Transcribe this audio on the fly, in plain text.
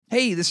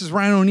Hey, this is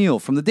Ryan O'Neill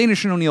from the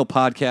Danish and O'Neill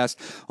podcast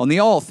on the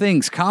All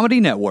Things Comedy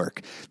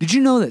Network. Did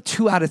you know that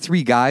 2 out of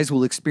 3 guys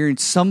will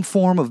experience some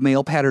form of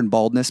male pattern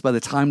baldness by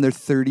the time they're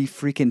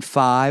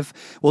 35?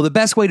 Well, the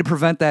best way to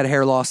prevent that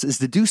hair loss is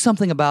to do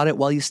something about it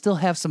while you still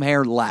have some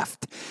hair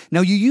left. Now,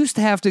 you used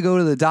to have to go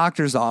to the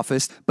doctor's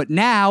office, but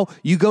now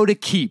you go to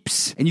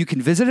Keeps, and you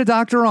can visit a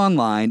doctor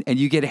online, and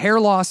you get hair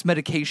loss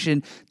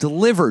medication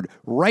delivered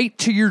right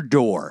to your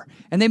door.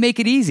 And they make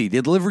it easy. They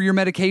deliver your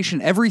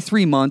medication every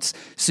 3 months,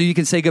 so you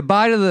can say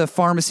goodbye to the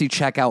pharmacy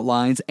checkout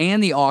lines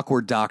and the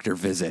awkward doctor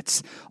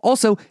visits.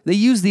 Also, they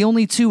use the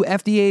only 2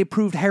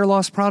 FDA-approved hair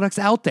loss products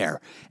out there.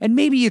 And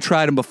maybe you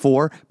tried them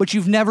before, but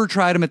you've never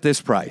tried them at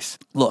this price.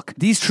 Look,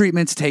 these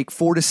treatments take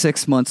 4 to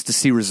 6 months to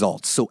see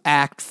results, so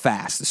act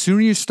fast. The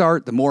sooner you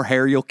start, the more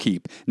hair you'll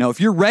keep. Now, if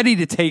you're ready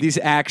to take these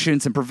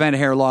actions and prevent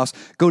hair loss,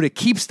 go to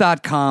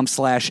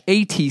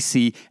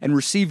keeps.com/ATC and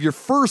receive your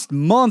first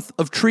month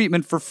of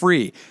treatment for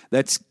free.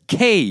 That's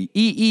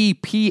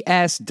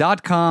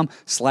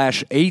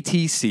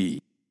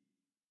KEEPS.com/ATC.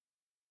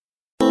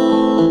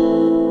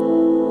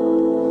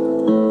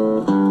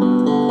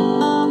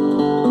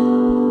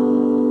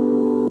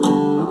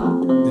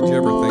 Did you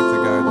ever thank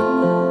the guy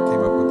that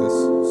came up with this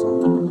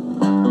song?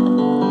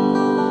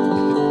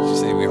 Did you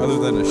say other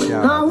than a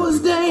shout out? I was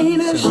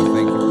Danish. Send a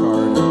thank you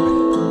card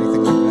or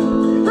anything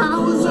like that? I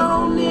was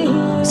on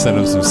it. Send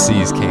him some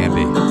C's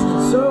candy.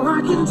 So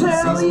I can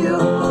tell you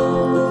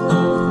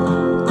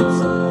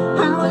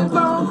how it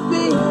both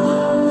feels.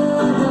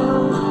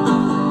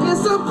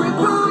 It's a free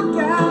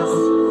podcast.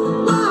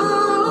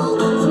 Oh,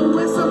 so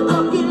it's a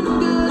fucking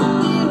good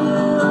deal.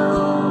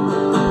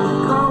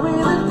 Call me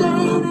the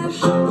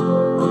Danish and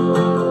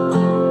O'Neill.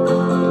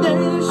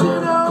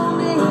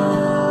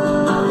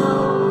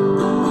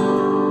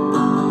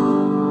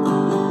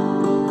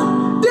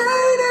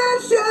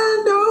 Danish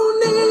and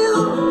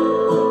O'Neill.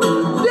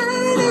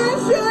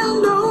 Danish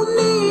and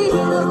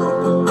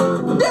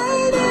O'Neill.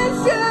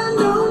 Danish and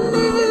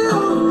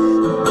O'Neill.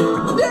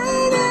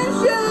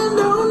 Danish and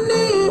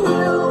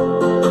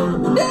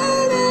O'Neill.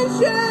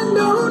 Danish and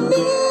O'Neill.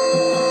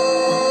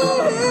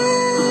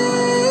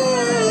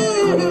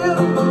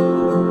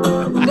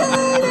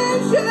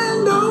 Danish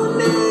and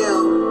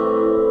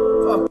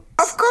O'Neill.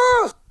 Of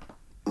course.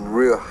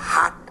 Real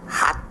hot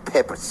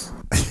peppers.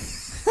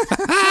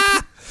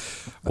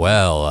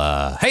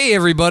 Well, hey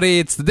everybody,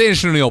 it's the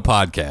Danish and O'Neill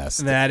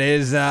podcast. That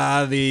is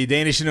the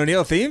Danish and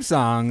O'Neill theme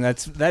song.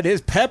 That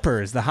is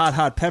Peppers, the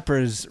Hot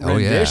Peppers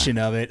rendition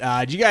of it.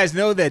 Did you guys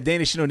know that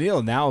Danish and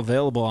O'Neill now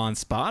available on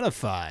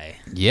Spotify?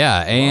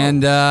 Yeah,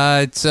 and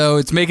so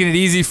it's making it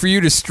easy for you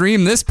to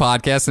stream this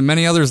podcast and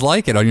many others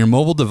like it on your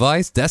mobile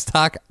device,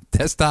 desktop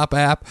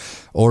app,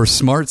 or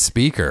smart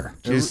speaker.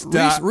 Just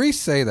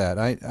Re-say that.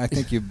 I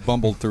think you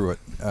bumbled through it.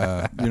 You're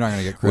not going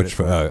to get credit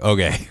for it.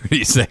 Okay, what are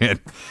you saying?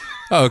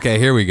 Okay,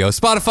 here we go.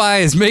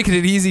 Spotify is making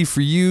it easy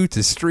for you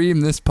to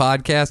stream this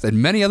podcast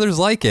and many others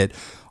like it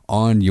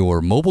on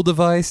your mobile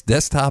device,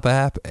 desktop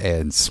app,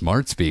 and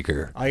smart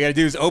speaker. all you got to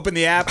do is open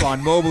the app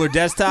on mobile or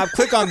desktop,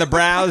 click on the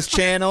Browse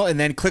channel, and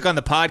then click on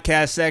the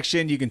podcast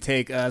section. You can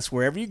take us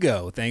wherever you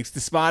go. Thanks to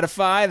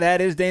Spotify,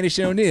 that is Danish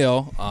and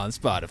O'Neill on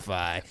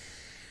Spotify.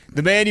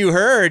 The man you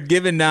heard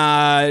giving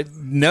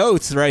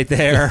notes right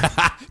there,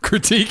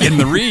 Critiquing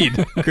the read.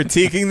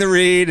 critiquing the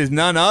read, is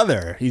none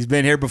other. He's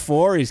been here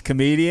before. He's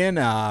comedian,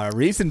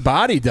 recent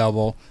body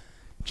double,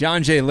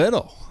 John J.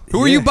 Little.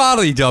 Who are you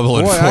body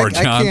doubling Boy, for,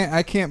 John?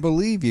 I can't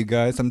believe you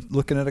guys. I'm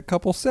looking at a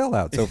couple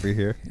sellouts over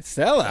here.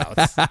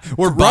 Sellouts.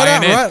 We're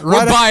buying in.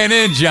 We're buying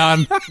in,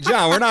 John.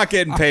 John, we're not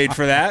getting paid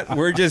for that.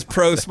 We're just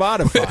pro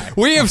Spotify.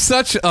 We have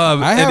such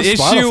have an issue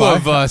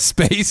Spotify. of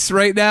space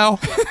right now.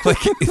 Like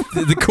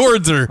the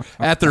cords are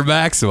at their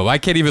maximum. I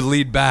can't even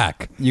lean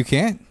back. You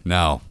can't?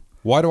 No,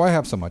 Why do I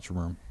have so much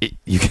room?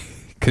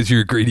 because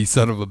you're a greedy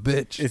son of a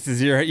bitch. This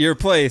is your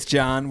place,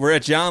 John. We're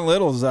at John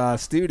Little's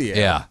studio.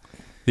 Yeah,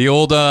 the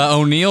old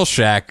O'Neill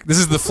shack. This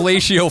is the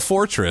Fellatio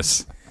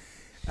Fortress.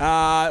 Who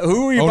are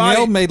you O'Neill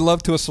body? made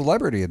love to a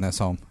celebrity in this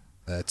home.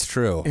 That's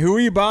true. Who are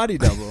you body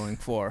doubling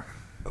for?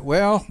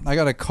 Well, I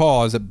got a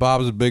cause at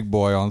Bob's Big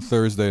Boy on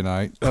Thursday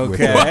night.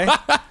 Okay.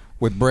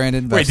 With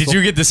Brandon Wait, Vestal. did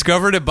you get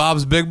discovered at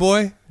Bob's Big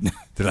Boy?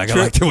 Did I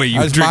like the way you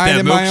I was drink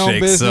that minding my own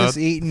milkshake, business,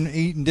 son?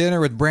 eating dinner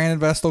with Brandon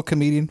Vestal,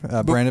 comedian,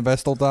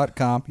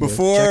 BrandonVestal.com.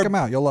 Before- check him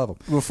out. You'll love him.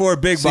 Before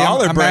Big See,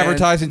 Baller I'm Brand.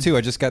 advertising too.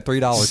 I just got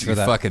 $3 for You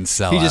that. fucking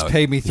sell He just out.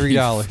 paid me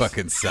 $3. You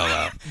fucking sell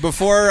out.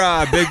 Before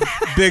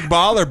Big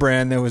Baller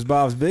Brand, there was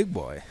Bob's Big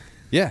Boy.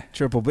 Yeah.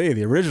 Triple B,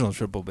 the original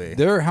Triple B.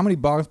 How many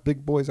Bob's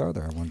Big Boys are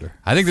there, I wonder?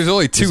 I think there's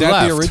only 2 Is that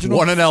left. the original?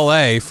 One in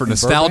L.A. for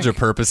nostalgia Burbank?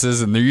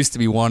 purposes, and there used to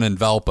be one in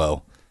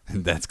Valpo.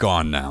 And that's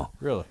gone now.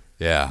 Really?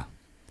 Yeah.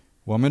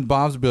 Well, I'm in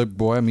Bob's Big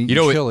Boy. I'm eating You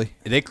know, chili.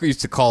 they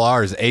used to call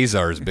ours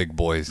Azar's Big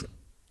Boys.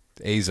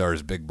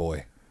 Azar's Big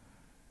Boy.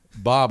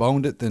 Bob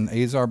owned it, then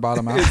Azar bought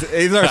him out.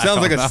 Azar sounds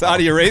like a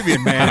Saudi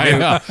Arabian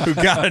man who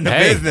got into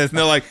business. And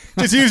they're like,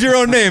 just use your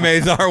own name,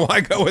 Azar.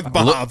 Why go with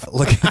Bob?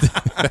 Look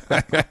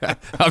at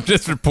I'm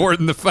just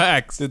reporting the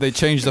facts. Did they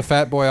change the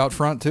fat boy out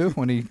front too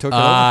when he took it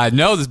over?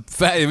 No,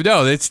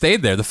 it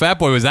stayed there. The fat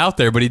boy was out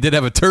there, but he did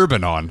have a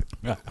turban on.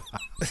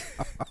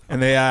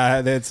 And they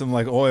had some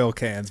like oil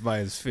cans by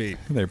his feet.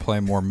 They're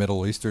playing more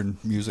Middle Eastern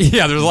music.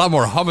 Yeah, there's a lot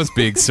more hummus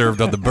being served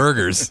on the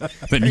burgers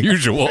than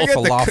usual.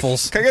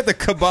 Falafels. Can I get the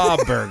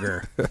kebab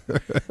burger?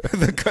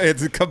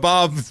 It's a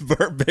kebab's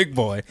big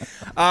boy.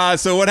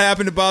 So what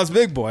happened to Bob's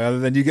Big Boy other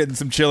than you getting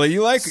some chili?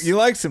 You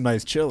like some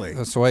nice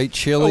chili. So I ate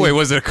chili. Oh, wait,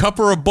 was it a cup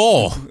or a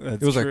bowl?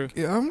 It was like,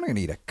 I'm not going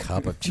to eat a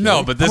cup of chili.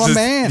 No, but this I'm is. a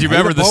man. Do you I eat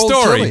remember a the bowl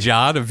of story, chili.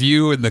 John, of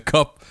you and the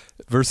cup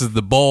versus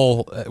the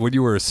bowl when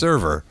you were a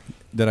server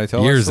Did I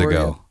tell years that story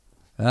ago? yet?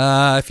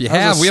 If you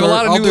have, we have a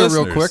lot of I'll new do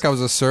listeners. it real quick. I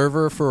was a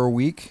server for a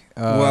week.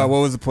 Well, what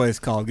was the place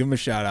called? Give them a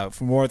shout out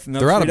for more.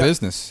 They're out of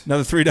business.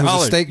 Another $3. It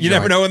was a steak You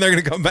never joint. know when they're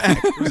going to come back.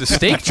 It was a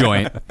steak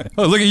joint.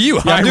 Oh, look at you.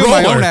 Yeah, High I'm doing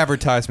my roller. own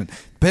advertisement.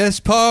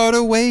 Best part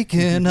of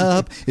waking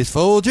up is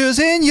Folgers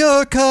in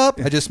your cup.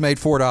 I just made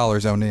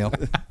 $4, O'Neill.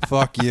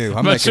 Fuck you. I'm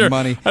I'm not making sure.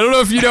 money. I don't know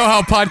if you know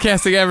how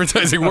podcasting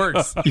advertising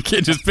works. You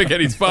can't just pick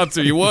any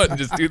sponsor you want and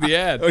just do the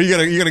ad. Are you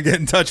gonna get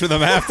in touch with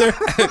them after?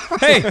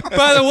 Hey,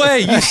 by the way,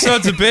 you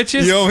sons of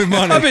bitches, You owe me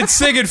money. I've been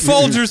singing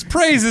Folgers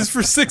praises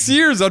for 6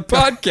 years on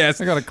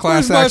podcasts. I got a class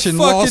Where's my action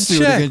fucking lawsuit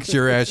check? against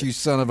your ass, you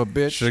son of a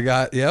bitch. Should have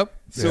got. Yep.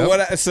 So Yep.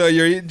 what? So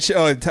you're eating.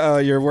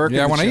 You're working.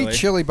 Yeah, the when I chili. eat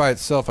chili by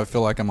itself, I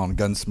feel like I'm on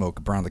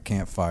Gunsmoke around the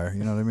campfire.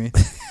 You know what I mean?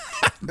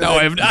 No,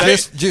 I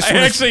Just I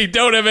when actually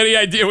don't have any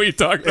idea what you're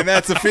talking And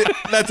about.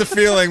 that's a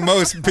feeling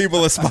most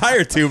people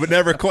aspire to, but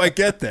never quite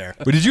get there.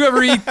 But did you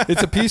ever eat?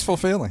 It's a peaceful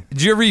feeling.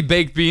 Did you ever eat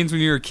baked beans when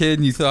you were a kid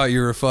and you thought you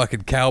were a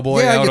fucking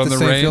cowboy Yeah, out I get on the the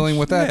same range? feeling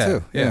with that Yeah,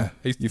 too. Yeah,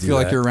 I used to you do feel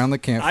like that. you're around the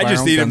campfire. I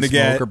just on eat 'em to Gunsmoke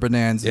get- or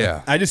Bonanza.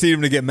 Yeah. I just need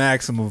them to get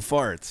maximum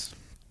farts.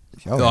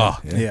 Oh,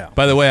 Yeah.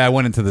 By the way, I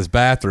went into this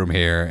bathroom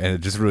here, and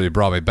it just really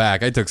brought me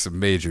back. I took some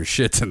major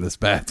shits in this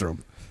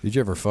bathroom. Did you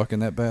ever fuck in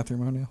that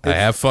bathroom, O'Neill? I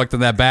have fucked in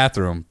that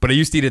bathroom, but I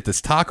used to eat at this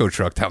taco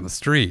truck down the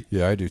street.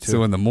 Yeah, I do too.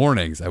 So in the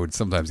mornings, I would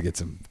sometimes get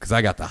some because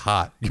I got the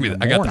hot. I got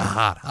the morning?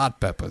 hot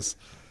peppers.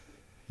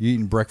 You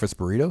eating breakfast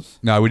burritos?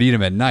 No, I would eat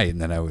them at night,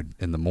 and then I would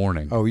in the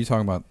morning. Oh, you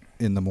talking about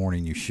in the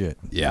morning you shit?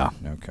 Yeah.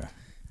 Okay.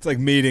 It's like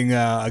meeting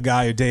a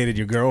guy who dated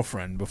your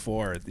girlfriend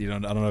before. I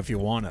don't know if you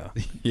want to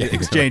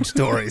exchange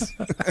stories.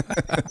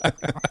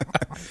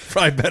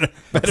 Probably better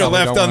Probably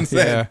left don't wanna-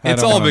 unsaid. yeah, I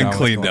It's don't all wanna been know what's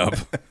cleaned going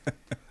up.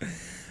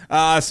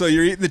 on. So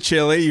you're eating the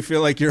chili. You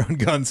feel like you're on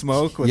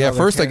Gunsmoke. with Yeah, other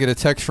first I cat- get a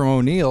text from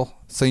O'Neill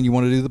saying you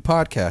want to do the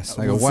podcast.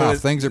 I go, So wow, it-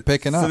 things are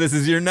picking up. So this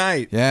is your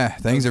night. Yeah,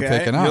 things are Okay?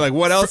 picking up. You're like,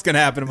 what else can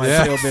happen in my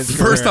Yeah. showbiz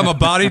First, career? I'm a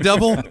body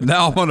double.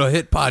 Now I'm on a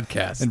hit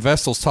podcast. And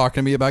Vestal's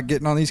talking to me about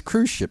getting on these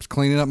cruise ships,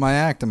 cleaning up my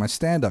act and my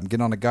stand-up, and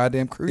getting on a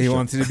goddamn cruise He ship.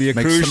 wants you to be a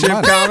Make cruise some ship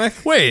money. comic.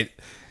 Wait,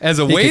 as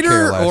a He could care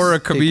waiter less. or a He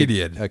could-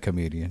 comedian? A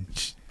comedian.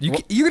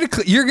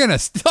 You're gonna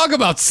talk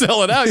about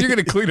selling out. You're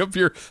gonna clean up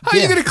your. How are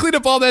you Yeah. gonna clean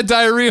up all that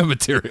diarrhea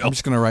material? I'm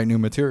just going to write new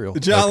material.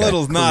 John Okay.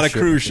 Little's not a ship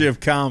cruise material.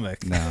 ship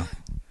comic. No.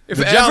 If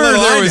The ever John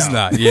Little there I was know.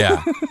 not,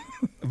 yeah,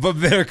 But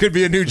there could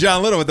be a new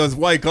John Little with those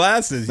white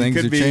glasses. Things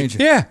you could are be,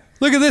 changing. yeah.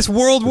 Look at this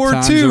World War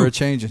Times II. are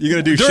changing. You're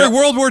gonna do During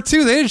World War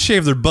II, they didn't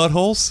shave their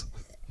buttholes.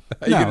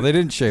 No, they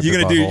didn't shave You're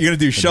their gonna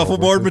do butthole.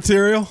 shuffleboard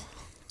material.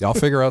 I'll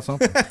figure out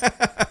something.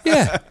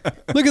 Yeah.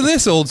 Look at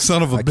this old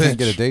son of a I bitch. can't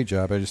get a day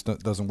job. It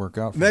doesn't work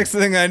out. For Next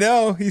thing I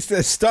know, he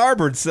says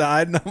starboard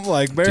side, and I'm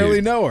like, barely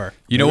Dude. know her.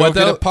 You know Go what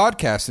get though? a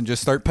podcast and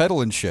just start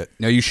peddling shit.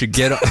 No, you should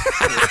get.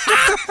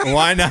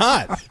 Why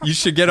not? You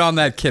should get on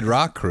that Kid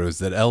Rock cruise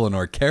that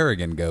Eleanor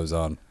Kerrigan goes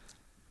on.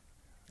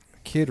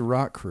 Kid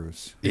Rock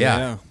cruise.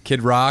 Yeah.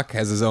 Kid Rock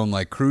has his own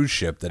like cruise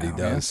ship that he Yeah,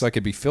 does. so I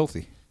could be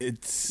filthy.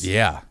 It's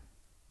Yeah.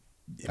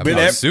 I'm but,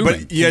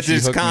 assuming. but you have to Can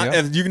she just hook me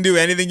up? you can do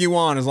anything you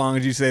want as long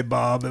as you say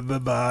Bob,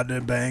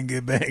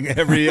 bang, bang,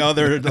 every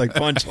other like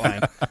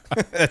punchline.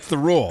 That's the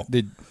rule.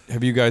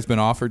 Have you guys been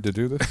offered to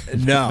do this?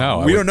 No,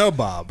 No, I we would- don't know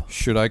Bob.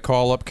 Should I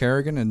call up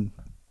Kerrigan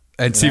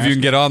and see if you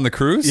can get on the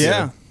cruise?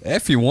 Yeah.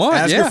 If you want,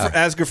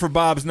 Ask her for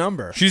Bob's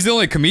number. She's the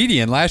only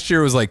comedian. Last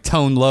year was like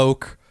Tone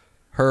Loc,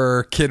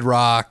 her, Kid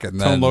Rock, and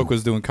then Tone Loc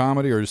was doing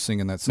comedy or just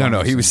singing that song?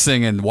 No, he was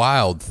singing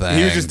Wild Thing.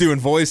 He was just doing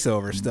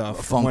voiceover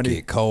stuff. When Funky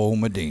he- Cole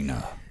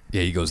Medina.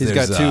 Yeah, he goes. He's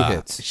 "There's, got two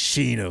hits.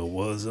 Sheena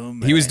was a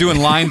man. He was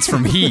doing lines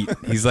from Heat.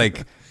 He's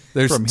like,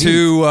 there's From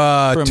two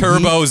From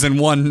turbos and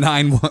one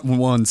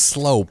 911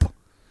 slope.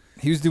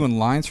 He was doing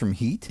lines from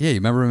Heat. Yeah, you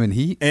remember him in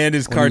Heat? and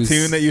his When he was-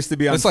 cartoon that used to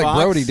be on That's like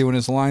Fox. Brody doing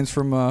his lines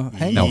from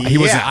Hang No, On. he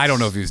wasn't. Yes. I don't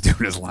know if he was doing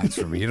his lines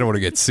for me. You don't want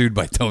to get sued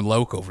by Tone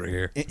Loc over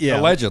here. Yeah,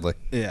 Allegedly.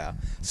 Yeah.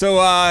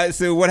 So,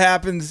 so what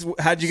happens?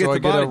 How'd you get So the I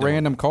get body a double?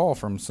 random call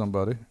from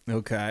somebody.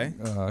 Okay.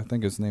 I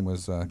think his name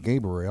was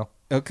Gabriel.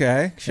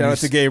 Okay. Shout And out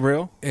to he's-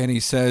 Gabriel. And he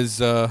says,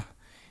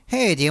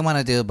 Hey, do you want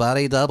to do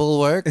body double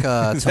work that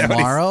what he-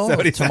 tomorrow? is that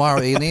what he-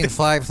 Tomorrow evening,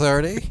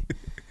 5:30.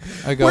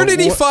 I go, Where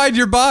did he "What?" find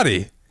your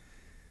body?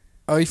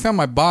 Oh, he found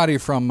my body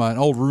from an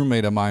old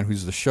roommate of mine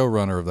who's the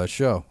showrunner of that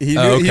show. He knew,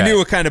 okay. he knew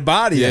what kind of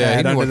body you Yeah, he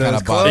had knew under what those kind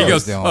of body clothes. He I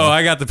was goes, dealing "Oh, with.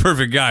 I got the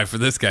perfect guy for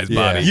this guy's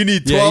body." You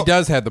need 12. Yeah, he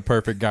does have the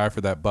perfect guy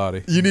for that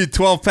body. You need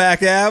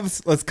 12-pack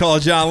abs? Let's call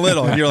John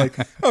Little. And you're like,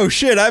 oh,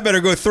 shit, I better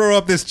go throw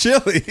up this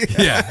chili.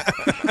 Yeah.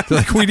 They're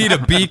like, we need a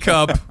B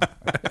cup.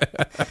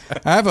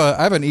 I have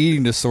an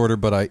eating disorder,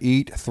 but I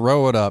eat,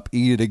 throw it up,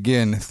 eat it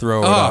again,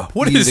 throw it Oh, up,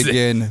 what eat is it it?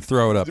 again,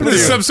 throw it up. What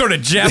is this, some sort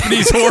of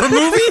Japanese horror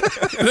movie?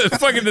 That's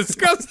fucking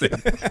disgusting.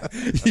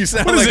 You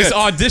sound What is like this, a,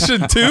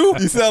 Audition 2?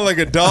 you sound like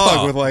a dog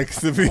Oh. with like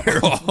severe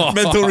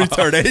mental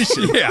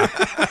retardation. Yeah.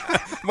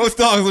 Most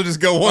dogs will just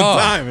go one Oh.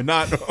 time and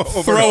not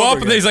over Throw and over up,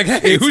 and again. he's like,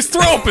 hey, whose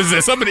throw up is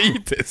this? I'm going to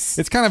eat this.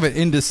 It's kind of an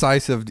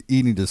indecisive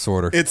eating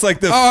disorder. It's like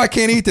the Oh, I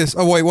can't eat this.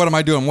 Oh, wait, what am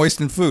I doing? I'm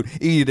wasting food.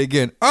 Eat it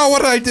again. Oh, what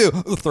did I do?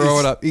 Throw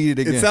it up. Eat it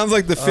again. It sounds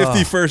like the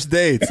 50 first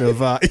dates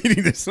of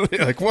eating this.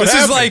 Like what This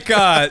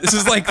happened?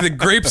 is like the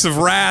grapes of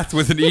wrath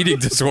with an eating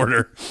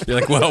disorder. You're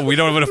like, well, we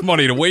don't have enough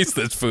money to waste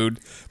this food,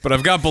 but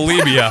I've got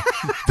bulimia,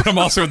 but I'm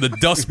also in the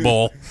dust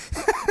bowl.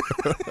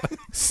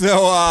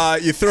 So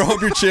you throw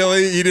up your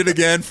chili, eat it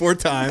again 4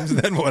 times, and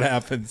then what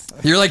happens?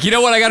 You're like, you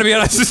know what? I got to be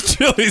honest. This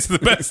chili's the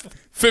best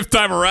 5th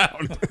time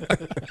around.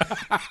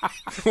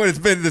 When it's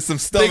been to some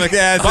stomach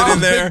acid in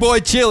there. Big boy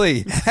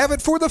chili. Have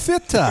it for the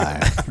 5th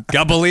time.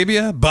 Got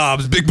bulimia?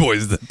 Bob's Big Boy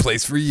is the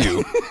place for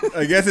you.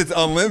 I guess it's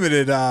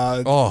unlimited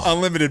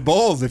unlimited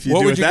bowls if you What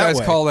do would it you that guys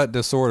way. call that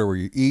disorder where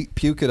you eat,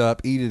 puke it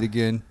up, eat it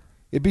again?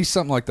 It'd be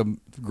something like the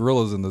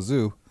gorillas in the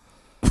zoo.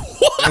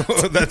 That's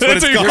what That's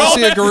it's what you called. ever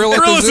see a gorilla at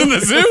the Gorillas zoo? in the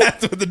zoo?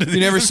 That's what the disease You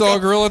never is saw a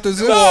called. gorilla at the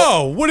zoo?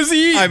 No. What does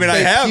he eat? I mean, I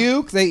They have.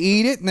 puke, they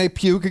eat it, and they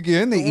puke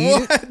again. They eat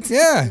What? it.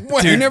 Yeah.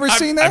 What? You Dude, never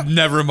seen that? I've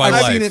never in my I've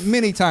life. seen it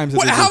many times. At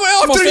What- the zoo. how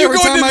often Almost are you every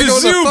going time to I the go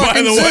zoo, by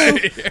fucking the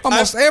way? zoo,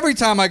 almost every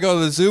time I go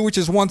to the zoo, which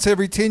is once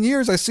every 10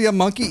 years, I see a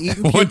monkey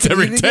eating. Once puke,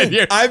 every eat it 10 again.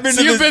 years. I've been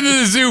so to you've the- been to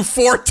the zoo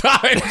 4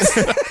 times.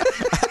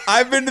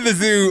 I've been to the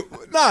zoo,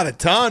 not a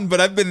ton, but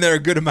I've been there a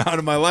good amount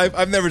of my life.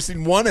 I've never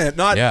seen one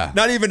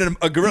not even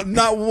a gorilla,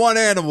 not one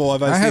animal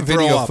have I I seen have throw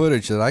video up.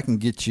 footage that I can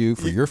get you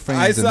for your fans.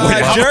 I and saw the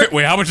it. world. Jerk.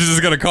 Wait, how much is this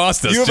going to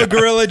cost us? You have a John?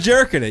 gorilla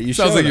jerk in it. You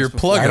Sounds showed like us you're before.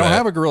 plugging I don't that.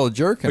 have a gorilla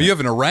jerking. Oh, you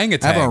have an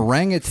orangutan. I have an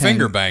orangutan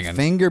Finger banging.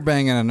 Finger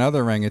banging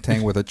another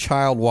orangutan with a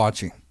child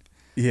watching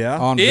Yeah.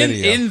 on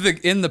video.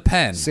 in the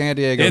pen. San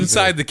Diego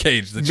Inside Zoo. the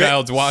cage. The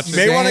child's watching.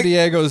 may wanna- San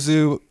Diego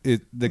Zoo,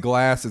 the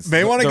glass. It's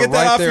May wanna they're get that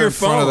right off there your in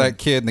front of phone. that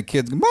kid, and the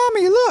kid's going,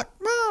 "Mommy, look,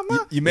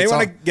 Mama." You may It's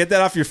want to all- get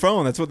that off your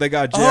phone. That's what they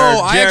got Jared,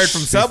 I Jared actually-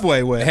 from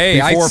Subway with. Hey,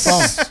 before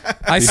phones,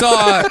 I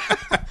saw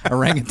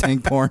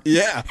orangutan porn.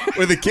 Yeah,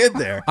 with a kid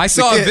there. I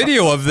saw a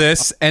video of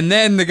this, and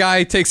then the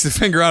guy takes his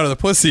finger out of the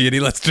pussy and he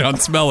lets John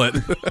smell it.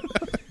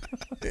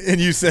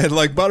 And you said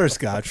like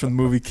butterscotch from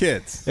the movie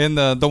Kids. And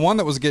the one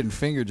that was getting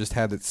fingered just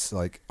had its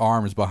like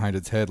arms behind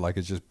its head, like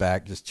it's just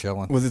back, just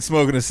chilling, Was it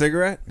smoking a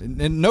cigarette? and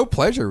no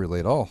pleasure really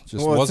at all.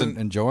 Just Well, it's wasn't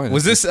enjoying it.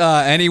 Was this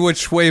Any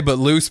Which Way But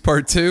Loose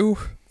Part 2?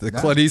 The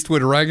Clint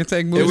Eastwood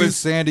orangutan movie? It was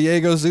San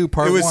Diego Zoo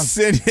Part It was 1.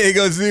 San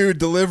Diego Zoo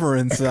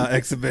Deliverance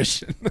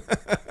exhibition.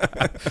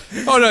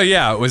 Oh, no,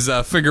 yeah. It was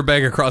Finger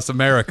Bang Across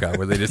America,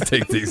 where they just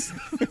take these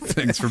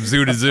things from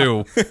zoo to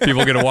zoo.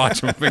 People get to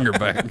watch them finger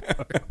bang.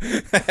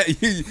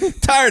 You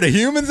tired of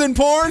humans in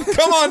porn?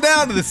 Come on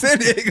down to the San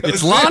Diego It's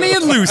Zoo. Lonnie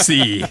and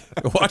Lucy.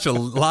 Watch a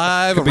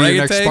live Could be your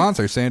next orangutan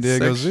sponsor, San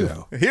Diego sex Zoo.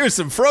 show. Here's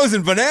some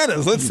frozen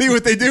bananas. Let's see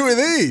what they do with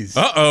these.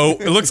 Uh-oh.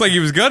 It looks like he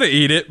was going to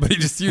eat it, but he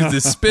just used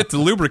his spit to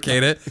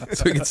lubricate it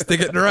so he could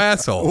stick it in her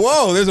asshole.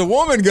 Whoa, there's a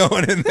woman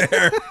going in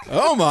there.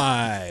 Oh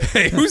my.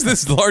 Hey, who's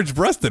this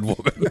large-breasted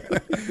woman?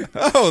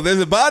 Oh, there's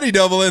a body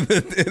double in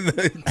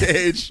the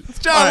cage. It's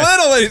John All right.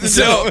 Little, ladies and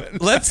So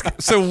gentlemen.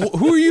 so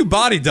who are you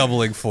body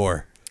doubling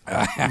for?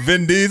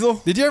 Vin Diesel.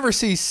 Did you ever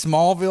see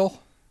Smallville?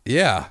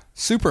 Yeah.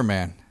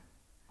 Superman.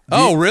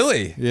 Oh,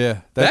 really?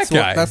 Yeah, That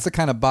guy. That's the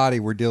kind of body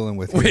we're dealing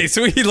with. Here. Wait,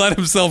 so he let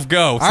himself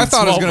go. I since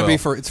thought it was going to be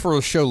Smallville. it's for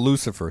the show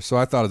Lucifer, so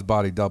I thought his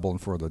body doubling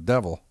for the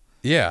devil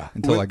Yeah.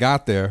 until I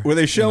got there. Were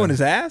they showing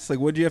his ass? Like,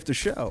 what'd you have to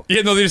show?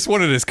 Yeah, no, they just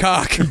wanted his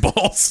cock and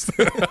balls.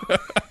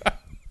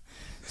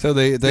 So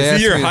they Is asked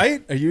he your me-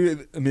 height? Are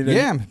you? I mean,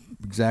 Yeah, I'm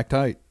exact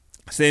height,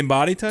 same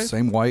body type.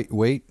 same weight,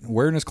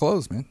 wearing his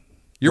clothes, man.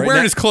 You're Right wearing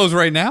now- his clothes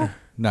right now?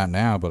 Not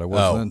now, but I was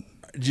Oh. then.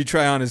 Did you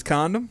try on his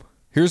condom?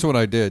 Here's what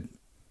I did.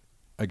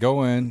 I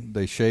go in,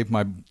 they shave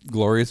my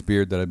glorious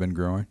beard that I've been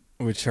growing.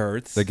 Which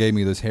hurts. They gave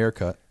me this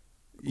haircut.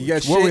 you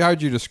got What? shit.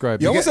 How'd you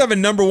describe You it? almost have a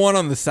number one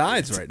on the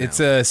sides right now. It's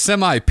a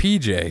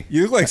semi-PJ.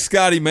 You look like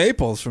Scotty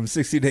Maples from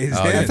 60 Days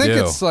Oh, In. I you think do.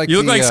 it's like you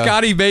look the, like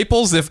Scotty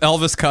Maples if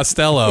Elvis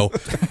Costello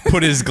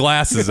put his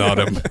glasses on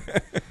him.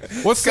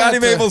 What's Scotty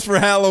that, Maples for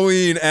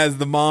Halloween as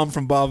the mom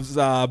from Bob's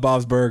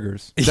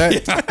Burgers.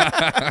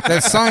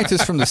 That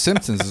scientist from The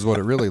Simpsons is what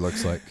it really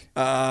looks like.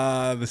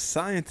 The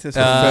scientist.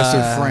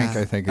 Professor Frank,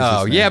 I think. Is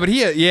Oh, his yeah, name.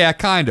 but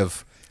kind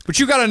of. But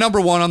you got a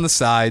number one on the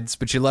sides,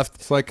 but you left.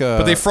 It's like a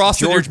But they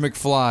frosted George your-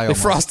 McFly. They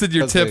almost. frosted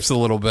your 'Cause they- tips a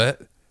little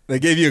bit. They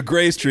gave you a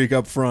gray streak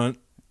up front.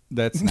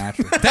 That's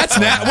natural. That's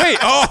not. Wait.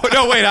 Oh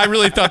no. Wait. I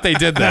really thought they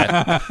did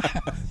that.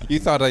 You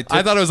thought I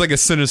I thought it was like a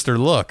sinister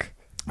look.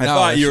 I No,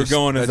 thought that's you were just-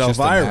 going as that's just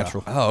a Elvira.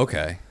 natural. Oh,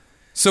 okay.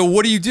 So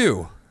what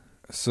do?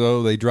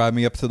 So they drive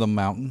me up to the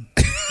mountain.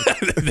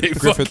 They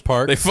Griffith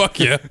Park. They fuck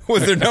you.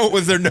 Was there no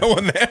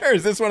one there?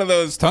 Is this one of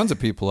those? Tons of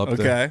people up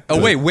there. Okay. Oh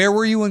wait, where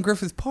were you in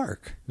Griffith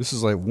Park? This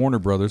is like Warner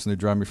Brothers, and they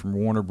drive me from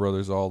Warner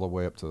Brothers all the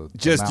way up to the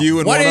Just mountain. you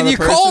and Why one didn't other you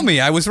person? call me?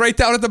 I was right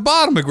down at the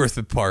bottom of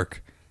Griffith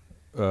Park.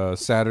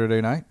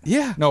 Saturday night?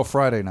 Yeah. No,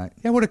 Friday night.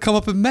 Yeah, I would have come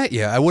up and met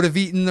you. I would have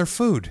eaten their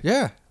food.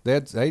 Yeah. They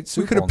ate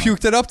soup We could have all night.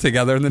 puked it up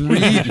together and then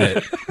re-eaten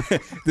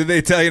it. Did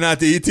they tell you not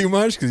to eat too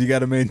much because you got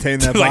to maintain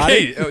that Like,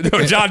 body? hey,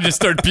 no, John just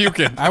started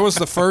puking. I was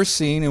the first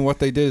scene, and what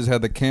they did is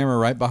had the camera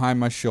right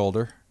behind my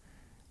shoulder,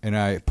 and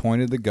I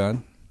pointed the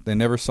gun. They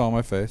never saw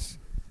my face.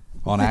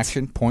 On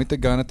action, point the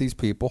gun at these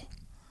people.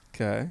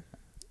 Okay.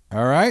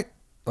 All right,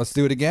 let's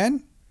do it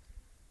again.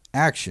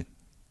 Action.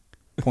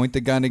 Point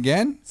the gun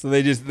again. So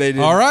they did.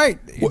 All right,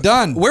 you're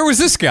done. Where was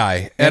this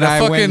guy? and At a I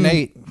fucking. went and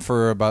ate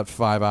for about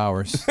 5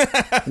 hours. Where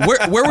was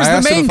I the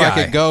asked them main if guy?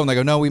 I could go, and they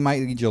go, "No, we might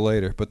need you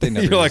later." But they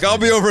never. You're like, did. I'll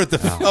be over at the.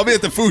 I'll be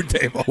at the food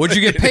table. What'd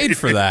you get paid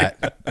for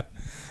that?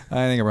 I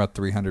think about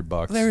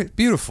 $300. They're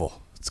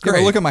beautiful. It's Yeah,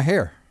 great. look at my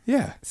hair.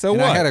 Yeah. So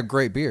And what? I had a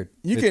great beard.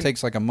 You It can-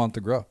 takes like a month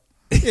to grow.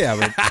 Yeah,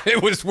 but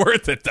It was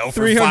worth it though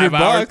for 300 5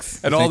 hours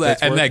bucks. and You all think that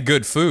that's and worth that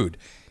good food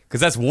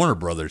because that's Warner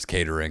Brothers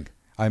catering.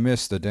 I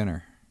missed the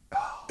dinner.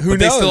 who But knows?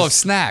 they still have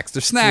snacks.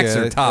 Their snacks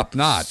Yeah, are top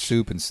notch.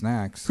 Soup and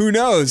snacks. Who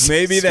knows?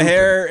 Maybe the Stupid.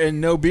 hair and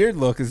no beard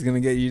look is going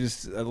to get you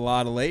just a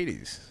lot of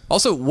ladies.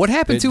 Also, what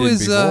happened It to did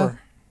his? before.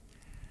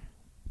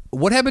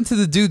 What happened to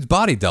the dude's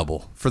body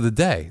double for the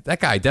day? That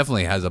guy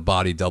definitely has a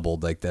body double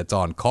like that's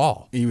on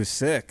call. He was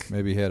sick.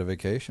 Maybe he had a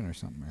vacation or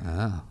something.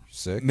 Oh.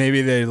 Sick.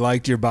 Maybe they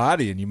liked your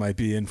body and you might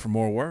be in for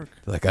more work.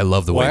 Like I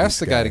love the Well, way I this asked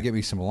the guy to get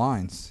me some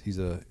lines.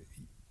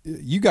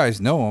 You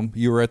guys know him.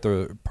 You were at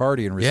the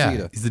party in Yeah,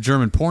 Reseda. he's the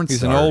German porn He's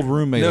star. an old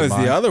roommate No, of it's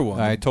mine. the other one.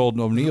 I told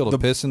O'Neill to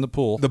piss in the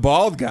pool. The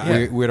bald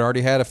guy. We'd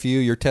already had a few.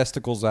 Your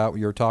testicles out.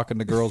 You were talking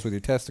to girls with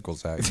your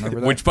testicles out. You remember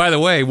that? Which, by the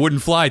way,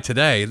 wouldn't fly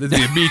today. This would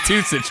be a Me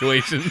Too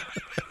situation.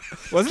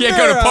 Wasn't Can't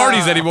there, go to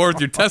parties anymore with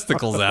your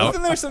testicles out.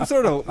 Wasn't there some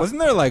sort of? Wasn't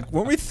there like?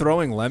 Weren't we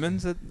throwing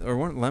lemons at? Or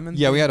weren't lemons?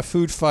 Yeah, we had a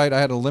food fight. I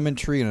had a lemon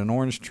tree and an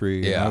orange tree.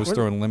 And Yeah. I was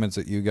throwing lemons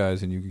at you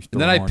guys, and you.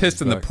 And then I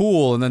pissed in the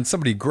pool, and then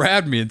somebody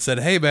grabbed me and said,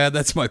 "Hey, man,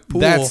 that's my pool."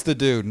 That's the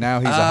dude. Now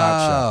he's a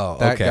hot shot.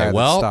 That guy okay. that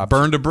Well, stopped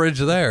burned a bridge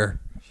there.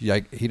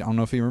 you. He don't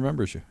know if he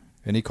remembers you,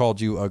 and he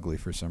called you ugly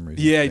for some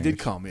reason. Yeah, he did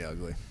Danish. call me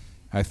ugly.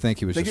 I think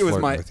he was I think just it was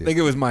flirting my. I with you. think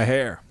it was my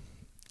hair.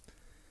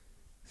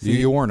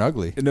 You weren't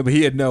ugly. No, but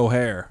he had no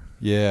hair.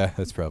 Yeah,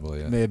 that's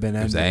probably it. May have been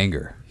It was envy.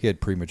 anger. He had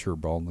premature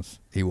baldness.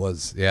 He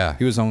was, yeah.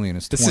 He was only in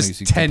his 20s. This is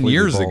He 10 completely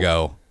years bald.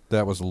 ago.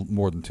 That was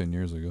more than 10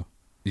 years ago.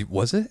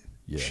 Was it?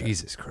 Yeah.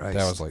 Jesus Christ.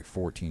 That was like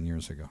 14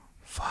 years ago.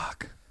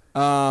 fuck.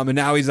 And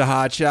now he's a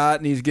hot shot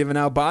and he's giving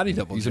out body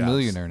double He's a jobs.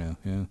 millionaire now.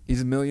 Yeah.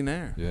 He's a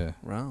millionaire. Yeah.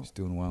 Wow. He's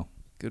doing well.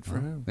 Good for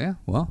him. Yeah.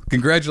 Well,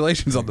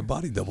 congratulations on the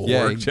body double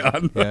Yeah, work,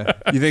 John. Yeah.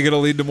 You think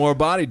it'll lead to more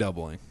body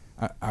doubling?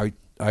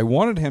 I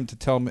wanted him to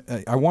tell me.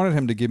 I wanted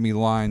him to give me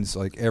lines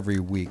like every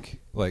week.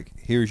 Like,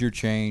 here's your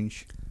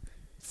change.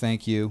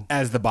 Thank you.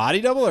 As the body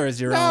double or as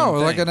your No,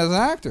 own like thing? as an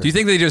actor. Do you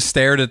think they just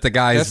stared at the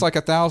guy's? That's like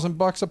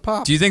 $1,000 a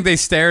pop. Do you think they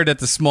stared at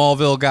the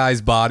Smallville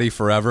guy's body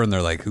forever and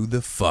they're like, who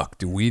the fuck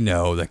do we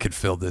know that could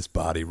fill this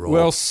body role?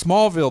 Well,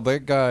 Smallville,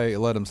 that guy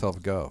let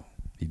himself go.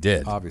 he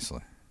did. Obviously.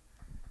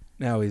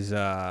 Now he's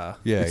Yeah.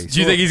 Do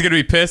you think he's going to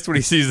be pissed when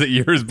he sees that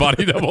you're his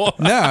body double?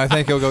 No, I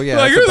think he'll go. Yeah.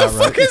 like, that's who the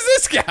about fuck right. is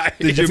this guy?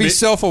 If he's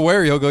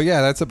self-aware, he'll go.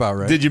 Yeah, that's about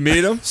right. Did you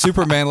meet him?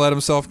 Superman let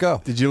himself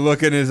go. Did you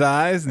look in his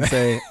eyes and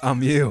say,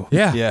 "I'm you"?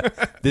 Yeah. Yeah.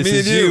 This Me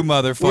is and you,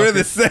 motherfucker. We're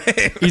the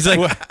same. He's like,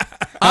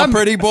 I'm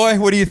pretty boy.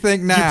 What do you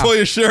think now? You pull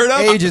your shirt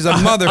up. Age is a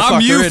motherfucker.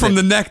 I'm you isn't from it?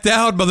 the neck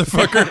down,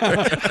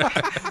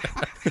 motherfucker.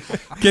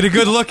 Get a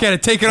good look at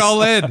it. Take it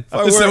all in.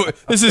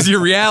 This is your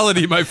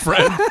reality, my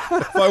friend.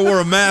 If I wore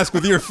a mask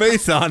with your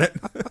face on it,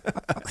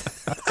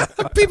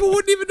 People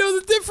wouldn't even know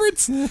the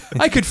difference.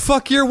 I could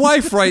fuck your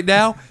wife right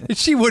now, and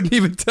she wouldn't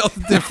even tell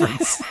the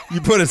difference.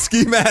 you put a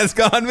ski mask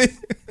on me.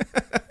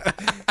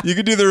 You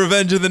could do the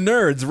Revenge of the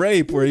Nerds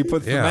rape where he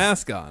puts the Yeah.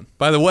 mask on.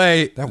 By the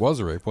way, That was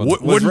a rape.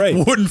 Wasn't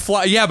it? wouldn't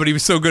fly. Yeah, but he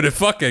was so good at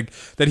fucking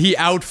that he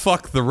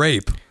outfucked the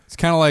rape. It's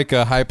kind of like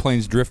a High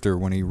Plains Drifter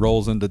when he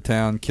rolls into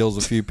town, kills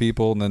a few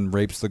people, and then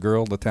rapes the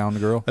girl, the town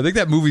girl. I think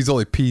that movie's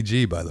only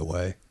PG, by the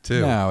way,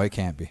 too. No, it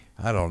can't be.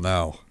 I don't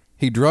know.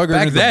 He drug her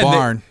Back into then, the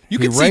barn. you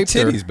He could see raped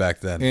her, titties back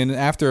then. And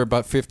after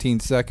about 15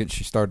 seconds,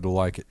 she started to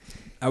like it.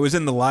 I was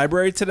in the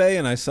library today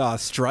and I saw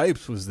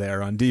Stripes was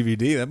there on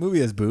DVD. That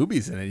movie has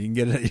boobies in it. You can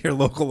get it at your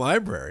local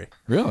library.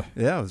 Really?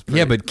 Yeah, it was pretty.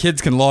 Yeah, but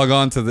kids can log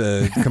on to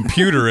the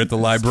computer at the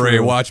library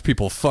and watch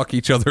people fuck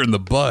each other in the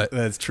butt.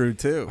 that's true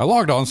too. I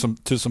logged on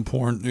to some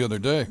porn the other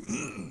day,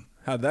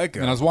 How'd that go?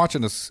 and I was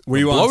watching this were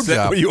you on set?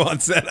 blowjob. Were you on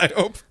set? I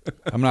hope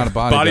I'm not a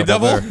body, Body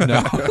double? there.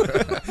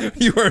 No.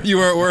 you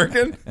weren't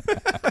working.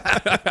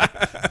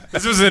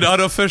 This was an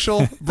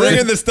unofficial. Bring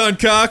in the stunt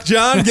cock,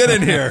 John. Get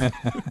in here.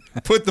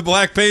 put the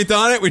black paint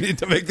on it. We need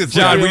to make this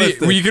John,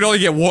 realistic. you can only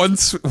get one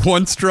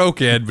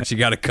stroke in, but you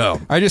got to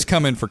come. I just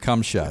come in for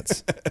cum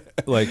shots.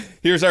 Like,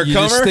 Here's our you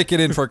comer. just stick it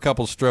in for a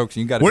couple strokes,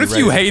 and you got to. What if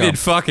you hated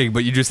fucking,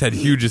 but you just had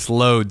hugest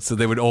loads, so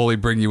they would only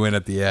bring you in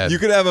at the end? You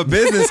could have a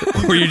business.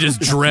 where you're just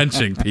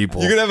drenching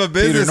people. You could have a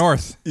business. Peter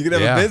North. You could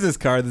have Yeah. a business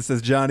card that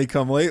says "Johnny,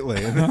 come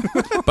lately."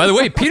 By the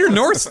way, Peter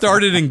North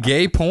started in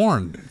gay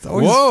porn. It's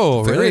always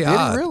Whoa, very really? Did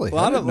odd. he really? A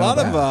lot I of didn't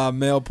know that.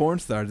 male porn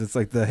stars. It's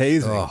like the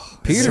hazing.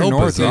 Peter so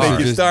North. bizarre. They used make to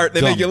you just start.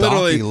 They make you dump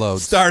literally donkey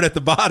loads. start at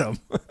the bottom.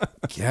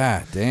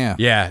 God damn.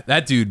 Yeah,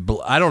 that dude.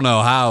 I don't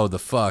know how the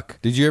fuck.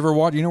 Did you ever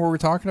watch? You know what we're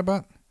talking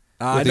about?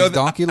 I With know these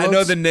donkey I know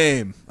loads? the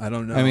name. I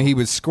don't know. I mean, he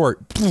would squirt.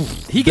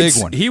 He Big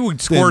could, one. He would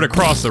squirt Then-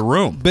 across the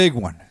room. Big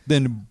one.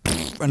 Then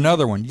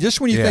another one.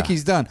 Just when you Yeah. think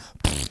he's done,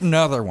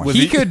 another one.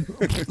 He could.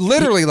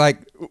 literally like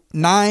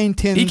 9,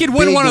 10. He could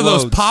win big one of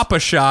those loads. Papa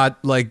Shot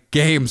like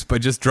games by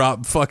just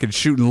fucking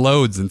shooting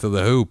loads into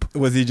the hoop.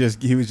 was he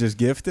just? He was just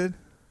gifted.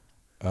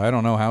 I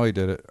don't know how he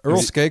did it. Earl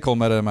Skakel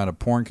met him at a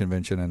porn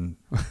convention, and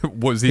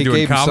Was he, he doing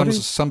gave him comedy?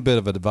 some bit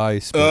of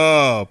advice. But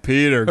Oh,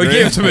 Peter! Oh, he great.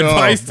 gave him some Oh,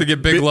 advice to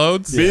get big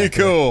loads. Be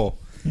cool.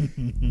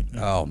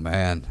 Oh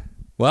man.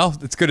 Well,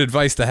 it's good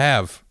advice to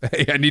have.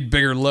 Hey, I need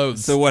bigger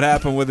loads. So what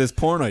happened with this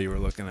porno you were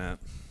looking at?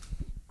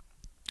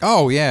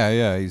 oh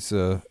yeah, he's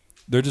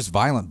they're just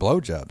violent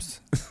blowjobs.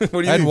 What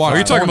do you I'd mean? watch Are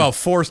you talking porn. about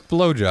forced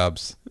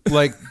blowjobs?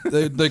 Like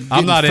they're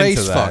I'm not face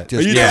into that. fucked.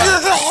 Just, you-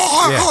 Yeah.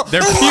 Yeah.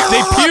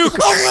 They puke.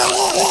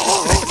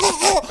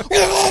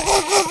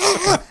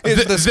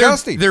 It's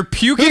disgusting. They're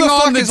puking Who the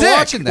on fuck the is dick,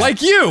 watching that?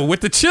 like you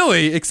with the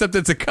chili, except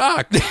it's a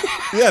cock.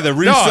 Yeah, they're No,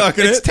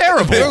 re-sucking it's it.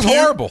 terrible. It was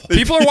horrible.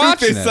 People are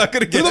watching They it. suck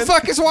it again. Who the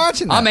fuck is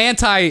watching that? I'm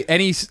anti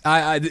any.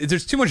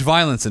 There's too much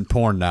violence in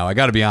porn now. I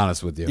got to be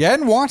honest with you. Yeah, I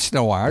hadn't watched in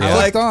a while. I I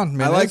clicked on.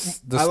 Man, that's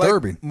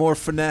disturbing. like more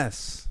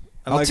finesse.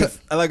 I I'll like t- a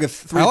I like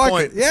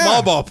 3-point it. Yeah.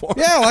 small ball porn.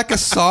 Yeah, like a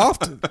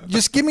soft.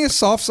 Just give me a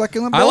soft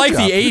succulent. I like the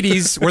blowjob.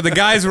 80s where the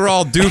guys were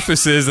all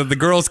doofuses and the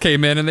girls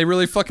came in and they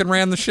really fucking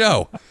ran the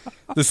show.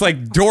 This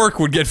like dork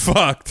would get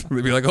fucked.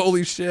 They'd be like,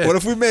 holy shit. What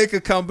if we make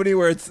a company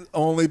where it's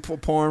only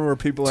porn where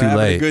people are Too having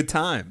late. a good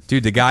time?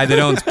 Dude, the guy that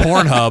owns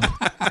Pornhub,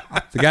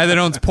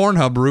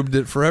 rubbed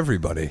it for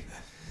everybody.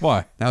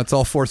 Why? Now it's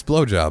all forced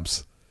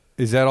blowjobs.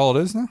 Is that all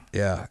it is now?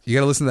 Yeah. You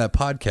got to listen to that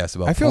podcast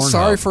about I feel Pornhub.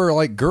 sorry for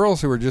like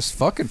girls who are just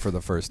fucking for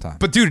the first time.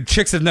 But dude,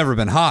 chicks have never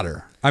been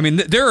hotter. I mean,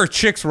 there are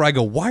chicks where I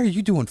go, why are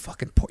you doing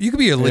fucking porn? You could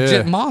be a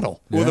legit Yeah.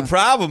 model. Well, the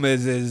problem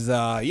is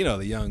the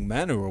young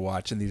men who are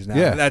watching these now.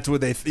 Yeah. That's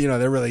what they're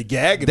really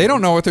gagging. They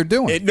don't know what they're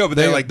doing. No, but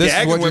they're like this is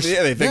gagging what with you're-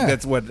 yeah, they think yeah.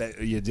 that's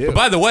what you do. But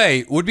by the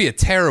way, would be a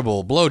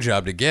terrible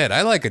blowjob to get.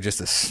 I like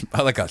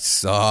I like a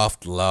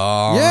soft,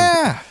 long,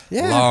 Yeah,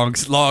 yeah. long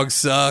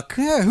suck.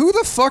 Yeah, who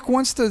the fuck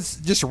wants to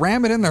just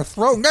ram it in their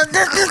throat?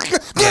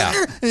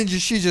 Yeah. And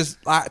she's just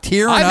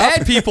tearing I've up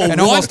had people and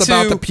want almost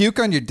about to- to puke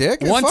on your dick.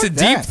 Once Fuck a deep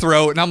that.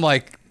 throat, and I'm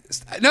like,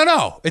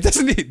 no, it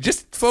doesn't need.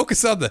 Just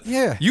focus on the.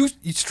 Yeah. You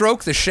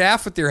stroke the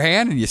shaft with your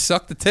hand and you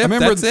suck the tip. I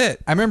remember, That's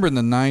it. I remember in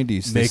the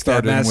 90s they Make that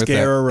started in with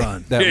mascara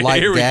run. that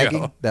light Here we gagging,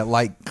 go. that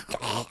light.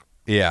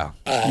 Yeah.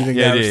 You think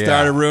Yeah, that yeah,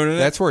 started yeah. ruining it?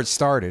 That's where it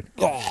started.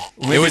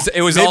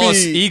 It was all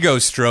maybe- ego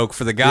stroke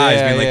for the guys,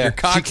 Yeah, being like, yeah. your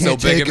cock's so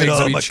big it makes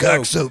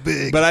me choke.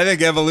 big. But I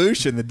think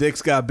evolution, the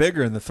dicks got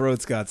bigger and the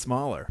throats got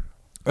smaller.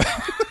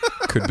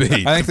 Could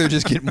be. I think they're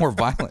just getting more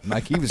violent.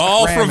 Like he was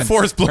All from cramming-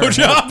 forced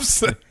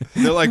blowjobs.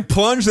 They're like,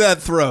 plunge that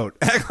throat.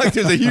 Act like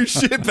there's a huge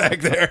shit back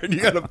there and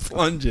you got to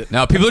plunge it.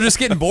 Now people are just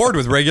getting bored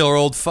with regular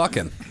old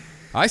fucking.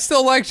 I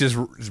still like just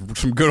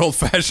some good old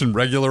fashioned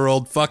regular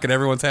old fucking.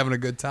 Everyone's having a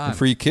good time.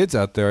 For you kids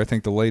out there, I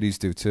think the ladies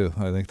do too.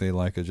 I think they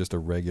like just a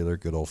regular,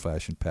 good old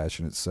fashioned,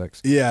 passionate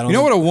sex. Yeah, I don't you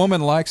know think- what a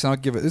woman likes? And I'll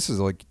give it. This is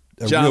like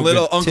a John real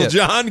Little, good Uncle tip.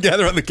 John,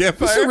 gather on the This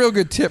campfire. is a real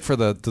good tip for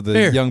the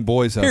Here. young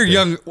boys out Here, there.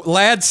 young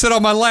lad, sit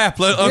on my lap.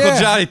 Let Uncle Yeah,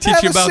 Johnny teach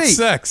have you a about seat.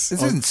 sex.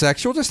 This isn't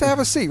sexual. Just have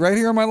a seat right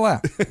here on my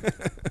lap.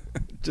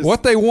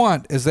 What they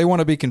want is they want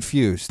to be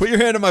confused. Put your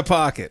hand in my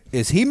pocket.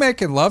 Is he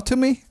making love to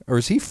me or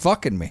is he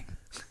fucking me?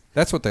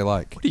 That's what they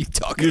like. What are you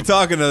talking You're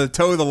about? talking to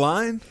toe the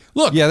line?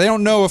 Look, Yeah, they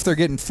don't know if they're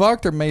getting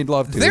fucked or made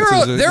love to. there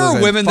It's- are there's there are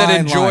a women that fine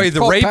enjoy line. the It's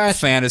called rape passion.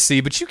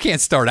 fantasy, but you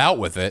can't start out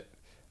with it.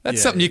 That's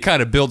Yeah. something you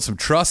kind of build some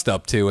trust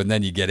up to, and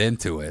then you get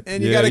into it.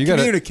 And you Yeah, got to you gotta-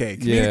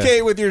 communicate. yeah.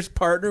 Communicate with your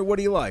partner. What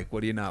do you like?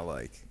 What do you not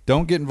like?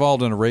 Don't get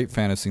involved in a rape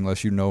fantasy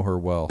unless you know her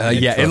well.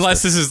 Yeah, Trust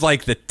unless her. this is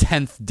like the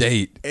 10th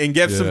date. And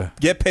get Yeah.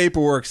 get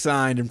paperwork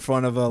signed in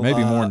front of a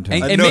Maybe more than 10.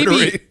 And, a and notary.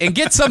 maybe and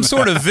get some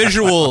sort of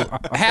visual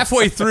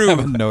halfway have a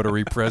through.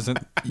 notary present.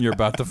 You're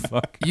about to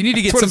fuck. You need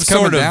to get That's some what it's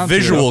coming sort of down to.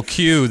 visual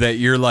cue that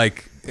you're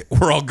like,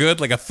 we're all good,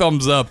 like a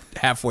thumbs up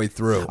halfway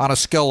through. On a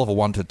scale of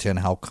 1 to 10,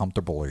 how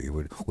comfortable are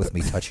you with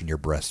me touching your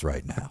breast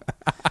right now?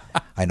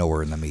 I know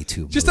we're in the Me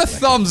Too Just a movement.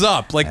 thumbs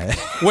up, like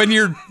when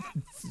you're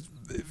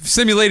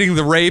simulating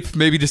the rape.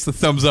 Maybe just a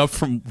thumbs up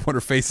from when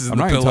her face is in I'm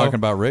the not pillow. even talking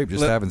about rape,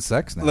 just having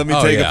sex now. Let me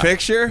Oh, take yeah. a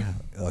picture.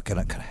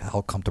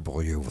 How comfortable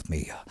are you with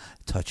me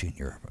touching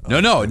your...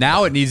 No.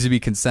 Now it needs to be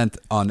consent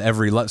on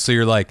every. So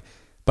you're like,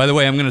 by the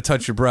way, I'm going to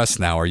touch your breast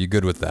now. Are you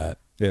good with that?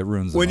 It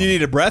ruins. When you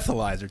need a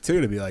breathalyzer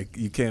too to be like,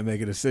 you can't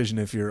make a decision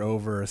if you're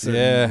over a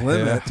certain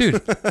limit.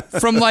 Dude,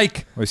 from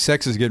like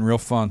sex is getting real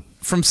fun.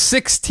 from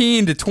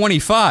 16 to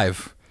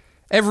 25,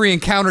 every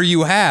encounter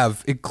you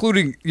have,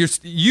 including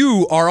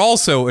you are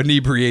also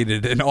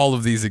inebriated in all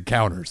of these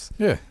encounters.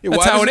 Yeah.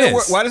 That's how it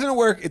is. Why doesn't it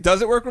work?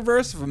 Does it work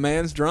reverse? If a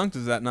man's drunk,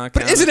 does that not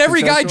count? But isn't as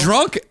every guy consensual?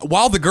 drunk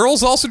while the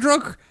girl's also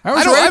drunk? I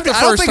was don't- raped the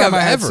I don't first think time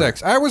I've I had ever.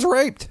 sex. I was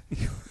raped.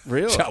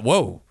 Really?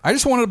 Whoa. I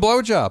just wanted a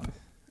blowjob.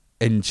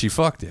 And she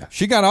fucked you.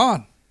 She got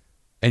on.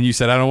 And you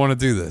said, I don't want to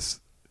do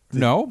this.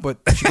 No, but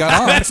she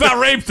got on. That's not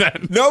rape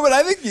then. No, but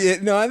I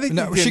think No,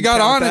 you she can got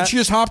count on that. and she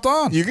just hopped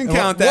on. You can And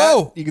count went, that.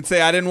 Whoa! You can say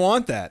I didn't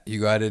want that.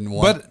 I didn't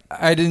want But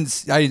I didn't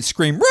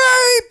scream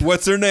rape.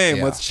 What's her name?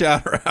 Yeah. Let's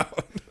shout her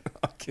out.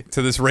 Okay.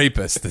 to this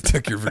rapist that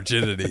took your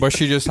virginity. But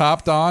she just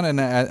hopped on,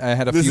 and I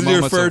had a This few is your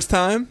moments. first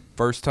time?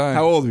 First time.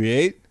 How old were you?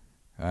 8?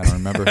 I don't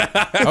remember.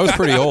 I was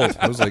pretty old.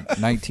 I was like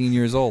 19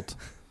 years old.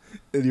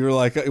 And you were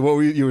like, what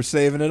were you were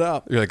saving it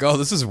up? You're like, oh,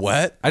 this is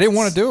wet? I didn't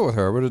want to do it with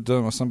her. I would have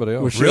done it with somebody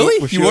else. Was she- Really?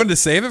 was You she- wanted to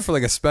save it for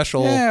like a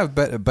special... Yeah,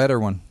 a better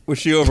one. Was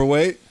she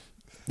overweight?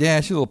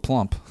 Yeah, she's a little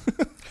plump.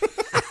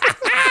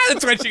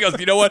 That's when she goes,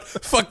 you know what?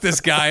 Fuck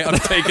this guy. I'm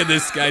taking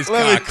this guy's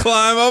Let me cock.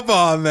 climb up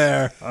on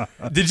there.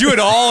 Did you at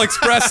all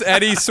express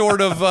any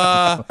sort of...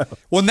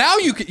 Well, now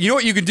you know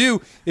what you can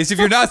do is if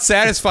you're not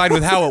satisfied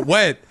with how it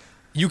went,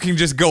 you can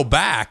just go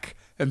back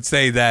and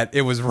say that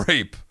it was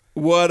rape.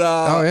 What?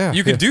 Oh, yeah.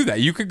 You could do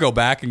that. You could go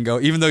back and go,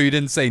 even though you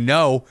didn't say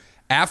no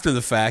after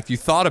the fact, you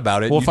thought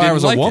about it. Well, you if I didn't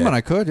was like a woman, it.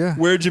 I could, yeah.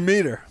 Where'd you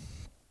meet her?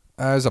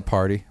 It was a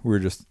party. We were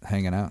just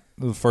hanging out.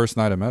 It was the first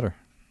night I met her.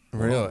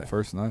 Really?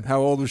 First night.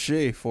 How old was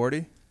she?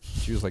 40?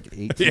 She was like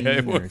 18 Yeah,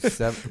 it or was-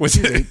 7. was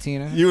She was it-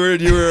 18. I think. You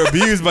were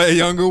abused by a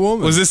younger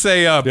woman. Was this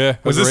a Yeah, was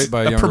was this raped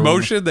by a a younger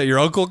promotion that your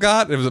uncle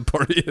got? It was a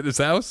party at his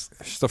house.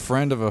 Just a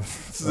friend of a...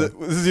 This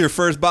is your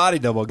first body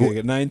double gig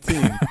at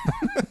 19.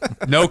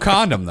 No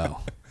condom though.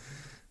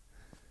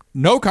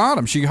 No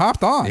condom. She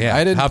hopped on. Yeah,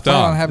 I didn't hopped plan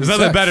on. having There's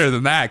nothing sex. better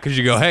than that because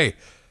you go, hey,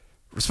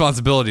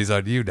 responsibilities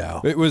on you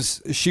now. It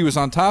was. She was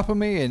on top of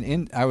me,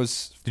 and I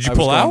was. Did you I was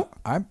pull going, out?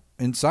 I'm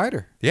inside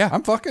her. Yeah,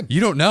 I'm fucking.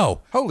 You don't know.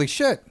 Holy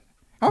shit!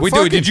 I'm Wait,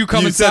 fucking. dude, did you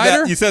come you said inside that,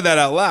 her? You said that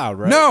out loud,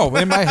 right? No,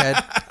 in my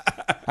head,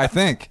 I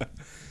think.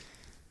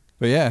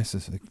 But yeah, it's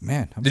just like,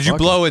 man. I'm Did you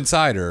fucking. blow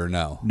inside her or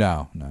no?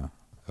 No.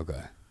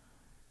 Okay.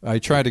 I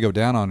tried to go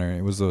down on her.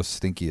 It was the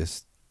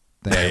stinkiest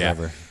thing I've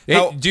ever.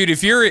 Hey, dude,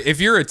 if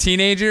you're a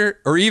teenager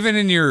or even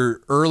in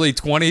your early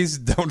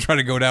 20s, don't try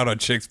to go down on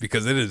chicks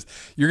because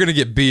you're gonna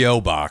get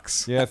BO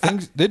box. Yeah,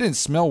 things they didn't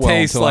smell well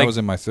Tastes until I like was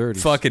in my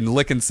 30s. Fucking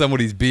licking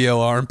somebody's BO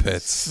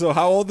armpits. So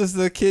how old is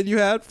the kid you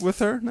had with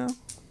her now?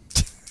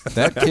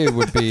 That kid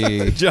would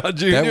be John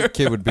Jr.? That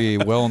kid would be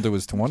well into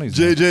his 20s.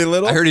 JJ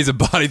Little? I heard he's a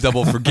body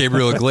double for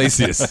Gabriel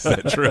Iglesias. Is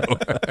that true?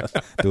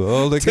 To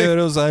all the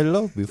girls I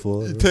loved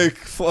before.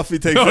 Fluffy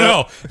takes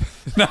No,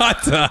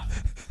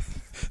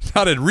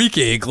 not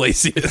Enrique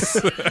Iglesias,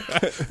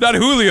 not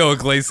Julio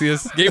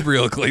Iglesias,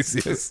 Gabriel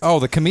Iglesias. Oh,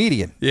 the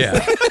comedian. Yeah,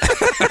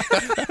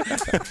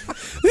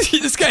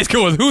 this guy's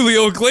going with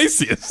Julio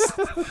Iglesias.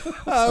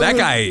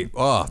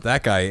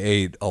 That guy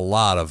ate a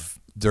lot of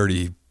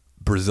dirty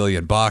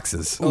Brazilian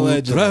boxes.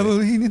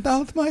 Traveling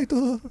without my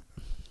door.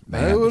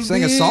 Man, you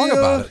sang a song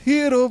about it.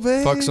 Hero,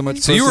 baby. Fuck so much.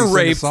 So you pussy, were sing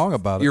a raped. song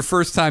about it. Your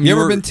first time. You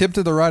ever were, been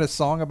tempted to write a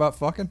song about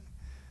fucking?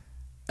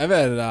 I've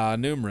had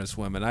numerous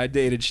women. I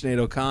dated Sinead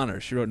O'Connor.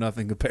 She wrote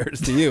Nothing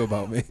Compares to You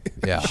about me.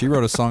 Yeah. She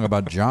wrote a song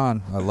about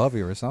John. I love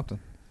you or something.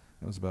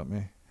 It was about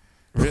me.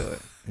 Really?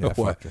 Yeah, I What?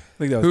 fucked her. I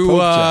think that was Who? Pope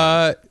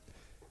John.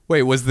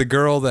 Wait, was the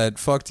girl that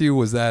fucked you?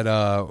 Was that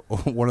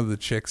one of the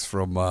chicks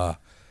from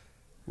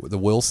the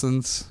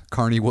Wilsons,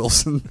 Carney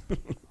Wilson?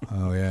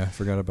 Oh yeah, I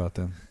forgot about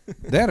them.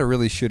 They had a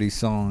really shitty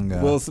song.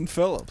 Wilson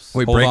Phillips.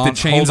 Wait, Hold break on, the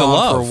chains hold of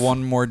on love. for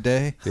one more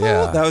day.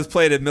 Yeah, That was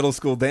played at middle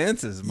school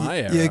dances in my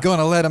era. You're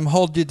gonna let him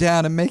hold you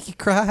down and make you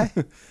cry.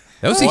 that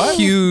was What? a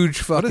huge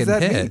What fucking does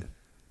that hit. mean?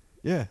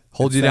 Yeah,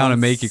 Hold you down and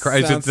make you cry.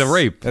 It's a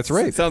rape. that's It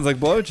rape. sounds like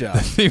blowjob. The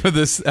theme of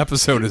this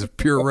episode is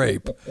pure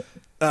rape.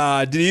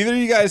 Did either of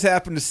you guys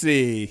happen to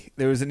see?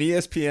 There was an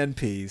ESPN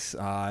piece.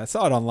 I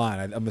saw it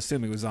online. I'm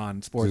assuming it was on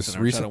Is this SportsCenter, which I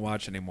recent? don't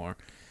watch anymore.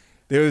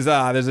 There's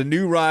a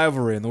new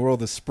rivalry in the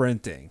world of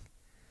sprinting.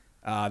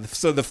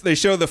 They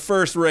show the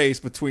first race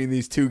between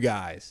these two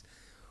guys.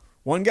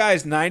 One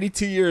guy's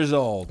 92 years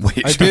old.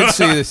 Wait, I did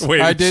see this.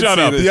 Wait, I did shut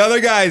see up. this. The other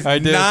guy's I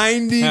did.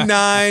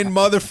 99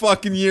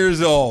 motherfucking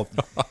years old.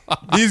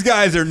 These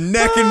guys are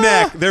neck and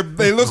neck.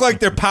 They look like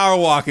they're power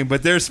walking,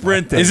 but they're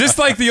sprinting. Is this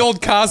like the old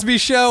Cosby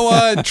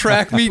Show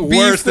track meet beef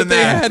Worse that than they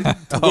that.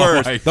 had?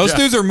 Worse. my Those God.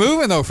 dudes are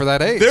moving though for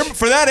that age. They're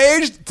for that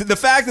age. The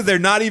fact that they're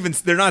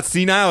not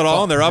senile at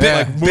all, and they're up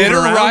like moving bitter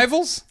around.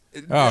 rivals.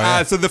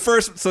 yeah. So the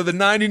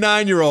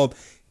 99-year-old,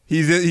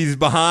 he's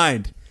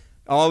behind.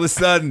 All of a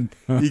sudden,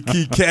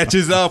 he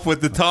catches up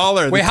with the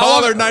taller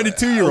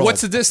 92-year-old.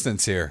 What's the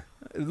distance here?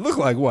 It looked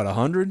like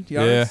 100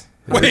 yards?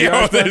 Yeah. Wait,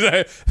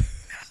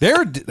 they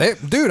were,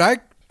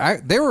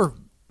 they were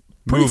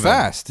Pretty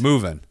fast.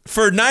 Moving.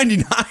 For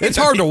 99. It's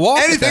hard to walk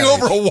at Anything that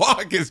over age. a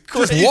walk is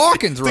crazy. Just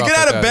walking's to rough get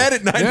out at of that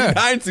bed at age.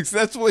 99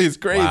 successfully is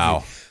crazy.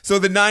 Wow. So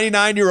the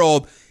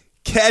 99-year-old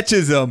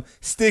catches him,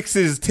 sticks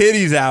his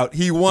titties out.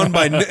 He won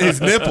by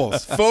his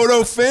nipples.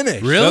 Photo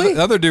finish. Really?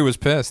 The other dude was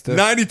pissed.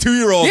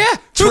 92-year-old. Yeah.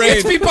 Who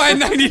gets trained. beat by a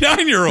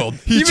 99-year-old?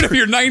 Even if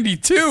you're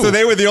 92. So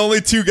they were the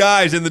only two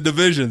guys in the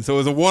division. So it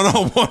was a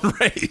one-on-one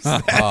race.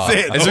 That's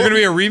it. Is there going to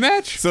be a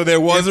rematch? So there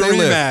was a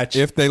rematch.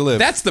 If they live.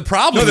 That's the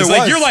problem. No, It's there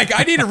like was. you're like,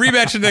 I need a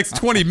rematch in the next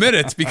 20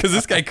 minutes because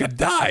this guy could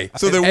die.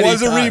 So there at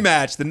was a any time.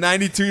 rematch. The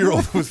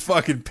 92-year-old was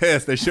fucking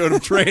pissed. They showed him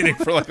training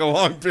for like a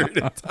long period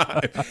of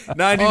time.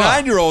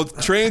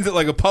 99-year-old trains at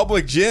like a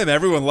public gym.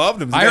 Everyone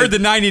loved him. I heard the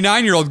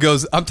 99-year-old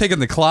goes, I'm taking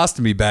the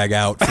colostomy bag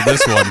out for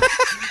this one.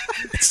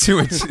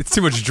 It's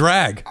too much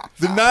drag.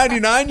 The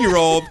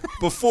 99-year-old,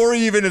 before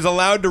he even is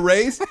allowed to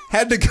race,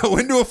 had to go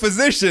into a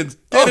physician's,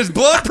 get his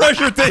blood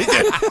pressure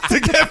taken to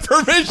get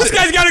permission. This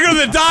guy's got to go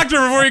to the doctor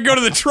before he can go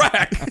to the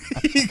track.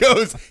 He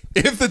goes,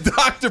 if the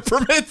doctor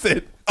permits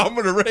it, I'm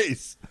going to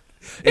race.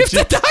 If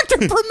the doctor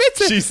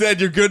permits it. She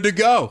said, you're good to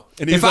go.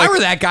 And he's If like, I were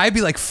that guy, I'd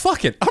be like,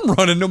 fuck it. I'm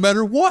running no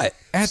matter what.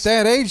 At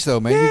that age, though,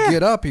 man, you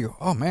get up, you go,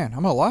 oh, man,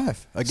 I'm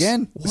alive.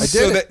 Again, I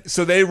did it.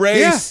 So they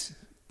race.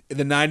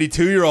 The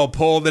 92-year-old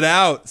pulled it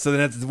out. So then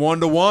it's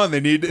 1-1.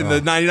 They need. And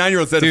the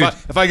 99-year-old said, Dude,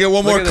 if I get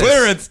one more look at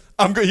clearance,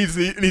 I'm good.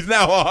 He's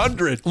now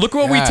 100. Look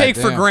what we God take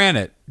for damn.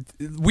 granted.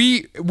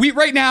 We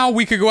right now,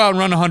 we could go out and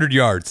run 100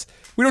 yards.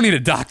 We don't need a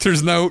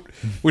doctor's note.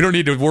 We don't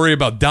need to worry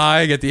about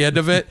dying at the end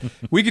of it.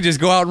 We could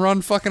just go out and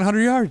run fucking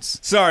 100 yards.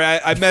 Sorry,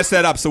 I messed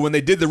that up. So when they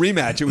did the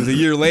rematch, it was a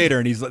year later,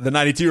 and the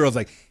 92-year-old's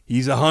like,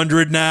 he's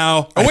 100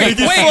 now. Oh, wait,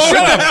 He's wait, slowing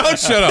shut up. down.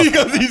 Shut up. He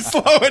goes, he's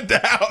slowing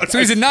down. So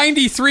he's a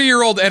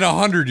 93-year-old and a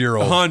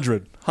 100-year-old.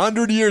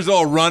 100 years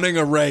old running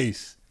a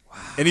race.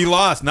 And he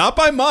lost. Not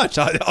by much,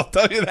 I'll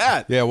tell you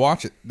that. Yeah,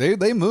 watch it.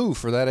 They move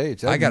for that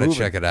age. I got to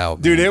check it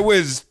out. Dude, it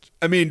was,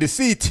 I mean, to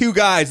see two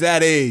guys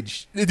that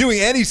age doing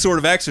any sort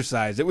of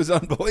exercise, it was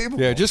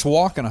unbelievable. Yeah, just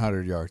walking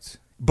 100 yards.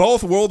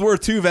 Both World War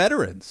II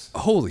veterans.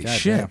 Holy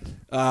shit.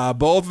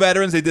 Both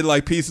veterans, they did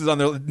like pieces on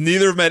their,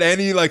 neither of them had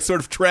any like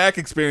sort of track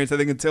experience, I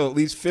think, until at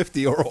least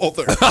 50 or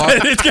older.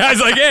 This guy's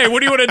like, hey, what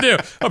do you want to do?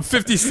 I'm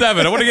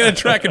 57. I want to get in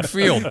track and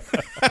field.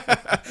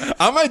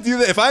 I might do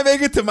that. If I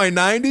make it to my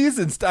 90s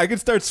and I can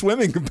start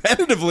swimming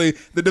competitively,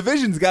 the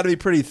division's got to be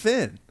pretty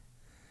thin.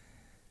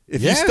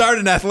 If you start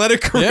an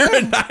athletic career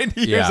at 90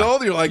 years Yeah.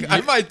 old, you're like,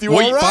 I might do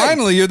Well, all right.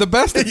 Finally, you're the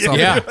best at something.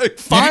 Yeah.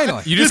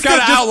 Finally. You just Just got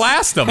to 'cause-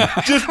 outlast them.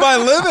 Just by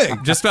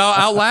living. Just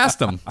outlast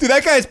them. Dude,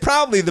 that guy's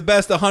probably the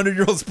best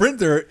 100-year-old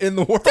sprinter in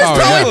the world. There's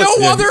probably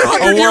no other A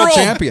 100-year-old. world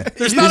champion.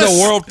 There's He's not a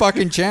world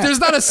fucking champ. There's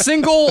not a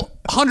single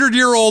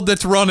 100-year-old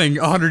that's running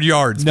 100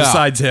 yards No.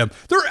 besides him.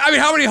 I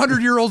mean, how many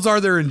 100-year-olds are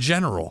there in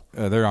general?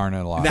 There aren't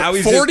a lot. Now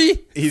he's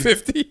 40? he's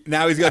 50?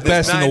 Now he's got this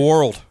Best in the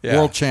world. Yeah.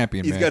 World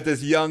champion, He's man. got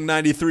this young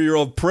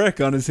 93-year-old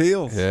prick on his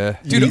heels. Yeah.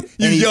 Dude,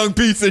 you young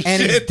piece of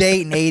And he's shit.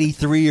 dating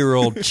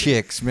 83-year-old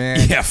chicks,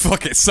 man. Yeah,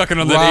 fuck it. Sucking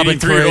on that Robbing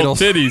 83-year-old cradles.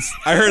 titties.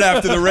 I heard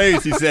after the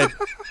race, he said,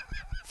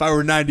 if I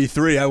were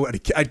 93,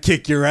 I'd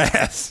kick your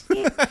ass.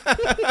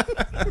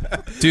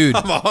 Dude,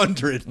 I'm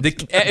 100.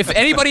 if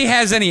anybody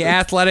has any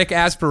athletic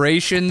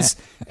aspirations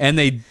and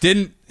they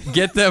didn't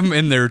get them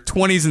in their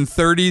 20s and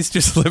 30s,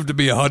 just live to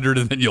be 100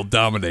 and then you'll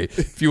dominate.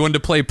 If you wanted to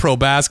play pro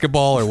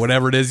basketball or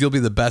whatever it is, you'll be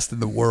the best in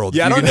the world.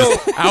 Yeah, I you don't can know.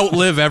 just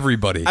outlive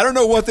everybody. I don't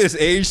know what this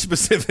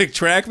age-specific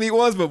track meet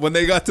was, but when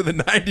they got to the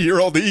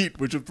 90-year-old heat,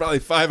 which was probably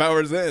 5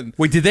 hours in.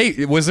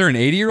 Wait, was there an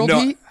 80-year-old No,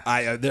 heat?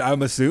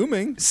 I'm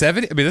assuming.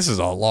 70? I mean, this is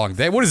a long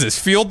day. What is this,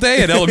 field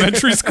day at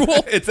elementary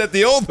school? It's at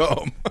the old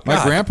home.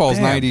 My grandpa's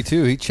damn.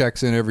 92. He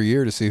checks in every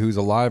year to see who's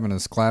alive in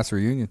his class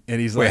reunion. And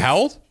he's Wait, like, how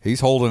old? He's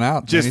holding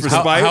out. Just man. for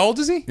He's- spite? How old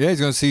is he? Yeah, he's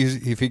going to see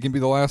if he can be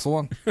the last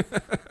one.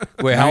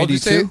 Wait, how old did you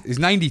say? 92? He's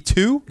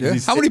 92? Yeah.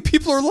 How many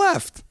people are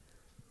left?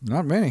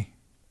 Not many.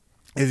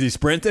 is he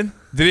sprinting?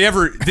 Did he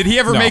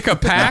ever No. make a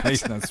pact?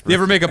 He's not Did he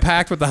ever make a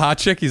pact with the hot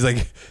chick? He's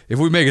like, if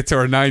we make it to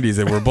our 90s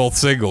and we're both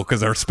single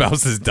because our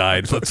spouses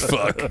died, let's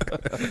fuck.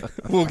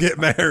 We'll get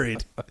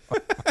married.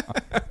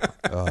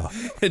 And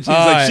she's Uh,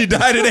 like, she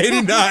died at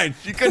 89.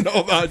 She couldn't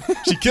hold on.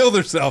 She killed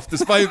herself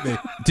despite me.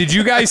 Did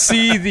you guys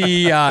see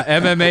the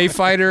MMA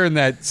fighter in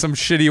that some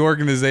shitty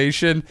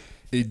organization?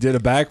 He did a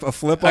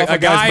flip off A a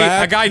guy's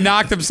back. guy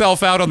knocked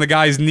himself out on the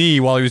guy's knee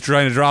while he was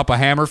trying to drop a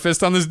hammer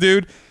fist on this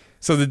dude.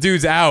 So the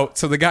dude's out.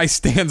 So the guy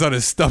stands on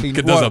his stomach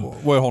and does a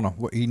Wait, hold on.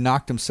 What, he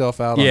knocked himself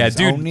out on yeah, his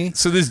own dude. knee?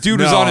 So this dude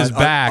was on his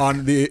back.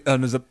 on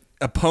his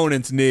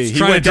opponent's knee. He's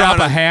trying to drop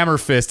a hammer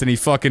fist, and he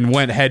fucking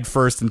went head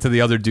first into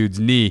the other dude's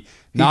knee.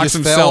 He Knocks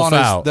just fell himself on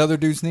out. the other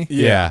dude's knee?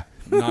 Yeah.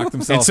 knocked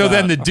himself And so out.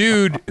 then the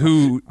dude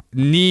who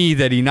knee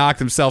that he knocked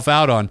himself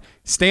out on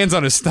stands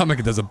on his stomach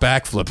and does a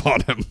backflip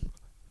on him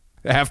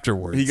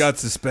afterwards. he got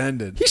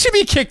suspended. He should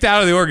be kicked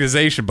out of the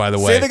organization, by the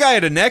way. Say the guy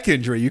had a neck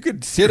injury. You could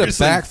Did a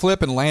seriously-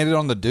 backflip and landed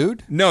on the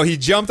dude? No, he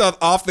jumped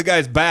off the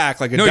guy's back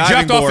like a no, he diving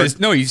jumped board. off his.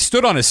 No, he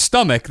stood on his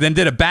stomach, then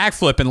did a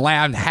backflip and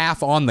landed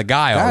half on the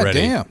guy God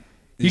already. damn.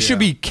 He should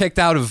be kicked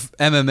out of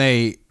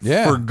MMA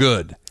Yeah. for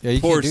good. Yeah,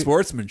 you Poor can't do-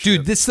 sportsmanship.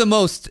 Dude, this is the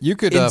most You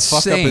could fuck up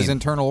insane. his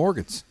internal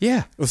organs.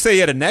 Yeah. Well, say you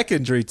had a neck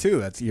injury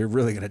too. You're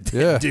really gonna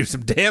Yeah. do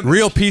some damage.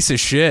 Real piece of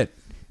shit.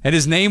 And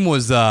his name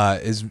was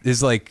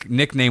his like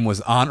nickname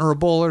was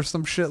Honorable or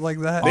some shit like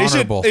that.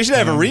 Honorable. They should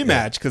have a Yeah.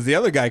 rematch because the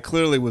other guy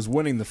clearly was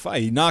winning the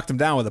fight. He knocked him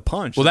down with a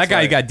punch. Well, that That's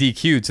guy like- got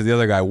DQ'd, so the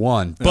other guy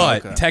won.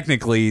 But okay.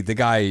 technically, the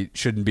guy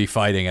shouldn't be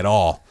fighting at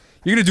all.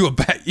 You're gonna do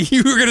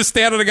you were gonna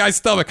stand on a guy's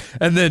stomach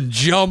and then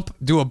jump,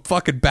 do a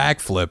fucking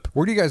backflip.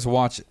 Where do you guys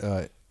watch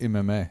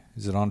MMA?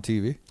 Is it on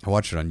TV? I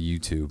watch it on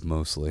YouTube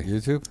mostly.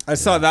 YouTube? I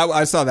saw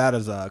that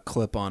as a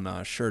clip on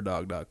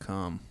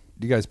SureDog.com.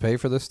 Do you guys pay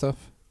for this stuff?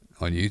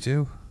 On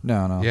YouTube?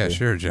 No. Yeah, okay.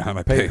 sure, John.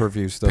 I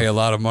Pay-per-view stuff. Pay a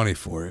lot of money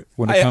for it.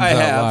 When it comes I out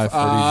have. live, or do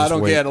you I just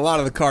don't wait? get a lot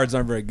of the cards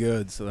aren't very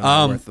good, so they're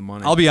not worth the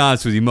money. I'll be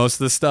honest with you. Most of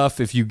the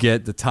stuff, if you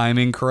get the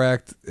timing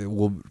correct, it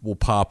will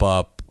pop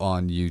up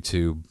on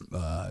YouTube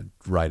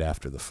right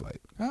after the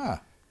fight.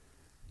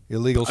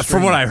 Illegal.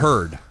 From what I streaming.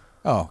 heard,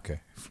 Oh, okay.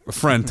 a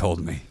friend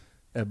told me.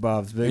 At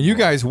Bob's Big And you Boy.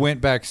 guys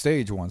went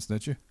backstage once,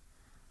 didn't you?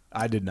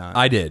 I did not.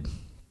 I did.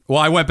 Well,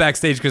 I went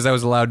backstage because I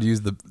was allowed to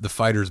use the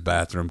fighter's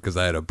bathroom because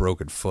I had a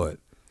broken foot.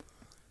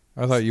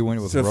 I thought you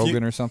went with So if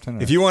Rogan you- or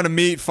something. If you want to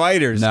meet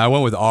fighters, No, I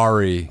went with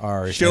Ari.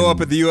 Ari. show up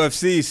at the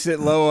UFC, sit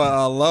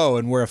low,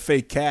 and wear a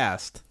fake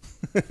cast.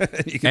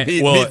 You can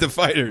meet the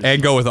fighters.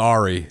 and go with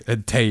Ari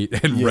and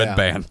Tate and Yeah. Red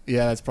Band.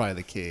 Yeah, that's probably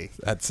the key.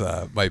 That's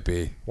might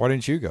be. Why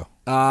didn't you go?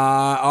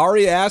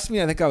 Ari asked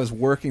me. I think I was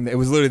working. It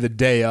was literally the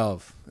day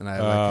of, and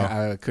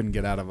I couldn't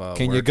get out of a.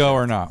 Can work you go shift.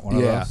 or not? One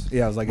of Yeah, those?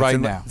 yeah. I was like, right it's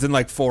in, now. It's in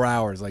like 4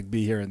 hours. Like,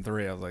 be here in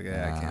 3. I was like,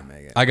 yeah, I can't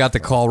make it. I got the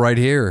call right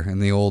here in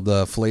the old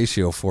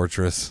Fellatio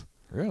Fortress,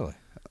 Really?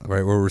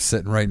 right where we're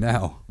sitting right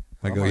now.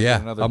 I go, might get yeah,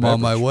 another I'm on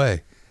my beverage.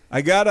 way.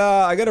 I got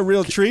a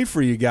real treat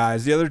for you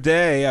guys. The other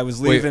day, I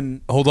was leaving.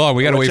 Wait, hold on,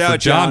 we got to Watch wait for out,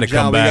 John to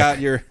come we back. got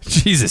your.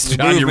 Jesus, Your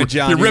John, you're, movement,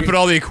 John. you're You- ripping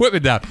all the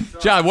equipment down.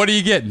 John, what are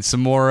you getting? Some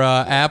more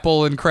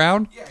Apple and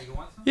Crown? Yeah, you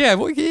want some? Yeah,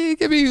 well,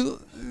 give me a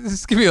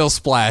little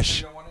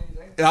splash.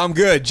 I'm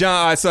good,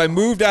 John. So I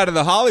moved out of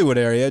the Hollywood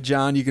area.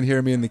 John, you can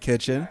hear me in the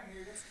kitchen.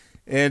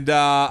 And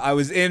I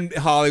was in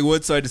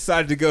Hollywood, so I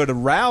decided to go to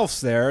Ralph's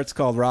there. It's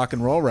called Rock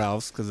and Roll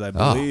Ralph's because I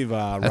believe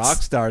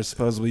rock stars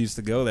supposedly used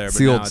to go there. It's But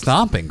the now old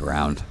stomping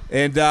ground.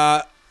 And,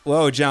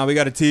 whoa, John, we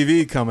got a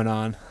TV coming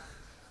on.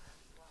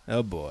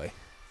 Oh, boy.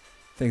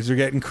 Things are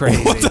getting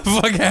crazy. What the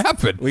fuck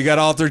happened? We got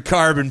Altered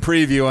Carbon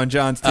preview on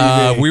John's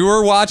TV. We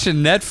were watching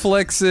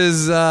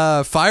Netflix's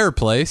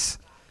Fireplace.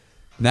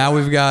 Now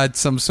we've got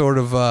some sort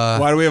of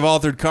Why do we have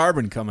Altered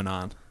Carbon coming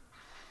on?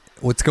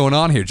 what's going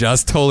on here?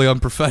 John's totally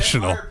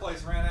unprofessional.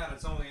 Fireplace ran out.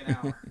 It's only an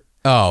hour.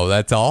 Oh,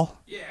 that's all?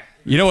 Yeah.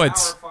 You know what?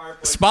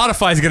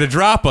 Spotify's going to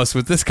drop us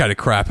with this kind of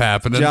crap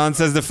happening. John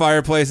says the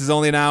fireplace is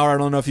only an hour. I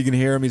don't know if you can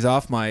hear him. He's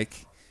off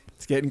mic.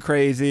 It's getting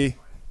crazy.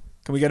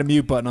 Can we get a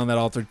mute button on that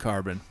Altered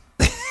Carbon?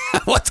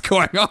 What's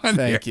going on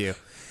Thank you.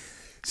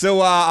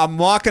 So I'm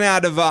walking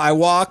out of.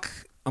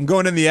 I'm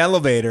going in the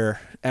elevator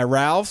at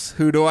Ralph's.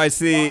 Who do I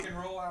see?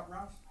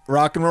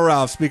 Rock and Roll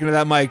Ralph. Speaking of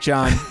that mic,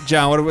 John.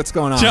 John, what's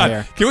going on John,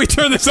 here? can we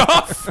turn this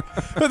off?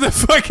 What the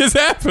fuck is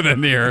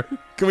happening here?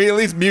 Can we at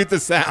least mute the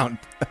sound?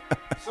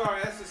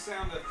 Sorry, that's the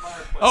sound of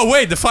fireplace. Oh,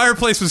 wait, the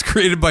fireplace was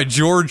created by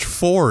George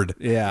Ford.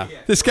 Yeah.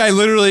 This guy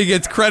literally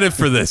gets credit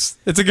for this.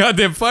 It's a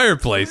goddamn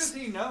fireplace.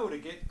 he know to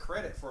get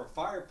credit for a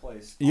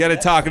fireplace? You got to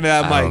talk into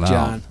that I don't mic, know.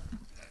 John.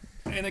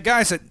 And the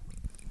guy said,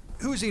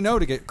 "Who does he know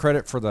to get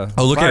credit for the?"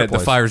 Oh, look at it. The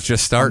fireplace? fire's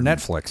just On starting.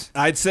 Netflix.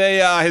 I'd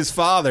say his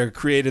father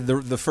created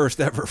the first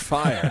ever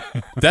fire.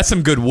 That's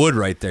some good wood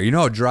right there. You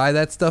know how dry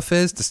that stuff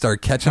is to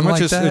start catching How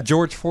much like is that?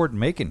 George Ford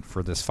making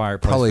for this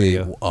fireplace Probably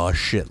video? a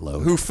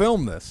shitload. Who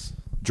filmed this?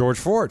 George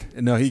Ford.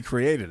 No, he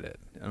created it.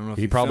 I don't know if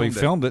He probably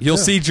filmed it. You'll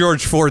too. see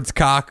George Ford's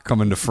cock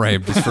come into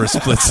frame just for a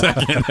split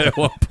second at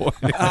one point.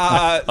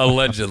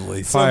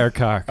 Allegedly.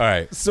 Firecock. All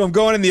right. So I'm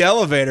going in the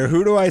elevator.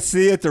 Who do I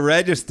see at the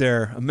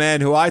register? A man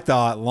who I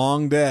thought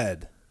long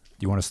dead.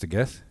 You want us to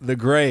guess? The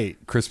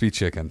great Crispy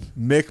chicken.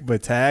 Mick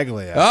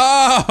Battaglia.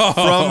 Oh!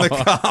 From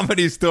the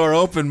Comedy Store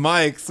open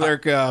mic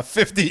circa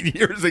 15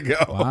 years ago.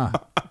 Wow.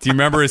 Do you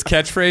remember his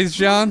catchphrase,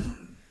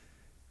 John?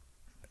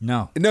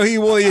 No. No,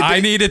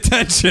 I need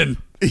attention.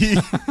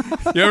 You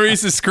ever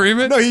used to scream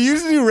it? No, he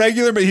used to do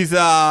regular, but he's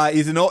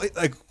an old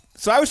like.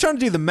 So I was trying to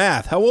do the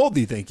math. How old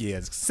do you think he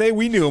is? Say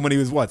we knew him when he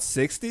was what,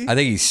 60? I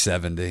think he's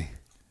 70.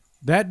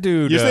 That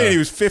dude. You're saying he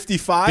was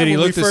 55 did he when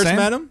we look the first same?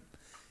 met him?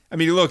 I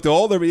mean, he looked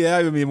older, but yeah,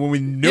 I mean, when we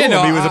knew Yeah, him,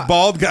 no, he was a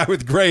bald guy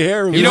with gray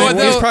hair. You know what,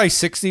 He was though? probably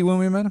 60 when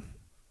we met him.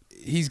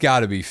 He's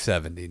got to be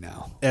 70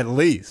 now. At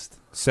least.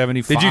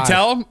 75. Did you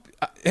tell him?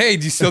 Hey,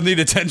 do you still need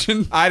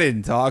attention? I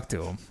didn't talk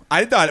to him.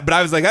 I thought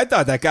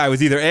that guy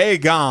was either A,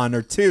 gone,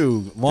 or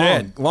 2,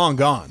 Dead. long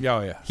gone. Oh,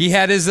 yeah. He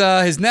had his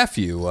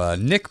nephew,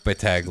 Nick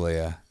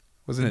Battaglia.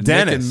 Wasn't it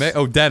Dennis. Nick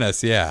and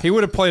Dennis, yeah. He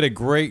would have played a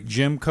great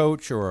gym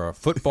coach or a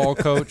football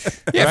coach.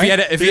 Yeah, right?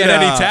 if he had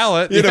any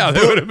talent, He had yeah, a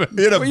that would have been.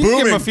 He had a Well, you give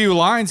him booming. a few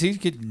lines, he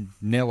could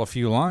nail a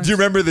few lines. Do you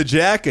remember the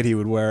jacket he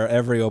would wear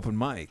every open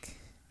mic?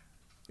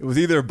 It was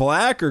either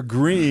black or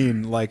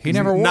green, like He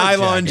never wore a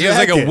nylon jacket. It was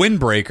like a jacket.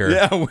 windbreaker.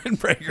 Yeah, a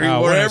windbreaker. He Oh,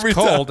 wore when it's every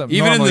cold, time.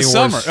 Even in normally the he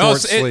summer. wears Oh,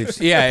 short sleeves.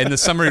 yeah, in the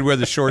summer he'd wear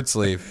the short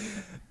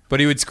sleeve. But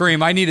he would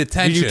scream, "I need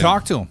attention." Did you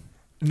talk to him?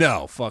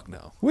 No, fuck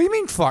no. What do you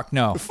mean, fuck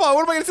no? Fuck,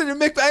 what am I going to say to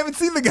Mick? I haven't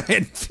seen the guy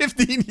in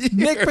 15 years.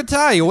 Nick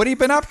Battaglia, what have you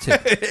been up to?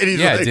 And he's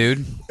Yeah, like,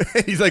 dude.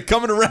 He's like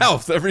coming to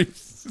Ralph's every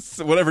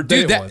whatever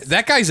day Dude, it was.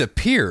 that guy's a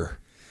peer.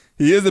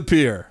 He is a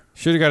peer.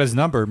 Should have got his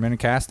number, man, and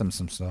cast him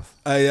some stuff.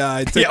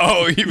 I took,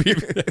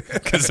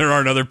 Because there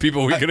aren't other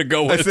people we could have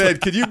go I with.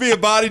 said, could you be a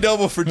body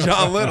double for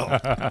John Little?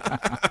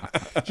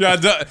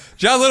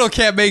 John Little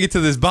can't make it to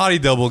this body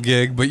double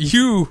gig, but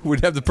you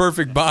would have the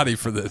perfect body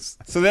for this.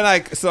 So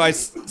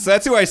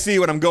that's who I see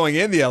when I'm going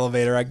in the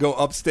elevator. I go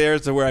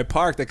upstairs to where I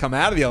parked. I come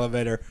out of the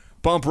elevator,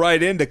 bump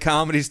right into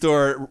Comedy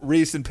Store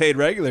recent paid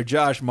regular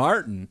Josh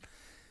Martin,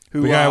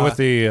 who The guy with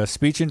the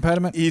speech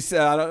impediment? he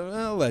said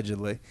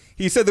allegedly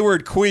he said the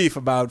word queef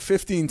about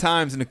 15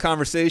 times in a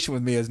conversation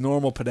with me as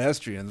normal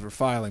pedestrians were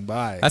filing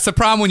by. That's the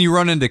problem when you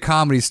run into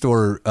Comedy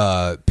Store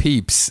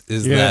peeps,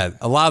 is that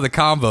a lot of the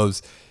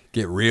combos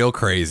get real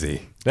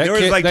crazy. That There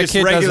was, kid, like, that just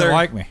kid regular- doesn't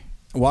like me.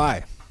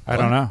 Why? I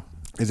don't know.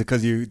 Is it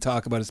because you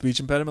talk about a speech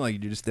impediment like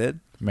you just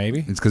did? Maybe.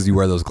 It's because you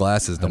wear those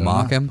glasses to don't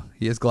mock know. him.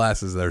 He has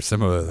glasses that are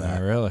similar to Not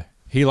that. really.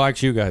 He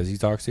likes you guys. He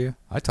talks to you?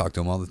 I talk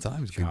to him all the time.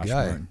 He's a good Josh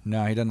guy. Martin.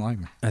 No, he doesn't like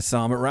me. I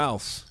saw him at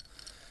Ralph's.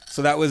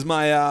 So that was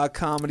my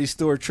Comedy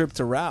Store trip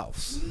to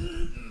Ralph's.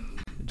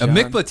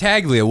 Mick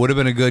Battaglia would have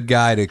been a good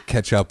guy to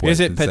catch up with. Is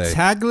it and say,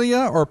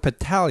 Battaglia or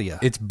Battaglia?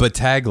 It's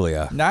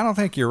Battaglia. No, I don't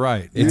think you're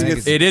right.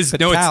 It is.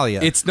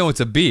 Battaglia. It's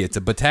a B. It's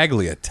a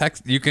Battaglia.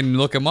 Text. You can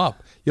look him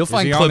up. You'll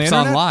find he on the clips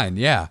internet? online.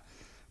 Yeah,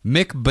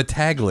 Mick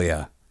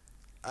Battaglia.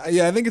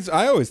 Yeah, I think it's.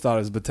 I always thought it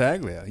was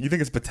Battaglia. You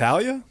think it's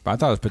Battaglia? I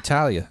thought it was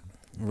Battaglia.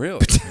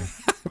 Really?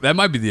 That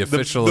might be the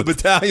official. the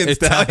Battalion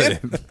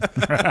Stallion?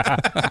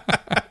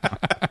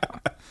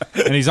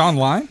 And he's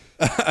online?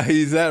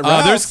 He's at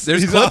Ralph's.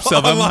 There's He's clips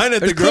of him. online at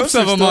There's the clips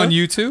of grocery him store. on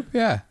YouTube.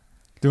 Yeah,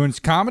 Doing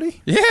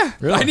comedy? yeah.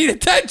 Really? I need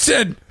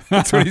attention.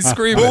 That's what he's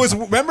screaming.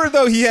 Remember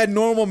though he had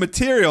normal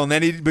material and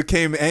then he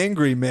became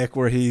angry Mick,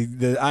 where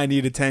the I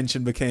need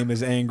attention became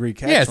his angry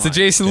catchline. Yeah, it's the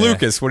Jason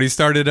Lucas when he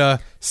started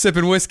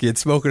sipping whiskey and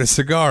smoking a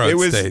cigar on It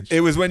was stage.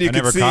 it was when you I could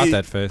never see caught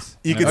that face.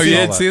 You I could never Oh, you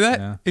saw didn't see that?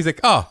 Yeah. He's like,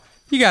 oh,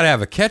 you got to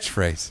have a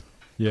catchphrase.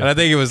 Yeah. And I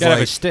think it was Gotta have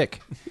a like,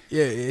 stick.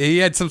 yeah, he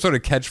had some sort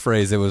of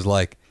catchphrase. It was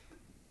like,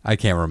 I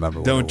can't remember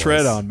what Don't it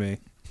tread was. on me.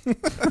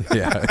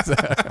 Yeah.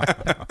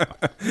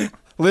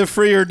 Live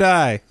free or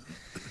die.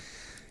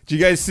 Did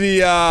you guys see?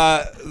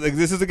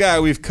 This is a guy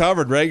we've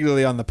covered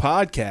regularly on the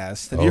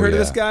podcast. Have you Oh, heard of yeah.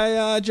 this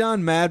guy,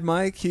 John? Mad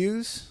Mike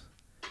Hughes.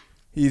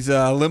 He's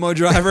a limo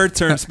driver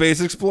turned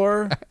space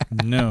explorer.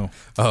 No.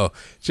 Oh,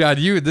 John,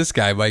 you and this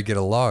guy might get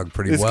along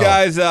pretty This well.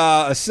 guy's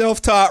a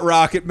self-taught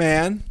rocket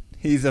man.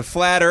 He's a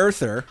flat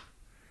earther,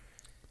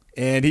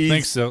 and he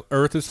Thinks the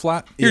Earth is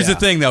flat? Here's yeah. the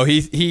thing, though.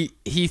 He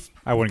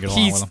I wouldn't get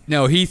along with him.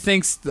 No, he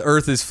thinks the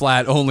Earth is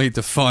flat only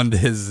to fund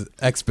his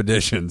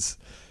expeditions.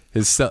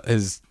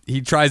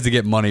 He tries to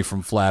get money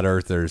from flat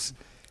earthers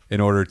in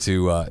order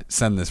to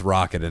send this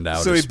rocket into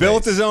outer So he space.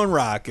 built his own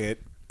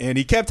rocket, and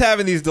he kept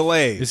having these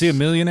delays. Is he a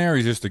millionaire or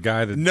he's just a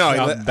guy that's No,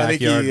 out in the I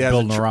think backyard he has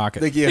building a, a tr- rocket?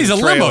 I think he has He's a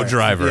limo trailer.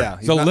 driver. Yeah,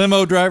 He's a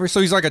limo driver, so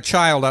he's like a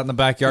child out in the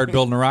backyard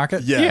building a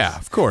rocket? Yes. Yeah,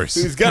 of course.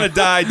 He's gonna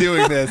die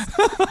doing this.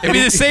 It'd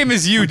be the same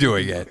as you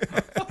doing it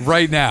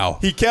right now.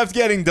 He kept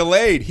getting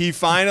delayed. He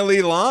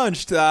finally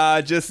launched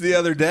just the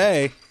other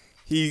day.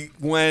 He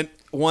went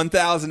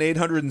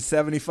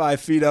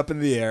 1,875 feet up in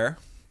the air.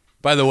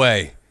 By the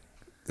way,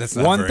 that's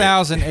not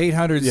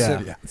 1,800.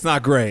 It's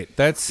not great.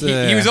 That's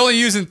He was only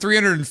using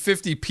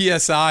 350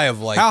 psi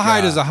of like. how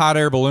high does a hot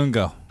air balloon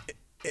go?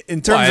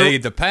 In Well, I terms think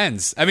it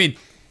depends. I mean,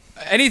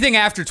 anything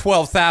after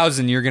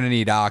 12,000, you're going to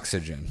need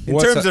oxygen.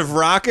 of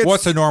rockets,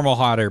 What's a normal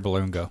hot air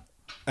balloon go?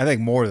 I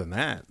think more than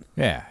that.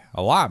 Yeah,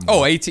 a lot more.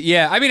 Oh, 18.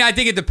 Yeah, I mean, I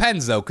think it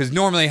depends though, because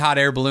normally hot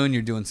air balloon,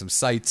 you're doing some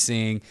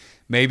sightseeing.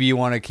 Maybe you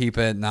want to keep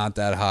it not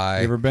that high.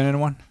 You ever been in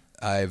one?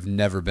 I've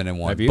never been in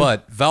one, Have you?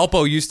 but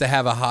Valpo used to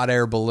have a hot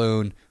air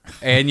balloon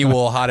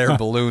annual hot air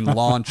balloon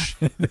launch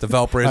at the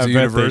Valparaiso I bet they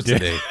University,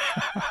 did.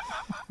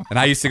 and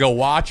I used to go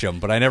watch them,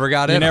 but I never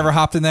got You in. never 'em.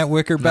 hopped in that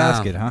wicker No.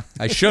 basket, huh?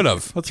 I should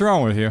have. What's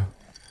wrong with you?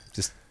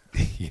 Just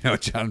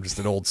John, I'm just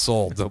an old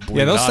soul. Don't believe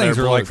Yeah, those in hot things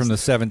air were like balloons. from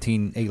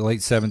the late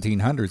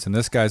 1700s, and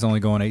this guy's only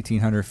going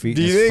 1,800 feet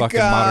Do in you his think, fucking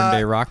modern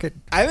day rocket.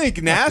 I think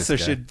NASA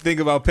this guy. should think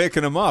about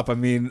picking him up. I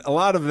mean, a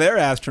lot of their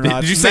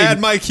astronauts. Did you say- Mad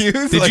Mike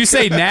Hughes? Did like, you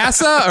say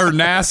NASA or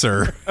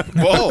Nasser?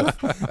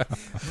 both?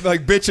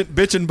 Like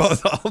bitch and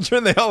Buzz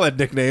Aldrin. They all had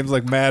nicknames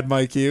like Mad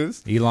Mike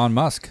Hughes. Elon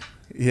Musk.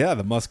 Yeah,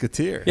 the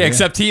Musketeer. Yeah,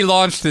 except he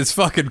launched his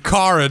fucking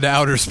car into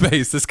outer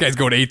space. This guy's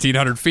going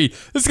 1,800 feet.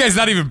 This guy's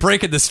not even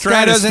breaking the Guy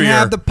stratosphere. doesn't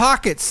have the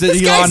pockets that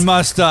This guy's- Elon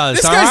Musk does.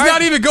 This all guy's right?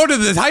 not even going to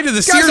the height of the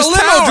This guy's Sears a limo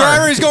Tower.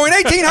 driver. He's going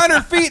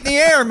 1,800 feet in the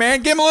air,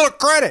 man. Give him a little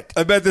credit.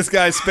 I bet this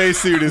guy's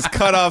spacesuit is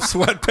cut off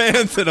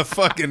sweatpants and a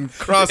fucking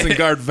crossing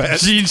guard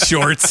vest. Jean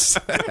shorts.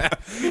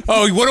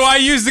 Oh, what do I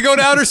use to go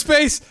to outer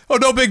space? Oh,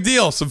 no big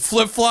deal. Some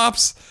flip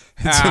flops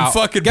Some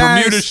fucking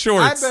guys, Bermuda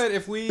shorts. I bet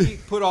if we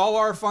put all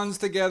our funds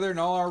together and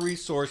all our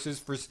resources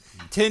for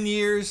 10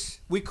 years,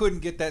 we couldn't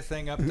get that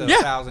thing up to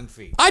 1,000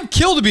 feet. I'd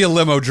kill to be a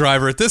limo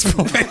driver at this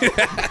point.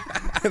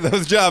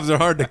 Those jobs are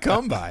hard to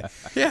come by.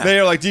 Yeah. They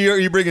are like, are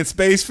you bringing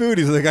space food?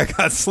 He's like, I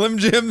got Slim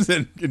Jims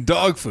and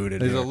dog food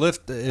in Is here. a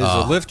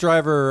Lyft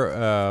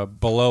driver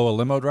below a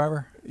limo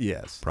driver?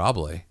 Yes.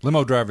 Probably.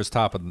 Limo driver's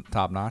top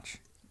notch.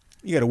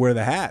 You got to wear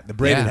the hat, the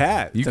braided Yeah.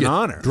 hat. You It's an get-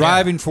 honor.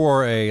 Driving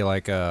for an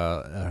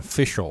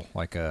official,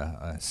 like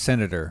a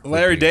senator. would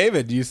Larry be-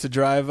 David used to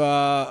drive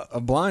a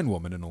blind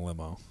woman in a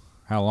limo.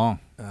 How long?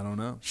 I don't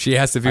know. She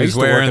asked if he I was used to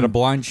work at a wearing.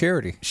 blind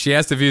charity. She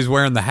asked if he was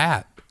wearing the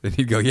hat, and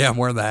he'd go, "Yeah, I'm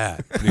wearing the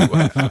hat." But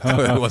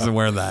he wasn't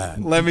wearing the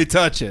hat. Let me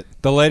touch it.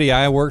 The lady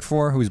I worked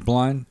for, who's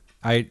blind,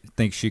 I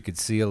think she could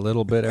see a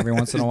little bit every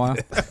once in a while.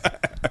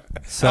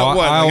 So What, I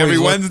like always every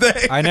looked-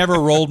 Wednesday? I never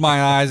rolled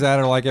my eyes at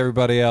her like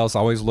everybody else. I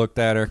always looked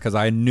at her because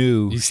I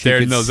knew He she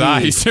stared in could those see.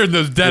 eyes. He stared in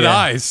those dead Yeah.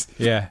 eyes.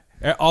 Yeah.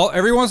 They're always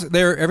dead. Was she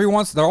but every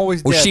once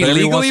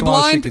legally in a while she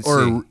blind could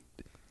or see.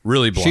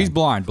 really blind? She's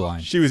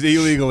blind. She was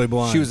illegally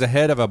blind. She was the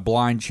head of a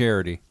blind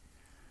charity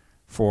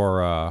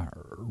for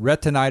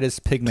retinitis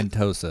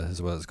pigmentosa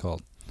is what it's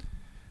called.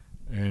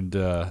 And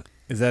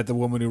Is that the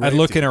woman who I'd raped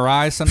look you? in her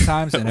eyes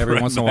sometimes, and every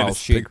once in a while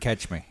Retinitis she'd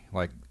catch me,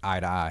 like eye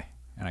to eye.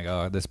 And I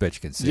go, oh, this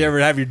bitch can see. Did you ever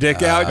have your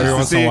dick out just every to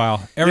once in see? a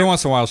while. Every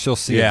once in a while she'll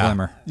see Yeah. a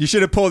glimmer. You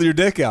should have pulled your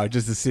dick out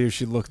just to see if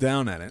she looked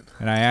down at it.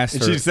 And I asked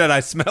And her, she said,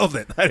 "I smelled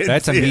it. I didn't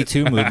that's a see Me it."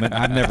 Too movement.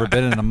 I've never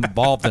been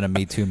involved in a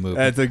Me Too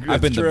movement. That's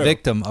I've been true. the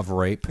victim of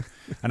rape,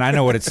 and I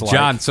know what it's like.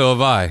 John, so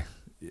have I.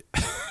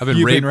 I've been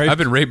You've raped. been raped? I've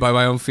been raped by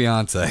my own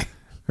fiance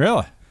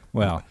Really?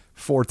 Well,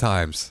 4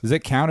 times. does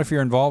it count if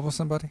you're involved with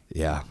somebody?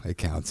 Yeah, it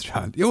counts,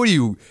 John. What do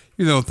you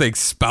don't think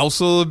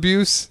spousal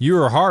abuse? You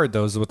were hard,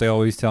 though, is what they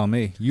always tell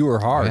me. You were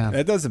hard. Yeah.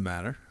 That doesn't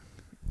matter.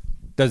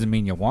 Doesn't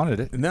mean you wanted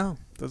it. No,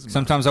 doesn't matter.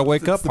 Sometimes I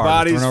wake It's up the hard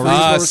for body's no freezing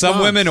reason. response. Some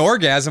women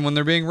orgasm when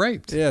they're being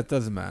raped. Yeah, it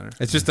doesn't matter.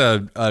 It's just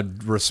a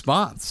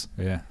response.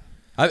 Yeah.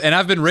 And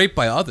I've been raped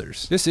by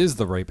others. This is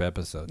the rape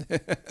episode.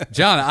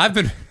 John,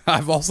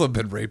 I've also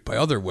been raped by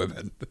other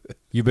women.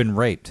 You've been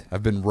raped.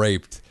 I've been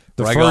raped.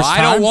 The Where I go, first I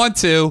time? don't want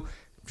to.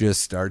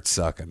 Just start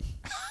sucking.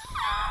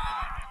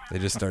 They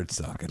just start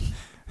sucking.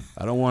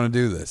 I don't want to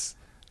do this.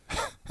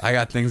 I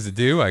got things to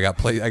do. I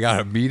got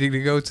a meeting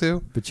to go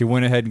to. But you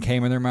went ahead and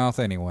came in their mouth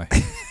anyway.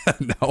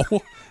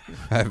 No.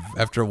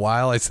 After a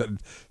while, I said,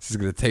 "This is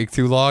going to take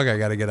too long. I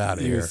got to get out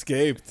of You here."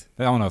 escaped.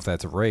 I don't know if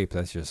that's rape.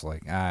 That's just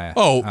like,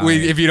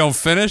 If you don't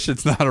finish,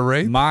 it's not a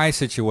rape. my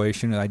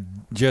situation, I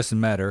just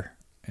met her,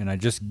 and I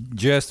just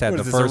had What the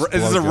is this? first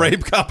Is this a blowjob.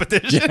 rape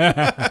competition?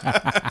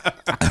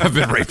 I've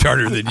been raped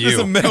harder than Is this a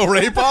you. male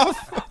rape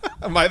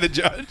off? Am I the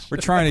judge? We're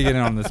trying to get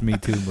in on this Me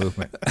Too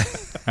movement.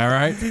 All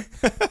right?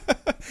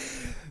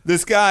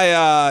 This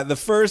guy,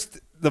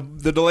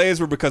 the delays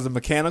were because of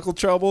mechanical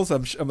troubles.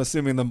 I'm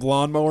assuming the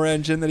lawnmower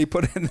engine that he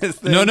put in this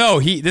thing. No.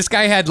 This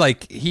guy had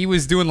he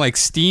was doing like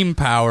steam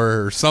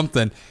power or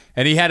something,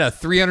 and he had a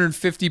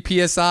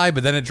 350 psi,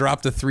 but then it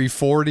dropped to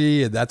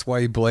 340, and that's why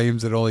he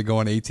blames it only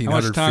going How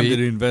 1,800 much time feet. did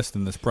you invest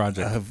in this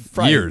project?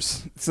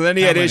 Years. So then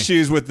he had many?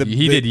 issues with the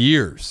He did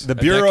years. the a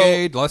Bureau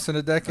decade? Less than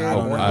a decade? I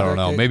don't More know. than I a don't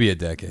know, decade? maybe a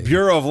decade.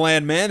 Bureau of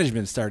Land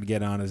Management started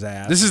getting on his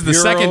ass. This is the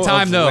Bureau second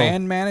time of though.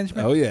 Land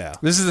management? Oh yeah.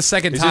 This is the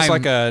second Is time.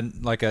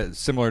 this like a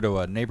similar to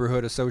a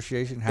neighborhood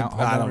association? I don't Homeowners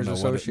know what it-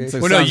 association? it's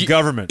like- Well, no, sounds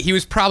government. He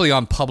was probably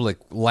on public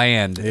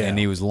land Yeah. and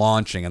he was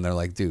launching, and they're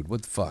like, "Dude,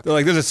 what the fuck? They're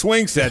like, there's a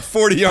swing set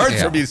 40 yards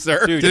Yeah. from you,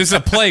 sir. This is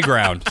a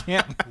playground."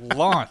 Can't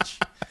launch.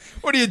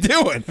 What are you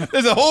doing?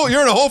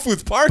 You're in a Whole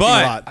Foods parking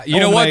lot. But you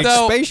know what Homemade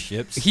though?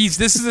 spaceships.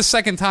 This is the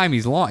second time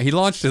he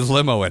launched his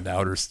limo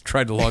into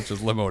tried to launch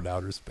his limo into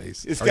outer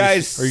space. This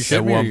guy's are you At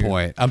shitting me or one you-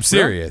 point, I'm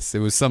serious. It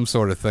was some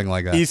sort of thing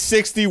like that. he's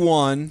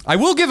 61. I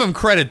will give him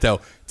credit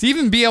though, to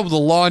even be able to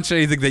launch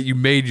anything that you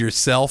made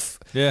yourself,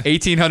 Yeah.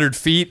 1,800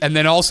 feet, and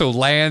then also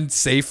land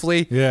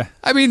safely. Yeah.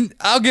 I mean,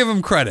 I'll give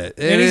him credit.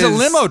 And he's a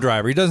limo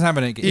driver. He doesn't have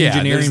an Yeah,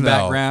 engineering there's no-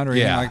 background or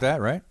anything yeah. like that,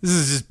 right? This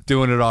is just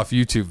doing it off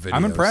YouTube videos.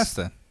 I'm impressed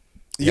then.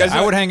 You guys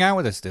I would hang out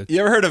with this dude. You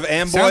ever heard of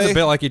Sounds a Amboy?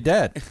 bit like you're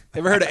dead.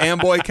 Ever heard of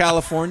Amboy,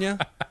 California?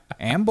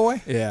 Amboy?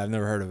 Yeah, I've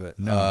never heard of it.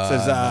 No. It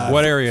says,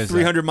 What area is that?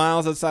 300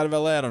 miles outside of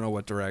LA. I don't know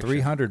what direction.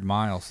 300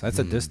 miles. That's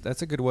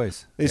that's a good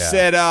ways. They Yeah.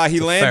 said he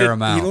It's a landed. fair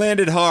amount. He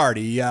landed hard.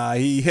 He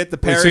hit the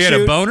Wait, so parachute. he had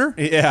a boner?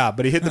 Yeah,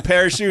 but he hit the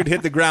parachute,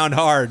 hit the ground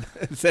hard.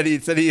 said he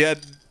had.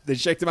 They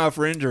checked him out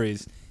for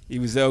injuries. He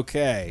was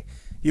okay.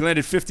 He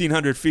landed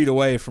 1,500 feet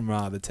away from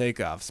the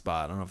takeoff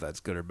spot. I don't know if that's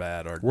good or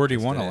bad. Or Where do you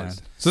just want to it land?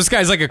 is. So this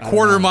guy's like a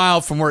quarter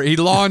mile from where he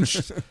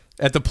launched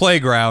at the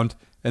playground,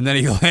 and then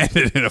he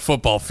landed in a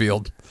football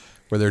field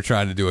where they're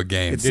trying to do a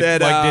game. It said,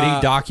 Did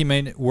he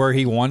document where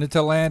he wanted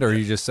to land, or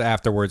he just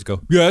afterwards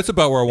go, yeah, that's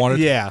about where I wanted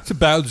Yeah. it's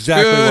about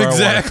exactly where I wanted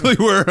exactly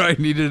where I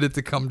needed it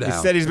to come down. He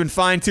said he's been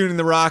fine-tuning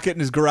the rocket in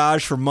his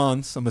garage for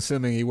months. I'm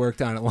assuming he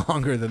worked on it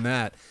longer than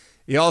that.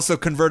 He also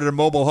converted a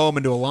mobile home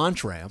into a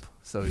launch ramp.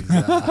 So he's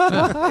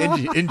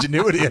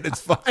ingenuity at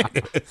its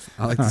finest.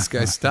 I like this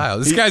guy's style.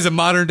 This guy's a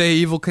modern day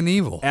Evil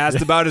Knievel.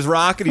 Asked about his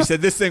rocket. He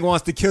said, this thing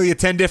wants to kill you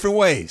 10 different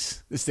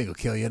ways. This thing will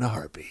kill you in a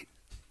heartbeat.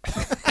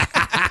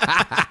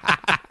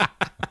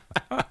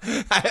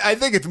 I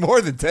think it's more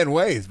than 10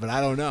 ways, but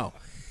I don't know.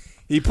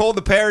 He pulled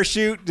the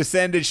parachute,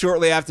 descended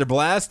shortly after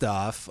blast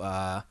off,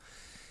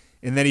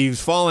 and then he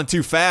was falling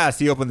too fast.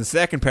 He opened the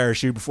second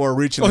parachute before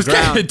reaching the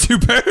ground. This guy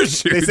had 2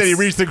 parachutes. They said he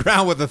reached the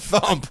ground with a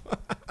thump.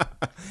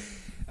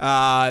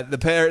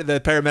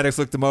 The paramedics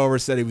looked him over,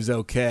 said he was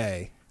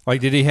okay. Like,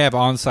 did he have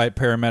on-site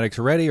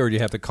paramedics ready, or do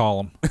you have to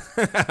call them?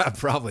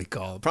 Probably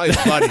his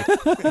buddy.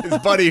 His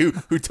buddy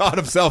who taught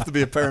himself to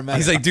be a paramedic.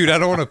 He's like, dude, I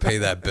don't want to pay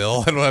that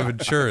bill. I don't have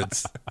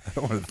insurance. I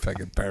don't want to pay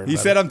a paramedic. He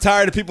said, I'm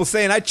tired of people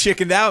saying I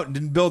chickened out and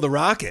didn't build a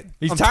rocket.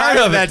 He's I'm tired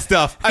of that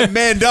stuff. I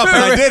manned up and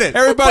I did it.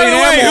 Everybody in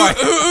Amway.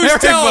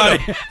 Who's telling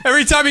him?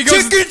 Every time he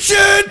goes, Chicken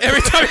shit!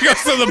 every time he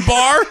goes to the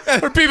bar,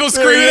 where people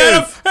screaming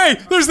at him, hey,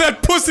 there's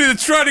that pussy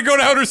that's trying to go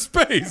to outer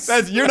space.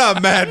 You're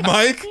not mad,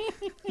 Mike.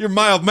 You're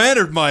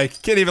mild-mannered,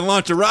 Mike. Can't even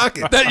launch a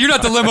rocket. You're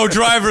not the limo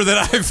driver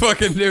that I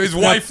fucking knew. His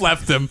wife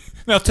left him.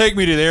 Now take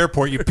me to the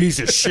airport, you piece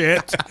of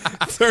shit.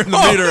 Turn the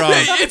meter on.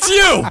 Hey, it's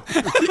you.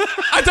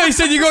 I thought you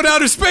said you go to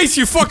outer space,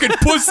 you fucking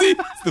pussy.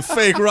 The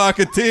fake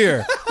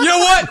rocketeer. You know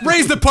what?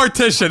 Raise the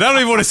partition. I don't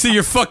even want to see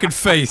your fucking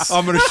face.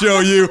 I'm going to show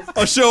you.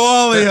 I'll show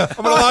all of you.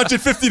 I'm going to launch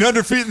it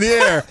 1,500 feet in the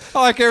air.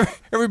 I like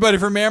everybody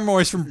from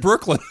Amway's from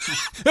Brooklyn.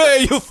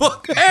 Hey, you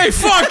fuck. Hey,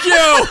 fuck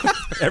you.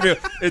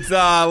 It's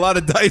a lot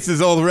of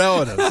Dice's old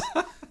relatives.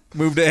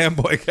 Moved to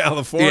Amboy,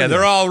 California. Yeah,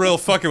 they're all real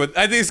fucking with.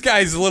 I think this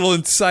guy's a little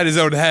inside his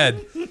own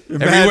head.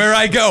 Everywhere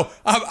I go,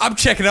 I'm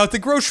checking out the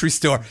grocery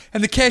store,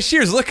 and the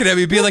cashier's looking at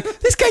me, being like,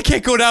 "This guy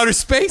can't go to outer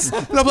space."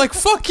 And I'm like,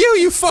 "Fuck you,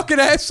 you fucking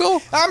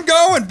asshole!" I'm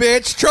going,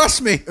 bitch.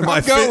 Trust me.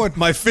 I'm going.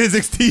 My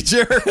physics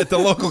teacher at the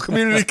local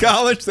community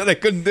college said I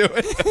couldn't do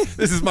it.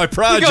 This is my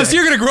project. He goes,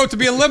 "You're gonna grow up to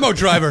be a limo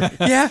driver."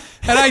 Yeah,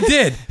 and I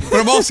did, but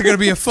I'm also gonna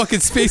be a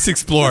fucking space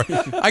explorer.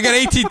 I got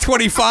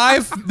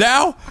 1825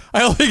 now.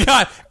 I only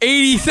got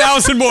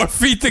 80,000 more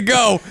feet to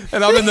go,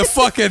 and I'm in the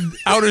fucking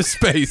outer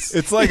space.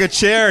 It's like a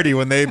charity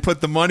when they put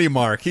the money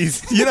mark.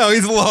 He's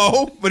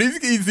low, but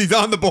he's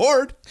on the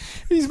board.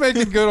 He's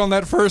making good on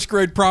that first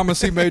grade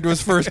promise he made to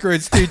his first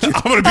grade teacher.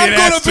 I'm gonna be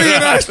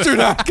an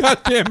astronaut. God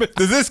damn it.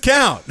 Does this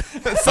count?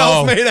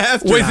 Self-made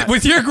astronaut.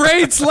 With your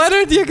grades,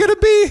 Leonard, you're gonna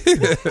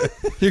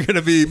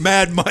be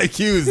Mad Mike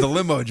Hughes, the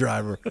limo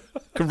driver,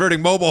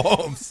 converting mobile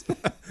homes.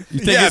 You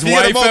think his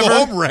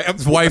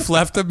wife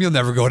left him? You'll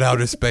never go to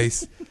outer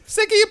space.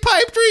 Sick of your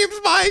pipe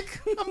dreams,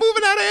 Mike. I'm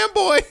moving out of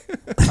Amboy.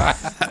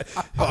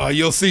 Oh,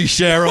 you'll see,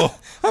 Cheryl.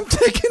 I'm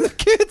taking the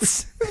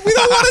kids. We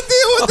don't want to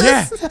deal with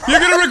this. Yeah, you're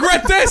gonna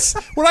regret this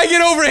when I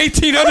get over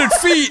 1,800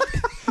 feet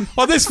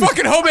on this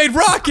fucking homemade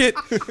rocket.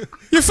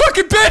 You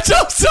fucking bitch!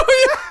 I'll show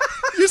you.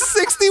 You're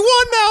 61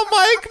 now,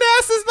 Mike.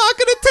 NASA's not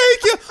gonna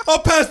take you. I'll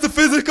pass the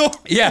physical.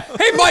 Yeah.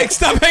 Hey, Mike,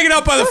 stop hanging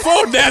up by the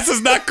phone.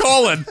 NASA's not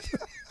calling.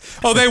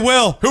 Oh, they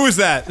will. Who is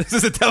that? Is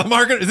this a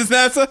telemarketer? Is this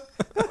NASA?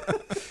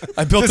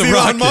 I built the Elon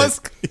rocket.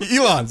 Musk?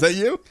 Elon, is that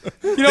you?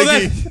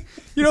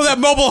 You know that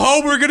mobile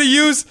home we're gonna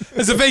use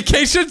as a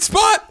vacation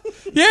spot?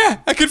 Yeah,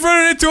 I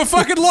converted it into a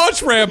fucking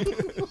launch ramp.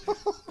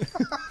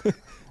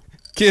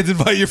 Kids,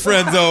 invite your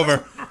friends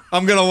over.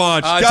 I'm gonna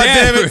launch. God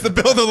Dad, damn it! The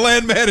build of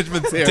land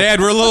management's here. Dad,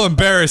 we're a little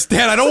embarrassed.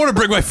 Dad, I don't want to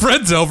bring my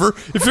friends over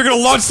if you're gonna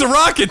launch the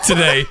rocket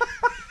today.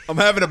 I'm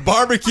having a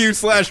barbecue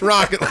 /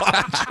 rocket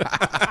launch.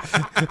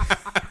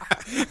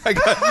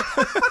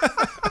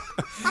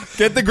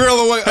 Get the grill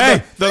away.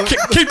 Hey,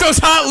 keep those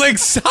hot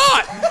links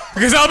hot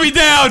because I'll be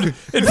down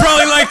in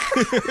probably like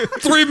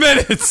 3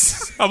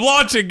 minutes. I'm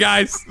launching,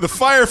 guys. The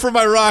fire from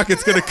my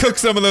rocket's going to cook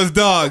some of those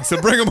dogs, so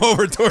bring them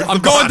over towards I'm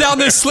going down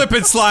this slip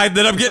and slide,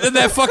 then I'm getting in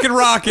that fucking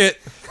rocket,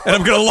 and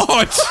I'm going to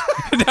launch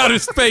in outer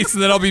space,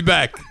 and then I'll be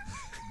back.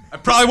 I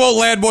probably won't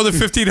land more than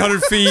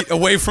 1,500 feet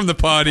away from the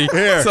party,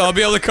 Here. so I'll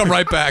be able to come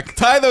right back.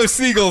 Tie those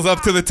seagulls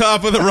up to the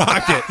top of the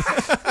rocket.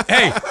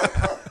 Hey,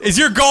 is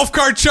your golf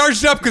cart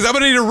charged up? Because I'm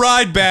going to need a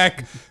ride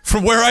back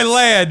from where I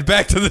land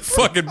back to the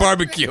fucking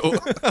barbecue.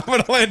 I'm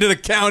going to land in a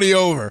county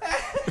over.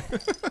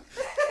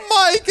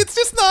 Mike, it's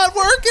just not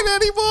working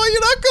anymore.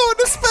 You're not going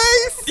to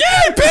space.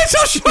 Yeah, bitch,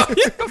 I'll show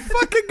you. I'm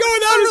fucking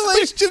going out of space.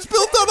 Relationship's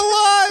built on a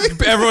lie.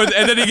 Everyone,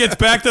 and then he gets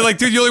back to like,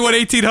 dude, you only went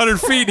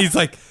 1,800 feet. And he's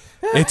like,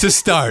 it's a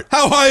start.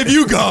 How high have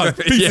you gone,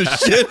 piece of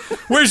shit?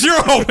 Where's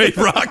your homemade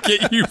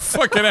rocket, you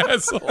fucking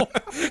asshole?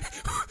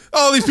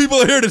 All these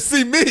people are here to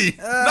see me,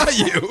 not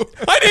you.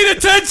 I need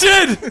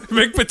attention.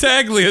 Mick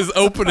Battaglia's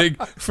opening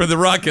for the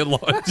rocket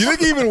launch. Do you think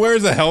he even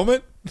wears a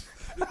helmet?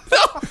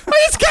 No,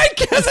 this guy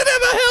doesn't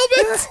have a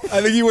helmet.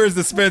 I think he wears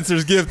the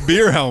Spencer's Gift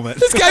beer helmet.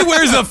 This guy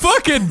wears a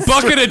fucking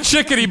bucket of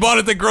chicken he bought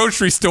at the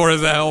grocery store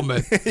as a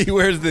helmet. He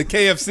wears the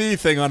KFC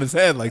thing on his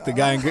head like the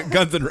guy in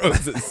Guns N'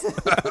 Roses.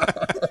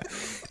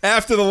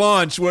 After the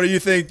launch, what do you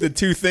think the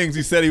 2 things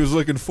he said he was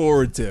looking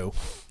forward to?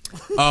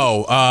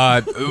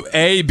 Oh,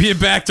 being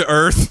back to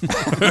Earth.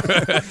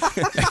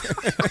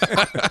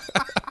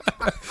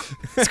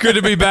 It's good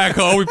to be back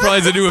home. We probably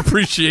has a new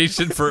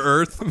appreciation for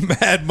Earth.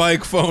 Mad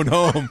Mike phone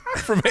home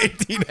from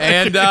 1800.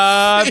 And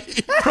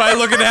probably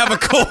looking to have a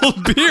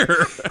cold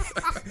beer.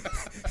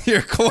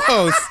 You're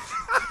close.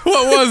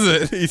 What was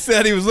it? He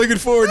said he was looking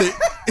forward to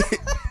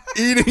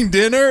eating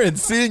dinner and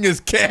seeing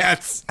his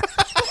cats.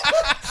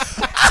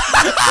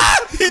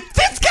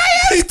 This guy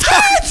has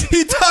cats!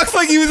 He talks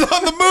like he was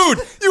on the moon.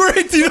 You were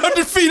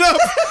 1,800 feet up.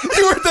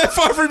 You weren't that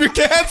far from your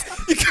cats.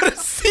 You could have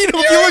seen them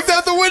if you looked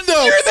out the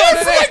window. You're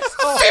there for like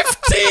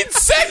 15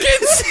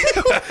 seconds.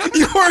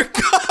 You weren't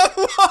gone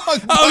long.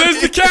 Oh,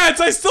 there's the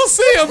cats. I still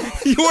see them.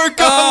 You weren't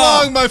gone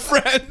long, my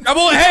friend. I'm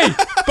only, hey,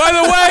 by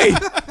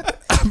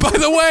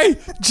the way,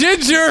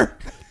 Ginger,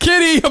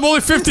 Kitty, I'm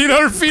only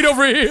 1,500 feet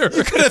over here.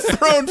 You could have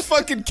thrown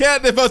fucking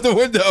catnip out the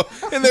window,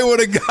 and they would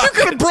have got You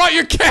could have brought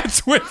your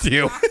cats with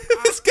you.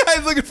 This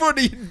guy's looking forward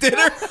to eating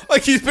dinner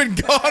like he's been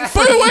gone for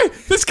By the way,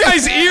 this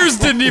guy's ears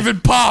didn't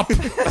even pop.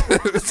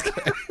 This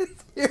guy's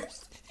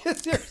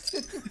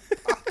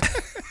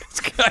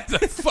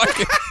a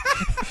fucking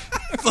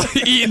it's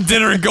like eating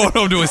dinner and going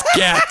home to his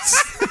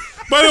cats.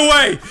 By the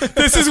way,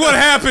 this is what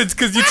happens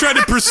because you try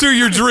to pursue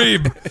your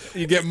dream.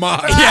 You get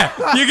mocked. Yeah,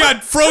 you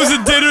got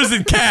frozen dinners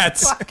and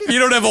cats. You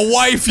don't have a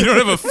wife. You don't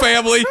have a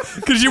family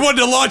because you wanted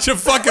to launch a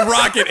fucking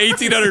rocket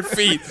 1,800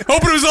 feet.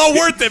 Hoping it was all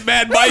worth it,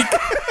 Mad Mike.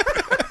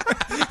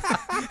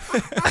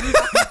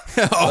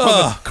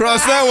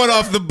 Cross that one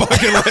off the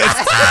bucket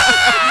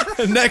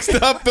list. Next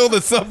up, build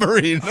a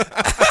submarine.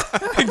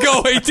 And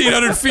go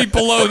 1,800 feet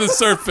below the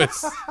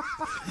surface.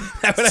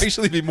 That would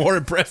actually be more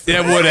impressive.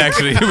 That would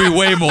actually. It would be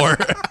way more.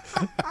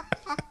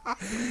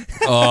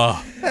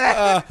 Well,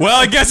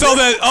 I guess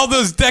all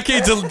those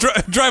decades of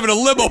driving a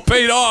limo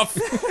paid off.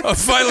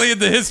 Finally in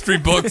the history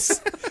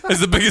books as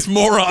the biggest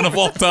moron of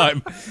all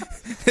time.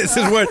 This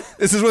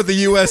is what the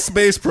U.S.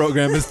 space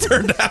program has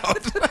turned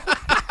out.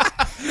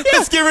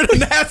 Let's get rid of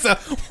NASA.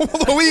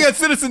 We got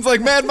citizens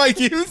like Mad Mike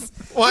Hughes.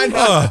 Why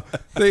not?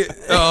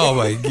 Oh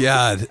my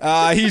God.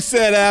 He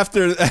said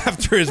after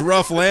his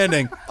rough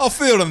landing, I'll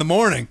feel it in the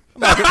morning.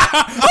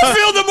 I'll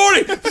feel in the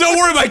morning. Don't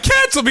worry, my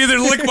cats will be there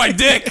to lick my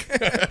dick.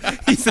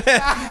 He said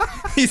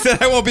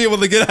I won't be able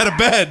to get out of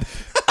bed.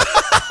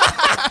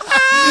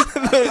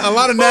 A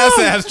lot of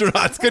NASA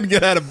astronauts couldn't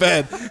get out of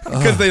bed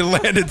because they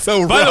landed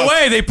so rough. By the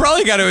way, they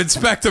probably got to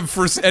inspect him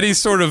for any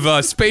sort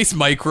of space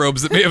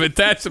microbes that may have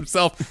attached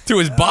themselves to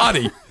his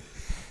body.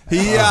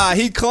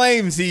 He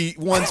claims he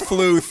once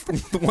flew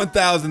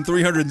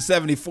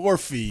 1,374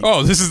 feet.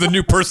 Oh, this is the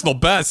new personal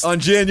best. On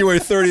January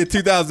 30th,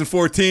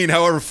 2014.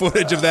 However,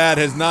 footage of that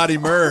has not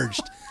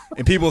emerged.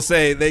 And people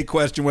say they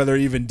question whether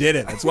he even did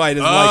it. That's why he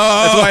doesn't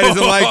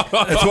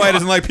That's why he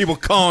doesn't like people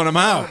calling him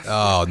out.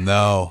 Oh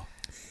no.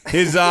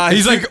 He's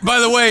like, by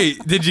the way,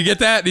 did you get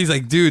that? And he's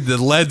like, dude, the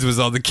lens was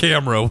on the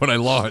camera when I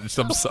launched.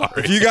 I'm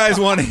sorry. If you guys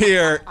want to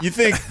hear, you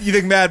think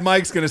Mad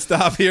Mike's going to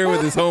stop here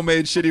with his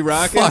homemade shitty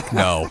rocket? Fuck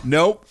no.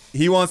 Nope.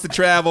 He wants to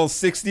travel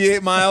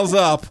 68 miles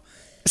up.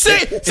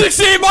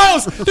 68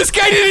 miles. This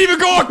guy didn't even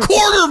go a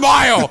quarter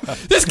mile.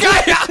 This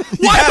guy.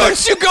 Why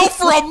don't you go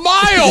for a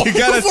mile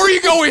before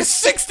you go with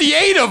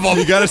 68 of them?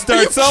 You got to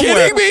start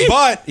somewhere. Kidding me?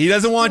 But he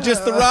doesn't want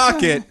just the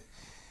rocket.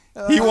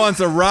 He wants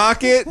a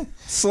rocket /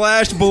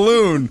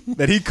 balloon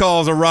that he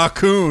calls a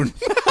raccoon. No, he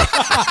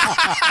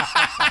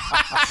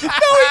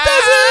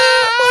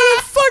doesn't. What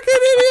a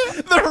fucking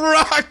idiot. The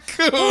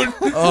raccoon.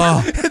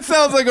 It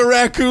sounds like a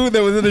raccoon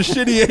that was in a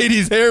shitty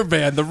 80s hair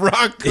band. The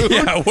raccoon.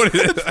 Yeah, what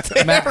is it?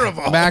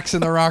 Terrible. Max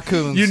and the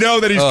Raccoons. You know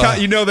that he's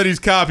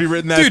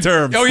copywritten that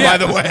term. Oh yeah.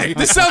 By the way,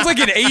 this sounds like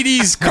an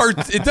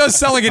 80s It does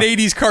sound like an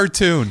 80s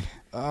cartoon.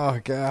 Oh,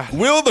 God.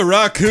 will the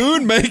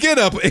raccoon make it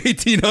up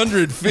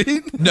 1,800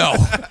 feet? No,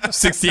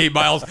 68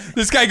 miles.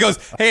 This guy goes,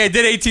 hey, I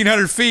did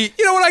 1,800 feet.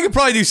 You know what? I could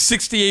probably do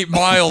 68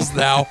 miles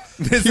now.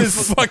 You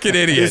fucking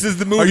idiot. This is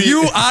the movie. Are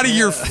you out of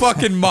your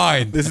fucking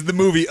mind? This is the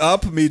movie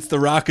Up meets the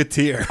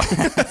Rocketeer.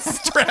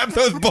 Strap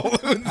those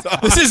balloons on.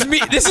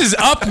 This is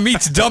Up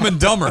meets Dumb and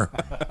Dumber.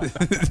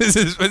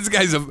 This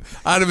guy's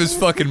out of his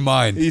fucking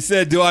mind. He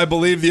said, do I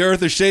believe the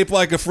earth is shaped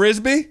like a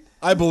Frisbee?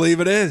 I believe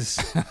it is.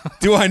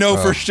 Do I know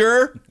for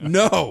sure?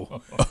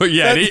 No. Oh,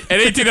 yeah, at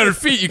 1,800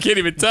 feet, you can't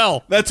even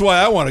tell. That's why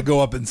I want to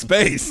go up in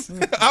space.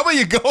 How about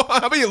you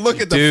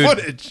look at the Dude.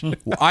 footage?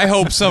 I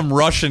hope some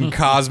Russian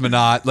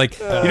cosmonaut, like,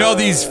 you know,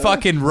 these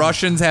fucking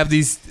Russians have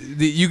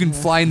you can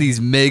fly in these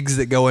MiGs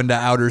that go into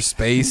outer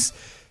space.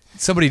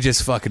 Somebody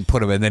just fucking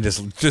put them in, and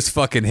then just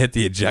fucking hit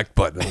the eject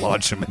button and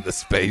launch them into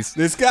space.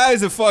 This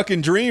guy's a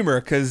fucking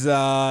dreamer because...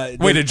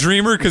 Wait, a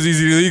dreamer because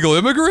he's an illegal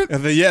immigrant?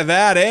 Yeah,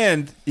 that,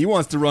 and he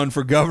wants to run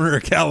for governor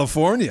of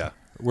California.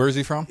 Where is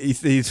he from?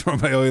 He's from...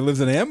 he lives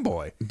in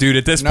Amboy. Dude,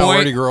 at this No, point...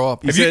 where'd he grow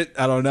up? He said,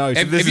 I don't know. He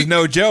said, this is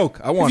no joke.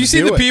 I want to do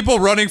it. Have you seen the people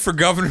running for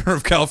governor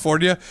of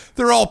California?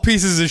 They're all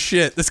pieces of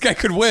shit. This guy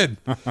could win.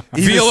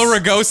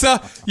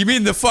 Villaraigosa? You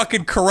mean the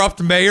fucking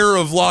corrupt mayor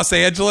of Los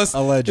Angeles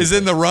Allegedly. is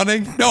in the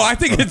running? No, I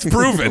think it's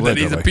proven that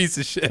he's a Allegedly. piece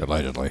of shit.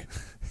 Allegedly.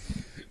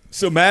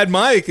 So Mad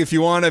Mike, if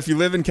you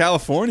live in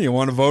California, you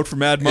want to vote for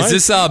Mad Mike?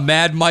 Is this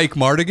Mad Mike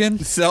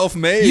Mardigan?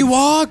 Self-made. You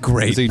are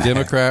great. Is he man.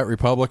 Democrat,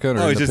 Republican,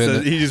 or Oh,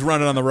 independent? he's just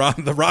running on the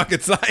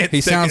rocket science. He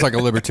sounds like a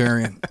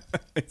libertarian.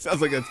 He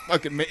sounds like a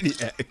fucking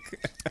maniac.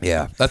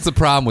 Yeah, that's the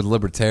problem with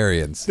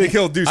libertarians. Think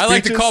he'll do I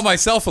like to speeches? call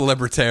myself a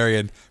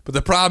libertarian, but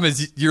the problem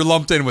is you're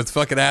lumped in with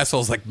fucking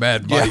assholes like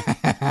Mad Mike.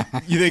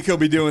 You think he'll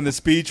be doing the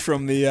speech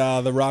from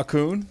the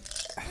raccoon?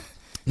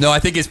 No, I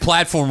think his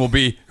platform will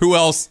be who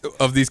else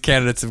of these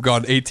candidates have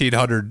gone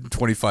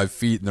 1,825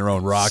 feet in their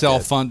own rocket.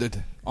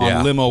 Self-funded on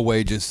Yeah. limo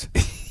wages.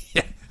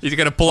 Yeah. He's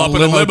going to pull up On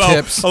in a limo limo.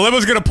 tips. A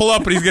limo's going to pull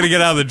up and he's going to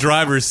get out of the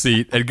driver's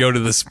seat and go to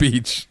the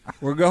speech.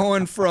 We're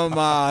going from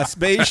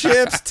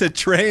spaceships to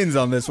trains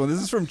on this one.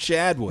 This is from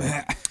Chadwick.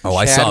 Oh,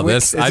 I saw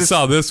this. I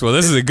saw this one.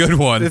 This is a good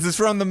one. This is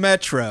from the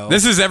Metro.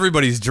 This is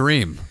everybody's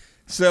dream.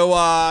 So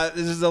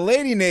this is a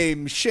lady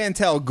named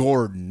Chantel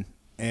Gordon,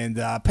 and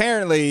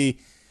apparently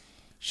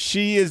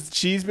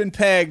she's been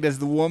pegged as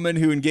the woman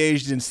who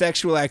engaged in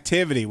sexual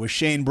activity with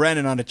Shane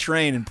Brennan on a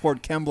train in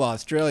Port Kembla,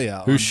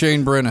 Australia. Who's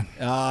Shane Brennan?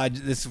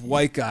 This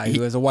white guy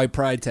who has a white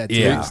pride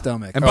tattoo on his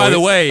stomach. And by the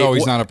way,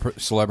 he's not a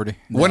celebrity.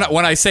 when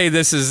I say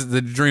this is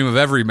the dream of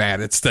every man,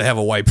 it's to have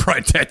a white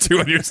pride tattoo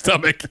on your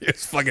stomach. You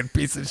fucking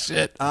piece of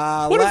shit.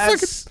 What a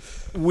last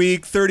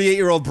week,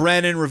 38-year-old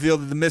Brennan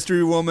revealed that the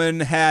mystery woman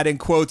had, in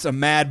quotes, a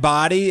mad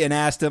body and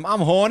asked him,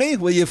 "I'm horny.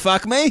 Will you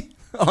fuck me?"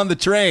 on the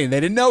train.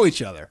 They didn't know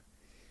each other.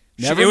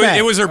 Never met.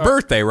 It was her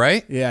birthday,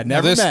 right? Yeah,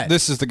 never met.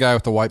 This is the guy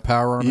with the white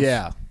power on him?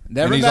 Yeah.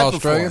 Never And he's met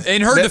Australian? before.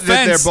 In her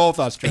defense, they're both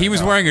Australian. He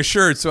was wearing a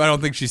shirt, so I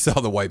don't think she saw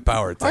the white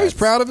power Oh, he's tats.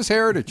 proud of his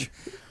heritage.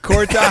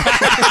 Court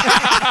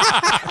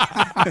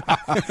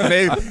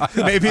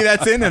maybe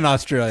that's in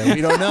Australia.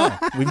 We don't know.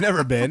 We've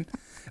never been.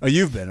 Oh,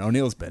 you've been.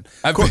 O'Neill's been.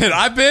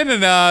 I've been,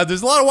 and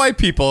there's a lot of white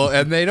people,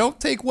 and they don't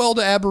take well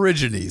to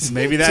Aborigines.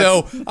 Maybe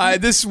that's- so.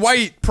 This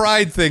white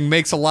pride thing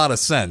makes a lot of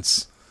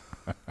sense.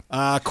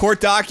 Court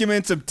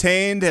documents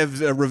obtained have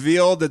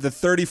revealed that the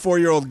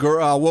 34-year-old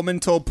woman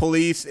told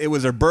police it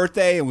was her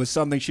birthday and was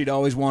something she'd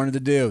always wanted to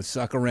do: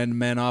 suck a random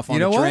man off on You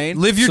know a what? train.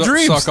 Live your Suck-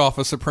 dreams, Suck off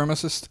a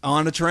supremacist.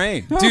 On a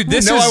train. dude.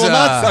 This No, is I will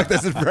not suck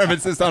this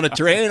supremacist on a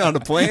train, on a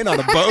plane, on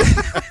a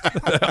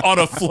boat, on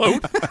a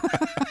float.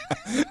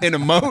 in a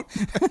moat.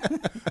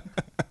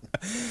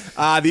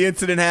 The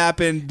incident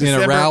happened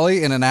December, In a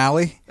rally, in an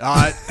alley. in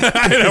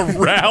a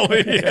rally,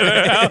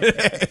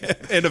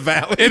 in a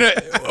valley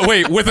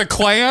wait, with a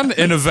clan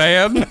in a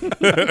van.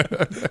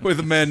 with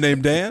a man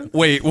named Dan.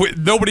 Wait,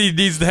 nobody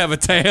needs to have a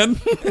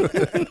tan.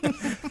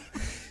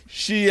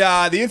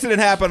 The incident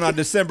happened on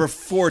December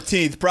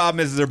 14th. Problem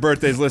is her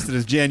birthday is listed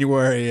as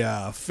January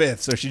 5th,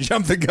 so she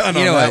jumped the gun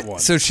on that one.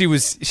 So she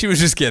was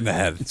just getting a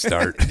head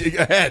start.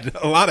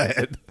 A lot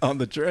ahead on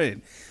the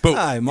train. But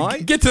Hi,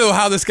 Mike. get to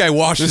how this guy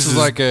washes. This is his-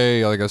 like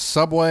a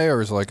subway, or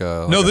is it like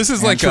a... no. This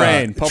is like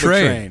Train, a public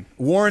train.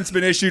 Warrant's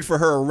been issued for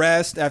her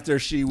arrest after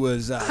she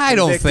was I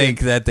don't convicted. think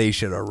that they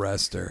should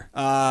arrest her.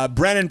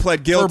 Brennan pled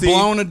For guilty.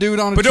 blowing a dude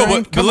on a But train?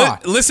 no, Come on.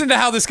 listen to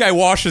how this guy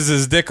washes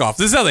his dick off.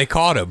 This is how they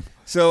caught him.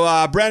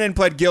 So Brennan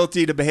pled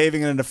guilty to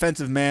behaving in an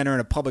offensive manner in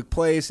a public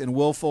place and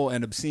willful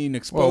and obscene Whoa,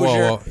 exposure.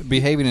 whoa, whoa.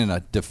 Behaving in a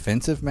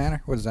defensive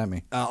manner? What does that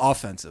mean?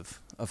 Offensive.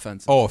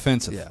 Oh,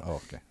 offensive. Yeah. Oh,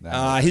 okay.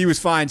 That He was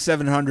fined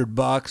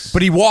 $700.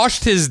 But he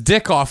washed his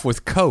dick off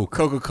with Coke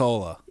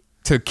Coca-Cola.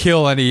 to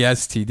kill any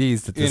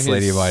STDs that this In his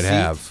lady might seat?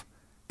 have.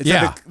 It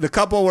Yeah. said the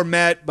couple were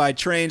met by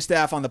train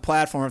staff on the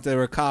platform after they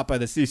were caught by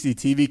the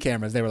CCTV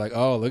cameras. They were like,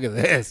 "Oh, look at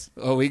this!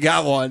 Oh, we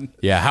got one."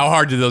 Yeah, how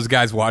hard did those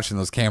guys watching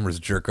those cameras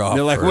jerk off?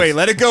 They're like, first? "Wait,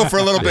 let it go for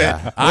a little bit.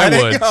 Yeah, Let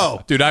I would, it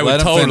go." dude. I Let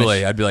would him totally.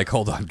 finish. I'd be like,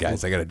 hold on,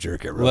 guys, I gotta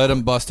jerk it. Real Let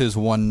him bust his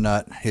one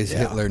nut, his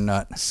Hitler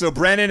nut. So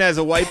Brennan has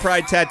a white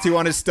pride tattoo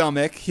on his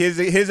stomach. His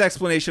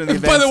explanation of the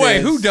event. By the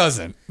way, who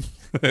doesn't?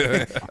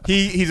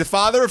 He's a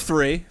father of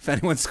 3. If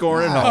anyone's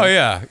scoring at home. Oh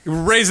yeah,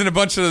 raising a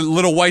bunch of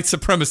little white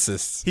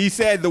supremacists. He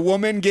said the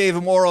woman gave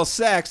him oral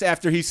sex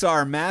after he saw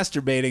her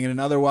masturbating in an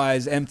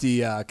otherwise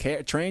empty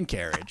train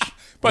carriage.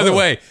 By the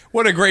way,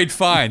 what a great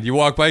find! You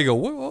walk by, you go,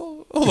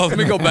 whoa, hold on, let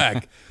me go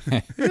back.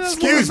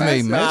 Excuse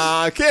me, miss.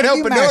 I can't help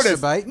You but notice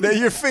masturbating? that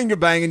you're finger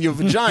banging your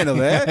vagina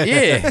there.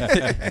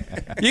 Yeah,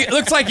 it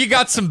looks like you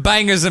got some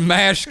bangers and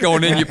mash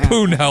going in your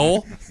poon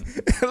hole.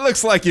 It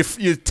looks like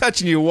you're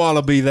touching your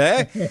wallaby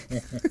there.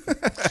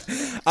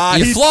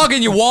 You're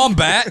flogging your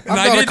wombat. And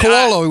I've got a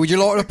koala. Would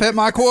you like to pet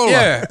my koala?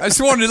 Yeah, I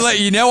just wanted to let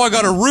you know I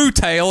got a roo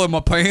tail in my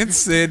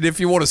pants, and if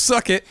you want to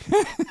suck it,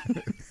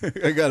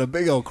 I got a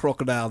big old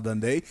crocodile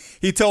Dundee.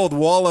 He told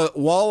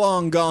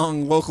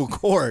Wollongong local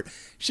court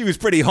she was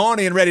pretty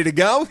horny and ready to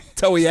go.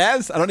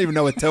 Toey-az? I don't even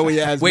know what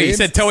Toey-az wait, means.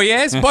 he said toey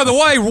ass. By the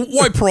way,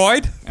 white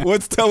pride.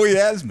 What's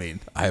Toey-az mean?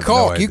 I have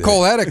Caulk. no You idea.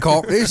 call that a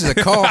caulk? This is a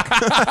caulk.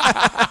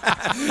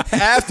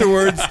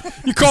 Afterwards,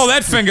 You call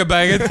that finger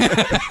banging?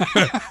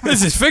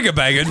 This is finger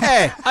banging.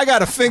 hey, I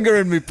got a finger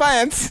in me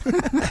pants.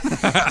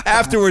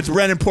 Afterwards,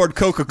 Brennan poured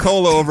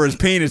Coca-Cola over his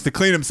penis to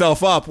clean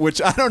himself up,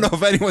 which I don't know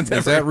if anyone's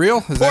ever that real?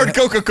 Is poured that-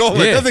 Coca-Cola.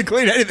 Yeah. It doesn't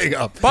clean anything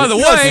up. By the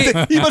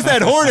way, He must have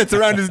had hornets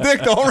around his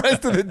dick the whole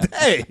rest of the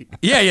day.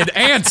 yeah, he had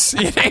ants.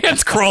 He had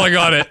ants crawling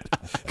on it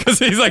because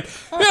he's like,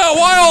 yeah,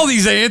 why all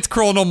these ants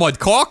crawling on my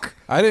cock?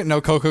 I didn't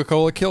know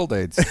Coca-Cola killed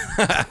AIDS.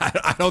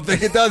 I don't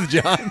think it does,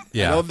 John.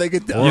 Yeah. I don't think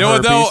it does. You know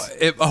what though?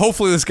 herpes.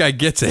 Hopefully this guy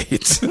gets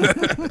AIDS.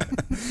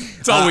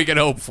 That's all we can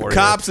hope for. here.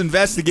 Cops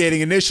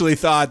investigating initially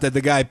thought that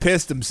the guy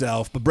pissed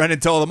himself, but Brennan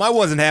told them, I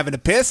wasn't having a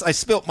piss. I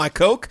spilt my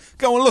Coke.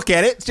 Go and look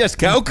at it. It's just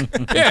Coke.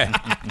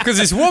 Yeah, because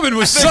this woman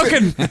was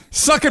sucking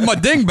my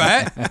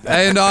dingbat,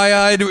 and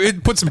I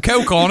put some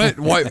Coke on it.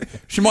 Why,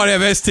 she might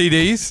have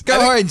STDs. Go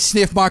ahead and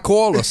sniff my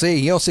cola. See,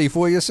 you'll see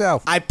for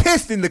yourself. I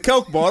pissed in the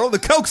Coke bottle. The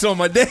Coke's on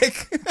my dick.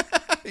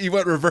 He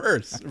went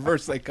reverse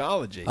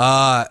psychology.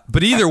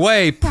 But either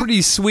way,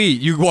 pretty sweet.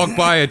 You walk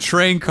by a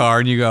train car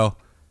and you go,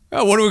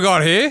 oh, what do we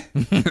got here?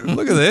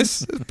 Look at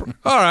this.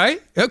 All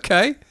right,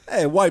 okay.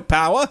 Hey, white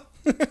power.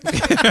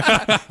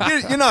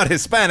 You're not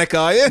Hispanic,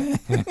 are you?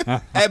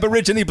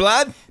 Aborigine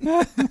blood?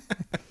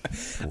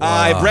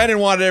 Brennan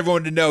wanted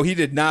everyone to know he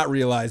did not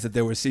realize that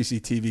there were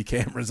CCTV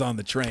cameras on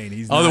the train.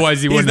 He's not,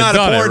 Otherwise, he wouldn't he's have not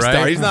done a it, porn right?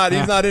 star.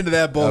 He's not into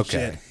that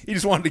bullshit. Okay. He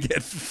just wanted to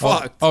get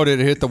fucked. Oh, did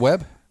it hit the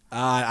web?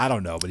 I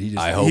don't know, but he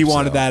I hope he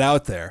wanted so. that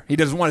out there. He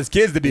doesn't want his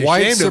kids to be White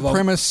ashamed of him.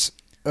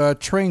 supremacist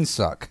train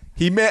suck.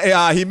 He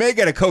may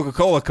get a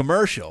Coca-Cola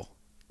commercial.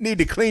 Need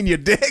to clean your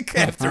dick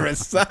after a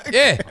suck.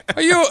 Yeah.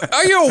 Are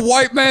you a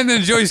white man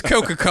that enjoys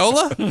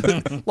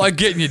Coca-Cola? Like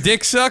getting your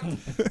dick sucked?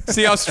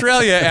 See,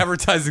 Australia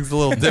advertising's a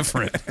little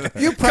different.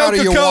 You proud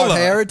of your Coca-Cola. white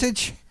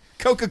heritage?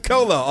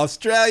 Coca-Cola,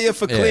 Australia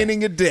for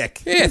cleaning your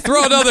dick. Yeah,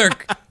 throw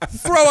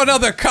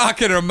another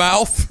cock in her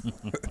mouth.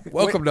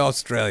 Welcome to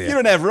Australia. You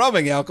don't have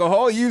rubbing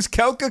alcohol. Use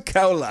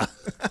Coca-Cola.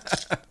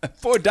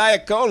 Pour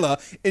Diet Cola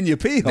in your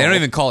pee hole. They don't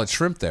even call it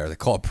shrimp there. They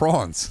call it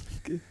prawns.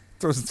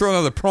 Throw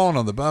another prawn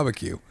on the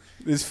barbecue.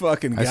 This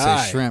fucking I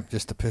guy. say shrimp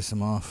just to piss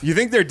him off. You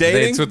think they're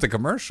dating? It's with the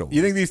commercial.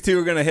 You think these two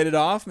are going to hit it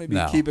off? Maybe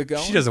No. keep it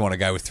going? She doesn't want a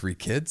guy with 3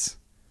 kids.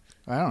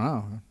 I don't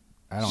know.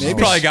 I don't She know.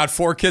 probably got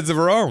 4 kids of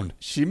her own.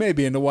 She may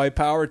be into white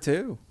power,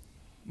 too.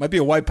 Might be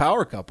a white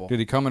power couple. Did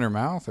he come in her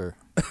mouth or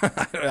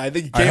I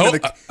think he I came in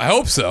hope, the... I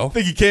hope so. I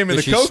think he came in did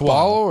the she Coke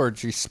swallow bottle. or did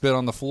she spit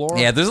on the floor?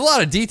 Yeah, there's a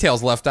lot of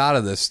details left out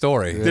of this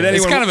story. Did It's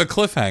anyone- kind of a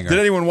cliffhanger. Did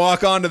anyone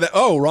walk onto the...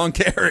 Oh, wrong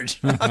carriage.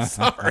 I'm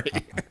sorry.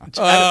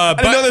 I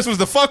didn't know this was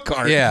the fuck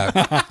card. Yeah.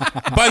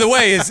 By the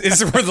way, is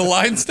this where the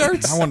line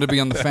starts? I wanted to be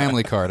on the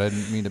family card. I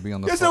didn't mean to be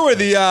on the. You guys know where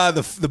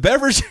the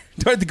beverage...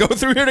 Do I have to go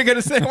through here to get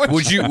a sandwich?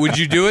 Would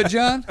you do it,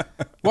 John?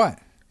 What?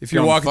 If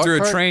you're On the walking fuck through a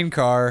cart? train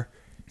car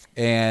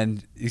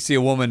and you see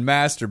a woman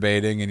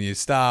masturbating and you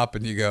stop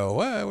and you go,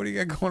 what do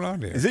you got going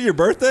on here? Is it your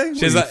birthday?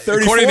 She's What like, are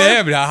you, according to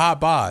 34? him, a hot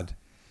bod.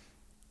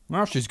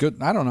 Well, she's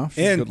good. I don't know. She's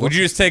And good Would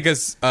you just take a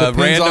Depends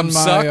random on my,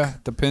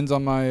 suck? depends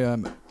on my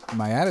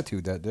my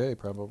attitude that day,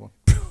 probably.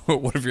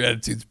 What if your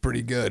attitude's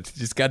pretty good? You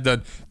just got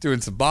done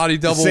doing some body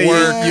double Say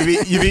work. you've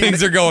eaten,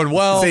 Things are going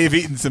well. Say you've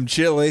eaten some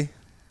chili.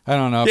 I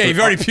don't know. Yeah, you've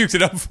already puked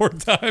it up 4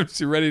 times.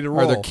 You're ready to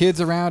roll. Are there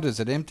kids around? Is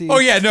it empty? Oh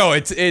yeah, no.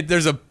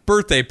 There's a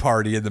birthday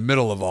party in the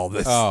middle of all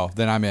this. Oh,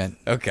 then I'm in.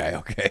 Okay.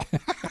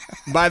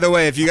 By the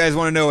way, if you guys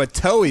want to know what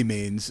toey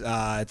means,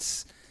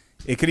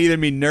 it could either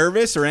mean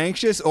nervous or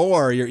anxious,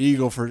 or you're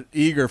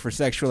eager for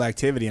sexual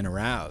activity and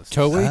aroused.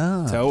 Toey?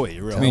 Toey,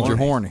 real Means you're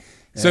horny. horny.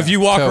 So if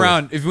you walk Toey.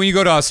 around, when you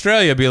go to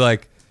Australia, be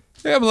like,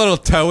 hey, I'm a little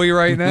toey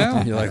right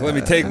now. You're like, let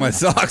me take my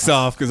socks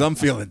off because I'm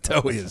feeling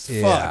toey as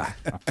fuck.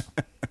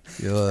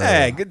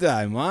 Hey, good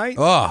time, Mike.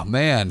 Oh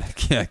man,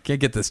 can't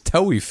get this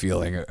toey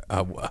feeling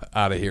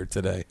out of here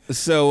today.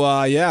 So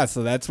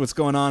so that's what's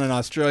going on in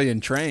Australian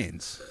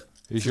trains.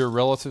 Is your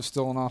relative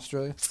still in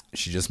Australia?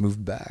 She just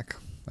moved back.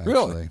 Actually,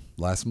 Really?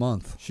 last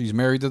month. She's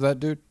married to that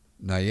dude?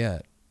 Not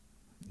yet.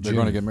 They're June.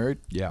 going to get married?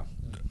 Yeah.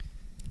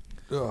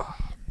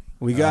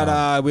 We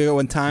got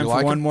one time You for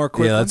like one him? more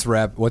quick. Yeah, one? let's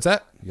wrap. What's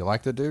that? You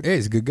like that dude? Hey,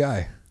 he's a good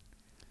guy.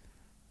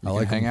 You I can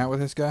like hang him. out with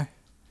this guy?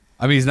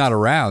 I mean, he's not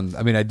around.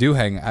 I mean,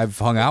 I've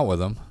hung out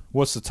with him.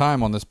 What's the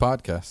time on this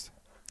podcast?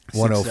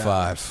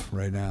 105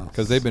 right now.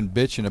 Because they've been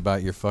bitching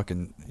about your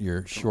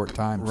short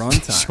time. Run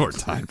time. Short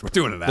time. We're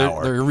doing an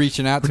hour. They're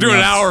reaching out to We're doing me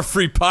an on- hour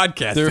free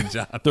podcast,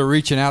 John. They're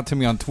reaching out to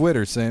me on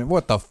Twitter saying,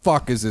 "What the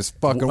fuck is this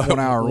fucking 1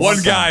 hour?" One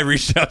runtime?" guy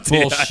reached out to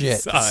Bullshit. you. I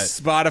saw it.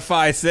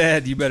 Spotify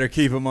said you better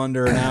keep them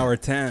under an hour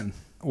 10.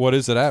 What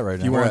is it at right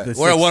now? You We're want at- this?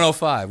 We're at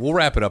 105. We'll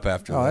wrap it up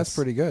after. Oh, this. that's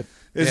pretty good.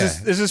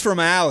 This is from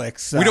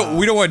Alex. We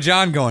don't want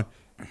John going.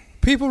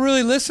 People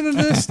really listening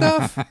to this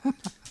stuff?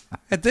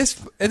 At this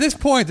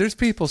point, there's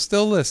people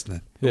still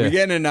listening. Yeah. We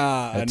getting an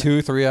At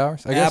 2-3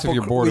 hours. I guess Apple, if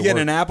you're bored, we at getting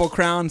work. an Apple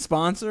Crown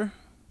sponsor.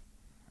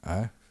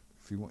 If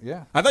you want,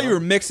 yeah. I thought you were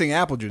mixing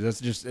apple juice.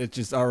 It's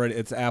just already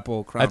it's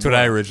Apple Crown. That's what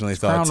I Royal. originally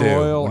Crown thought too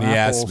Royal, when he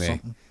Apple, asked me.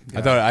 something.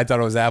 I thought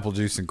it was apple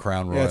juice and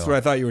Crown Royal. Yeah, that's what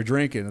I thought you were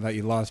drinking. I thought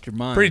you lost your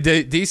mind.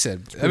 Pretty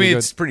decent. I mean, good.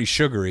 it's pretty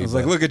sugary. I was but-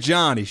 like, look at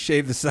John. He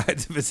shaved the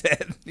sides of his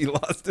head. He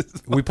lost his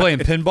mind. we playing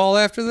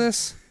pinball after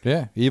this?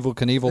 Yeah, Evil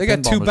Knievel. They got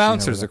pinball two machine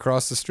bouncers over there.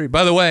 across the street.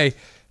 By the way,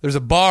 there's a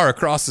bar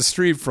across the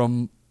street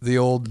from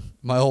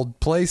my old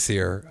place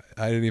here.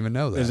 I didn't even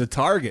know that. There's a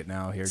Target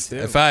now here, too.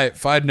 If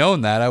I'd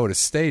known that, I would have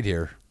stayed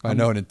here. I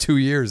known in 2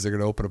 years they're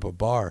going to open up a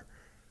bar.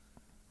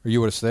 Or you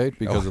would have stayed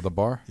because of the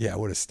bar? Yeah, I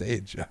would have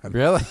stayed, John.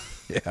 Really?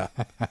 Yeah.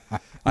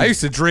 I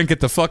used to drink at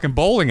the fucking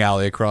bowling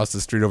alley across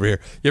the street over here.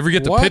 You ever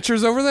get the What?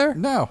 pitchers over there?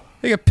 No.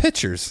 They got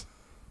pitchers.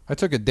 I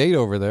took a date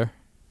over there.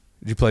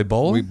 Did you play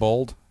bowling? We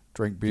bowled,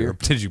 drank beer.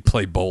 Did you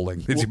play bowling?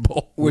 Did you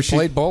bowl? We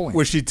played bowling.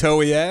 Was she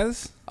toey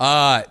as?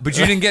 But you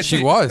didn't get.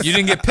 She was. You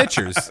didn't get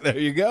pitchers. There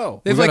you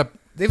go. They've We got like a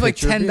they've like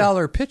pitcher of beer.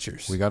 $10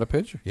 pitchers. We got a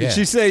picture. Yeah. Did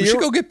she say we your- should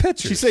go get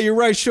pitchers? She said your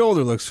right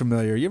shoulder looks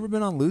familiar. You ever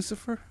been on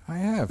Lucifer? I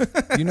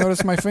have. You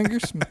notice my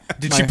fingers?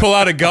 Did she pull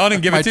out a gun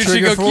and give my it to you? She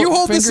go, trigger "Can you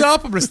hold this finger?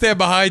 up? I'm gonna stand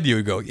behind you."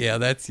 And go, "Yeah,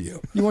 that's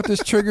you." You want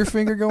this trigger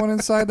finger going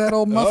inside that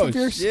old muff Oh, of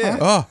yours? shit. Huh?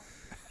 Oh,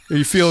 are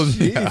you feeling?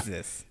 Yeah.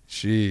 Jesus.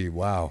 Gee,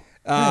 wow.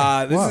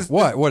 This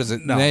What? is What is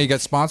it? No. Now you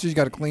got sponsors you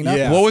got to clean up?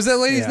 Yeah. What was that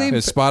lady's Yeah. name?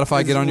 Does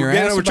Spotify get on your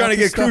ass? We're about trying to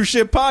this get cruise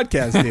ship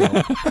podcast deal.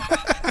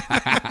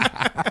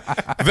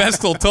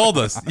 Vestal told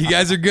us you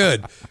guys are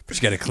good, but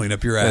you got to clean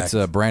up your act.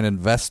 That's Brandon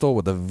Vestal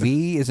with a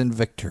V is in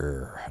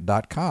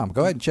Victor.com.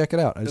 Go ahead and check it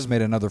out. I just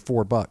made another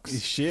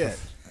 $4. Shit.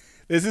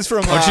 This is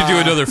from. Why don't you do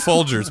another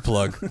Folgers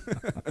plug?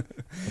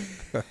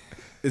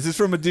 This is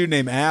from a dude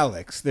named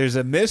Alex. There's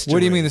a mystery. What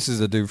do you mean this is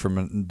a dude from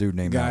a dude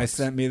named Guy Alex?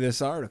 sent me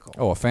this article.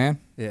 Oh, a fan?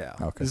 Yeah.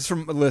 Okay. This is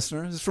from a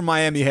listener. This is from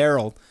Miami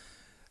Herald.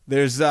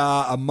 There's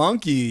a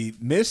monkey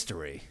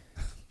mystery.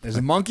 There's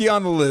a monkey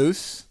on the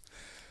loose.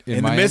 In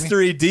And Miami? the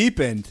mystery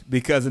deepened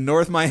because the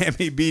North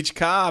Miami Beach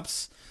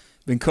cops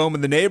been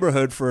combing the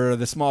neighborhood for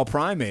the small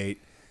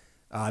primate.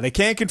 They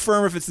can't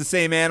confirm if it's the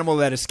same animal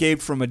that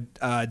escaped from a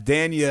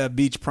Dania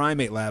Beach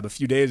primate lab a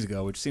few days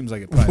ago, which seems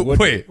like it probably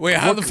would. Wait,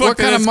 how the fuck What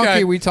did kind of this monkey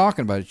guy? are we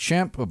talking about? A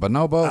chimp? A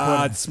bonobo?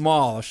 What? It's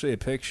small. I'll show you a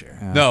picture.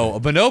 No, a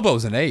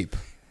bonobo's an ape.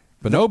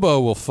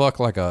 Bonobo will fuck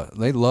like a.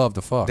 They love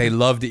to fuck. They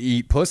love to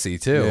eat pussy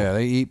too. yeah,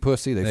 they eat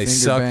pussy. They They finger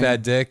suck bang.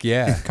 that dick.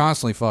 Yeah.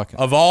 Constantly fucking.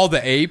 Of all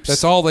the apes,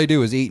 That's all they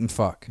do is eat and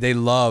fuck. they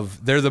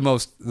love. They're the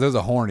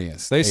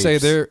horniest. They say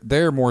apes.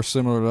 they're more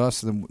similar to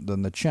us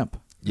than the chimp.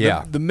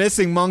 Yeah. The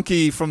missing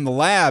monkey from the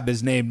lab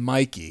is named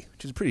Mikey,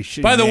 which is a pretty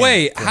shitty. By the name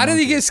way, for a how did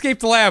he monkey. escape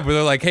the lab? Where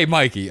they're like, "Hey,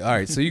 Mikey, all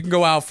right, so you can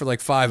go out for like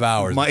 5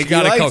 hours. but Mikey you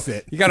gotta likes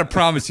it. You got to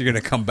promise you're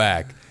gonna come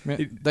back." I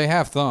mean, they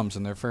have thumbs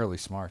and they're fairly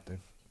smart.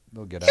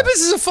 They'll get Yeah, out. but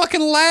this is a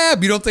fucking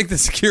lab. You don't think the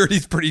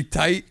security's pretty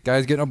tight?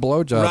 Guy's getting a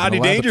blowjob. Rodney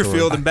in a laboratory.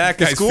 Dangerfield and back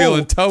to Guy's school.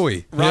 feeling toey.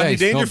 Yeah, Rodney he's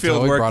feeling Dangerfield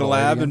toey, worked brought the a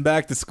lady lab in. and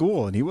back to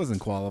school, and he wasn't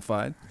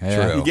qualified.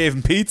 Yeah. He gave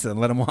him pizza and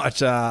let him watch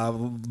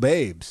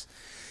Babes.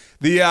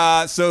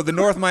 So the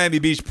North Miami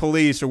Beach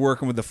Police are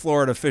working with the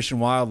Florida Fish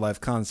and Wildlife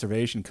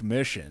Conservation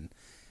Commission.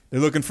 They're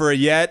looking for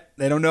they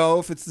don't know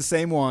if it's the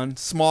same one,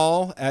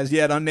 small, as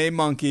yet unnamed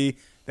monkey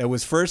that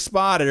was first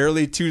spotted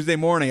early Tuesday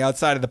morning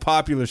outside of the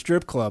popular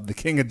strip club, the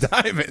King of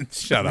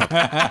Diamonds. Shut up.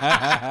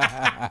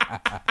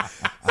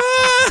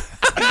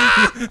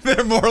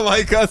 They're more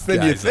like us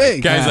than you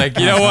think. Guy's like,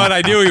 you know what?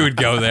 I knew he would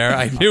go there.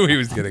 I knew he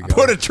was gonna go.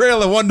 Put a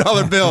trail of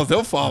 $1 bills.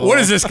 He'll follow. What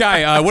is this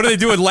guy? What are they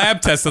doing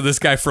lab tests on this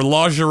guy for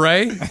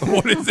lingerie?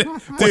 What is it?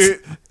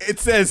 Dude, it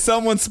says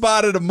someone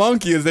spotted a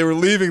monkey as they were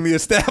leaving the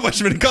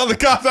establishment and called the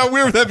cops. How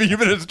weird would that be? You've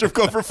been in a strip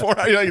club for 4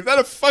 hours. You're like, is that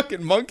a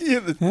fucking monkey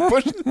in the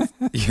bushes?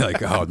 You're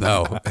like, oh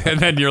no. And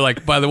then you're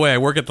like, by the way, I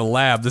work at the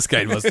lab. This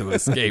guy must have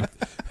escaped.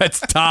 That's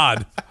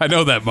Todd. I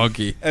know that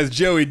monkey. As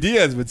Joey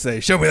Diaz would say,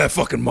 show me that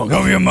fucking monkey.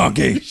 Show me a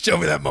monkey. Show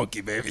me that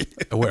monkey, baby.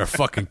 I wear a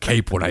fucking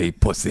cape when I eat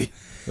pussy.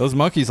 Those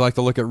monkeys like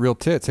to look at real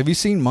tits. Have you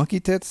seen monkey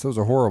tits? Those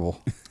are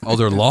horrible. Oh,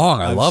 they're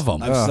long. I love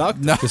them. I've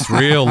sucked. Just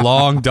real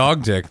long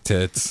dog dick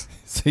tits.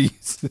 So you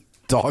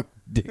dog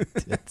dick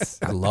tits.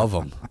 I love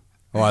them.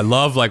 Oh, I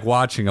love like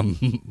watching a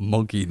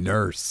monkey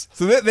nurse.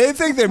 So they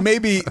think there may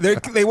be,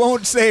 they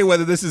won't say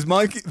whether this is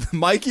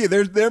Mikey.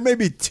 There may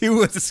be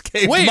two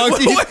escaped Wait,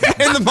 monkeys wait.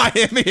 in the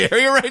Miami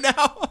area right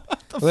now.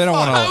 They don't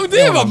want Oh, to.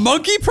 they have a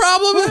monkey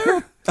problem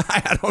there?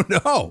 I don't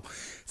know.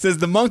 It says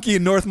the monkey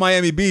in North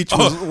Miami Beach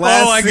was Oh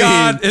last my seen.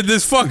 God! In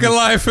this fucking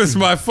life is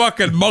my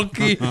fucking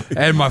monkey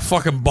and my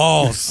fucking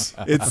balls.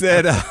 It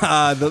said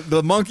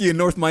the monkey in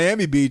North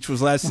Miami Beach was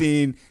last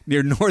seen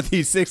near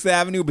Northeast 6th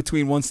Avenue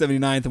between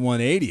 179th and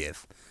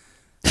 180th.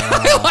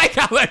 I like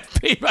how that's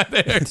beat right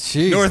there.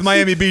 Jeez. North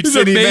Miami Beach These are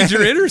City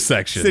major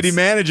intersections. City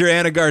manager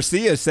Anna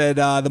Garcia said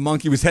the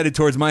monkey was headed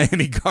towards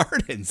Miami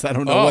Gardens. I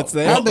don't know Oh, what's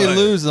there. How'd they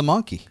lose the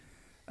monkey?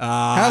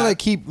 How do they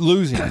keep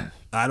losing it?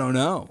 I don't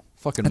know.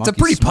 Fucking It's a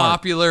monkey's pretty smart.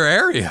 popular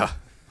area,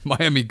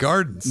 Miami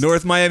Gardens.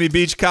 North Miami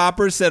Beach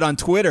coppers said on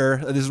Twitter,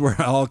 this is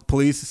where all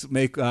police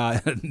make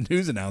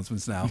news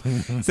announcements now,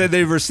 said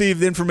they've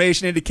received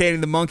information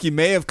indicating the monkey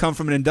may have come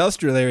from an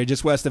industrial area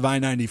just west of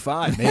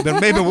I-95. May have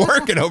been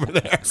working over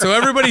there. So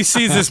everybody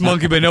sees this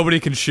monkey, but nobody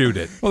can shoot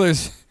it. Well,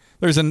 there's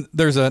There's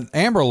an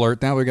Amber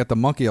Alert now. We got the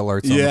monkey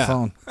alerts on the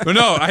phone. But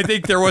no, I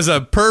think there was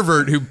a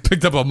pervert who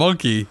picked up a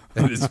monkey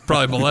and is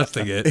probably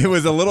molesting it. It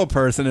was a little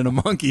person in a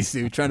monkey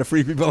suit trying to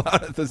free people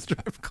out at the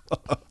strip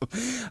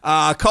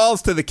club.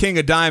 Calls to the King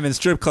of Diamonds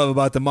strip club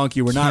about the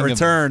monkey were not King of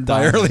returned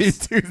by Diamonds. early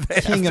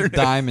Tuesday. King of afternoon.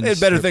 Diamonds They had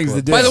better strip things to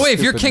club. do. By the way,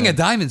 if you're Stupid King name. of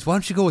Diamonds, why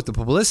don't you go with the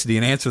publicity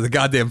and answer the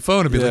goddamn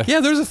phone and be like, yeah,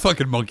 there's a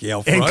fucking monkey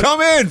out front. and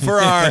come in for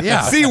our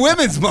Yeah. See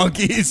Women's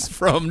Monkeys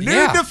from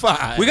noon to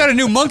 5. We got a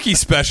new monkey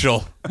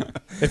special.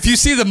 If you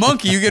see the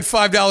monkey, you get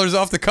 $5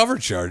 off the cover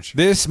charge.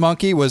 This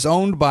monkey was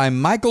owned by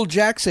Michael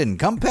Jackson.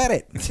 Come pet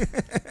it.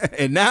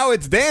 And now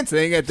it's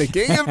dancing at the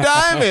King of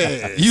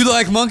Diamonds. You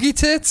like monkey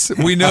tits?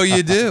 We know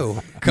you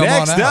do. Come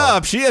Next on out.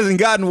 up, she hasn't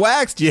gotten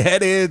waxed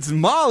yet. It's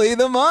Molly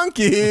the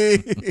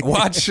monkey.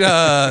 Watch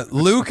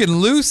Luke and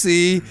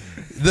Lucy,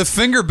 the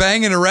finger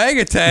banging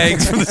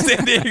orangutans from the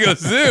San Diego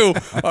Zoo,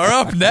 are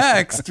up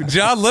next.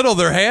 John Little,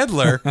 their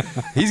handler,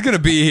 he's going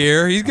to be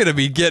here. He's going to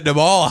be getting them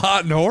all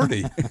hot and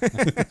horny.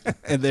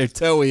 And they're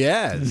toey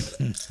ass.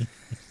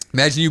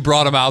 Imagine you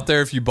brought them out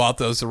there if you bought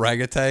those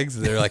orangutans.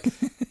 And they're like,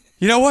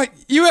 you know what?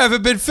 You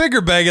haven't been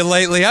finger banging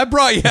lately. I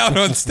brought you out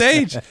on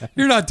stage.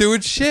 You're not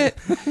doing shit.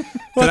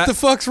 What the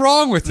fuck's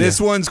wrong with you? This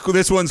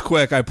one's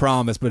quick, I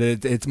promise, but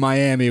it's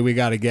Miami. We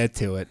got to get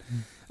to it.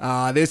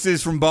 This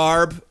is from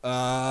Barb.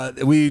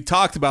 We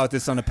talked about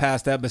this on a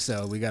past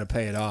episode. We got to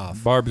pay it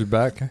off. Barb's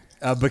back.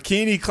 A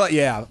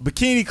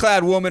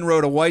bikini-clad woman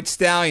rode a white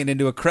stallion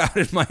into a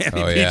crowded Miami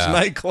Beach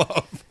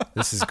nightclub.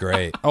 This is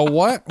great. A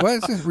what? What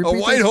is this? A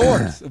Repeat white this?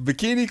 horse. A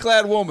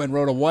bikini-clad woman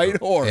rode a white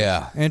horse.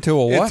 Yeah. Into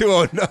a what?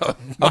 Into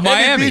a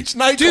Miami Beach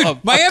nightclub.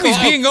 Dude, Miami's A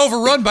club. being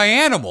overrun by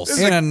animals.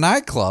 In a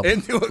nightclub.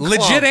 Into a club.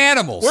 Legit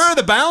animals. Where are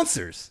the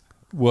bouncers?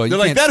 Well, you They're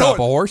like, can't that stop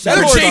horse- a horse. that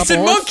You They're can't horse- stop a chasing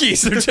horse.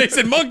 monkeys. They're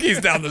chasing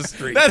monkeys down the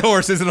street. That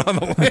horse isn't on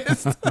the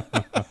list.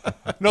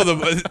 No,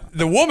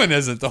 the woman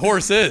isn't. The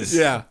horse is.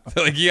 Yeah.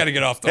 They're like, you got to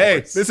get off the Hey,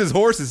 horse. this is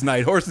horses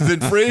night. Horses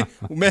in free.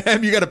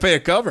 Ma'am, you got to pay a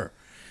cover.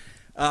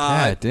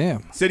 God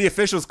damn. City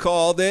officials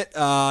called it.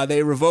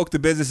 They revoked the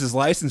business's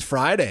license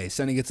Friday,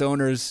 sending its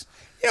owners.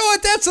 You know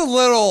what? That's a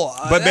little.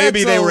 But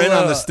maybe they were in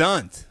on the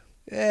stunt.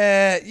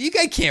 You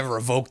guys can't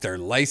revoke their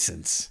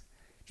license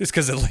just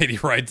because a lady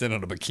rides in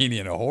on a bikini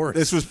and a horse.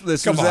 This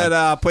was Come on. at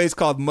a place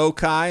called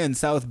Mokai in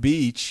South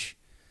Beach.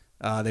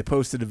 They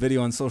posted a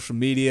video on social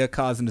media,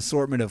 causing an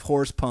assortment of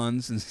horse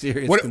puns and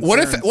serious.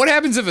 concerns. What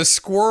happens if a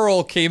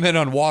squirrel came in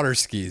on water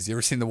skis? You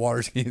ever seen the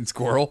water skiing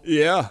squirrel?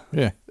 Yeah.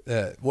 Yeah.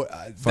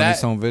 Funny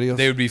Stone videos.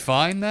 They would be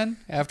fine then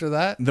after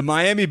that. The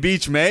Miami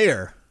Beach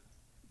mayor.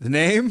 The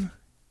name?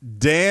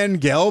 Dan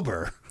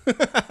Gelber.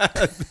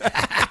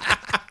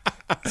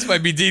 This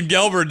might be Dean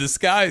Gelber in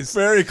disguise.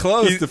 Very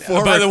close to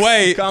former by the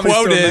way, Comedy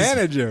quote Store is,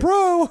 manager.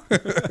 bro.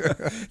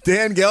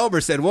 Dan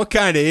Gelber said, "What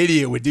kind of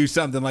idiot would do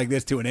something like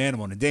this to an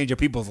animal and endanger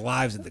people's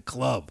lives at the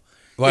club?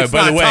 Well, It's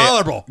by not the way,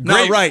 tolerable.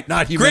 Not right.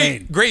 Not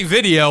humane." Great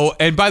video.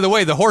 And by the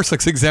way, the horse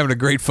looks like he's having a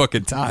great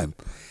fucking time.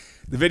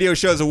 The video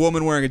shows a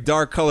woman wearing a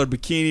dark-colored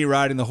bikini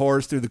riding the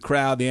horse through the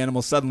crowd. The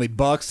animal suddenly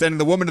bucks, sending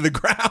the woman to the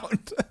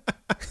ground.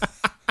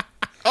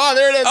 Oh,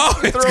 there it is. Oh,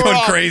 It it's threw her going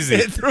off. crazy.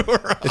 It threw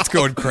her off. It's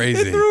going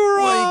crazy. It threw her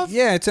Well, off.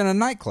 yeah, it's in a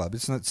nightclub.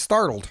 It's not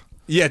startled.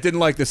 Yeah, it didn't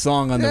like the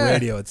song on the Yeah.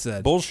 radio, it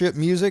said. Bullshit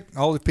music,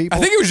 all the people. I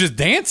think it was just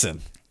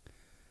dancing.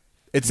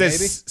 It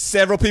says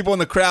several people in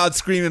the crowd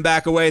screaming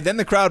back away. Then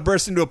the crowd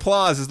burst into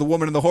applause as the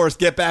woman and the horse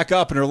get back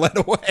up and are led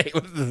away.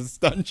 What is this, a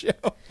stunt show?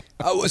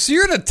 Oh, so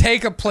you're going to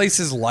take a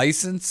place's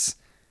license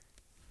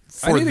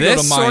for need to go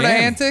this to sort of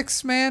Miami.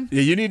 antics, man?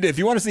 Yeah, you need to, if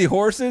you want to see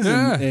horses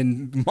Yeah.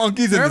 and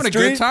monkeys They're in the having a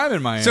street. good time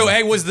in Miami. So,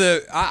 hey,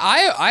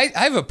 I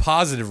have a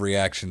positive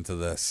reaction to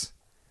this.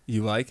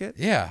 You like it?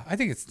 Yeah, I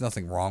think it's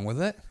nothing wrong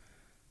with it.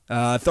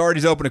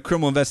 Authorities opened a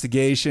criminal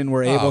investigation.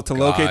 Were able to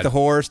locate God. the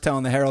horse,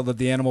 telling the Herald that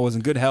the animal was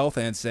in good health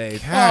and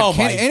safe. God, Oh,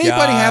 can my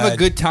anybody have a God.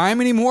 good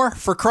time anymore?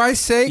 For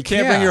Christ's sake, You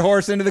can't bring your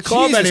horse into the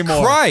club Jesus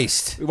anymore.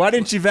 Christ! Why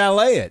didn't you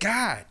valet it?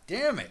 God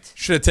damn it!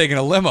 Should have taken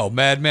a limo.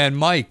 Madman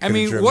Mike. I could've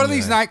mean, driven what are you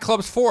these there.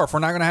 nightclubs for? If we're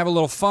not going to have a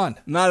little fun,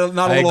 Not a I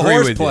little agree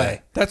horse with play. you.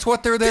 that's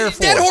what they're there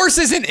for. That horse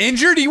isn't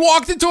injured. He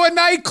walked into a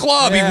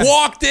nightclub. Yeah. He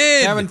walked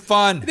in. Having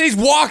fun. And he's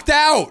walked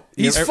out.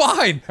 He's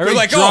fine. They're everybody's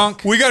like,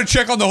 drunk. oh, we got to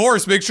check on the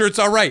horse, make sure it's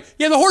all right.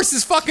 Yeah, the horse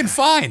is fucking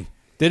fine.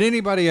 Did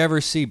anybody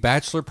ever see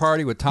Bachelor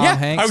Party with Tom Yeah,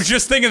 Hanks? I was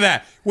just thinking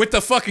that with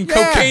the fucking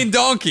Yeah. cocaine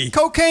donkey.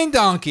 Cocaine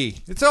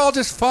donkey. It's all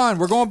just fun.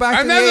 We're going back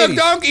to And the then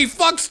the 80s. donkey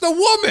fucks the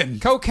woman.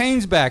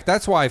 Cocaine's back.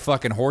 That's why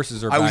fucking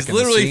horses are I back was in the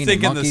literally scene and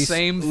thinking the monkeys.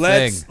 same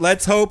Let's thing.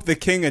 let's hope the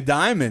King of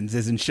Diamonds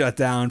isn't shut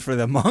down for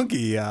the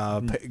monkey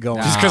going. Just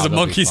because the they'll be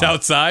monkey's fine.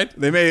 outside.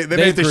 They may have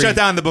to agree. shut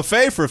down the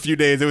buffet for a few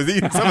days. It was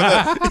eating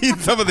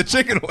some of the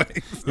chicken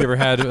wings. You ever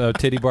had a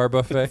titty bar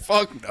buffet?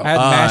 Fuck no. I had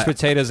mashed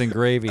potatoes and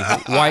gravy,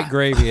 white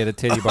gravy at a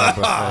titty bar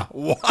buffet.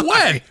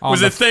 When?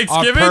 Was it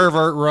Thanksgiving? On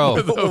Pervert Row.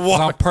 It was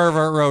on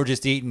Pervert Row,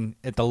 just eating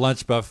at the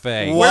lunch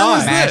buffet. Where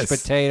was Mashed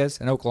this? potatoes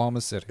in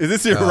Oklahoma City. Is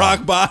this your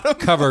rock bottom?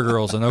 Cover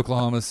girls in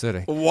Oklahoma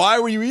City. Why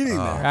were you eating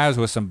there? I was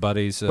with some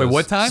buddies. Wait,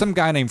 what time? Some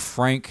guy named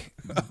Frank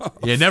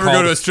Yeah, never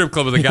go to a strip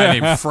club with a guy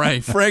named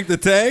Frank. Frank the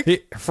Tank.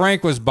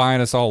 Frank was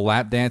buying us all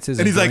lap dances.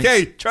 And he's like, drinks.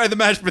 hey, try the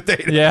mashed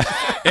potato. Yeah.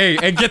 Hey,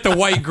 and get the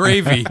white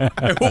gravy.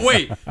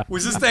 Wait,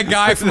 was this that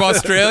guy from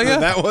Australia?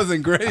 That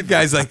wasn't great.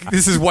 Guy's like,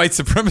 this is white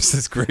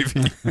supremacist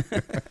gravy.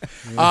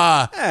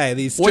 Hey,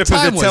 these What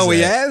strippers time that was tell we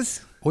that?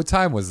 has. What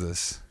time was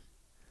this?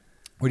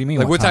 What do you mean?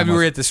 Like, what time you was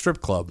were it? at the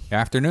strip club?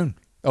 Afternoon.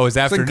 Oh, it was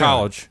It's after in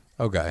college.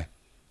 Okay.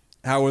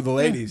 How were the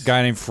ladies?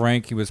 Guy named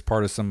Frank. He was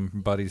part of some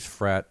buddy's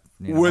frat.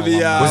 Were the,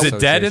 alumni Was it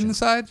dead association.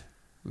 inside?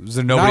 Was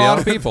there Not nobody a lot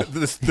else?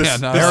 of people. Yeah,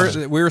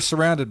 no. We were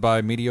surrounded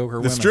by mediocre The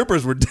women.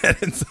 strippers were dead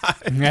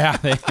inside. Yeah.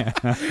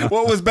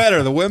 What was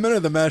better, the women or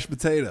the mashed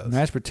potatoes?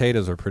 Mashed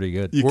potatoes are pretty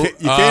good. You came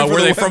for Were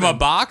the they from a women.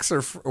 box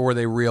or were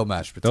they real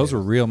mashed potatoes? Those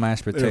were real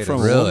mashed potatoes.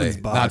 from a really woman's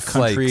box. not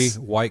country flakes.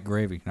 white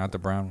gravy, not the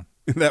brown one.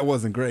 That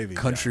wasn't gravy.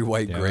 Country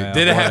white Yeah, gravy. well,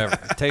 Did it have?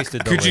 whatever. It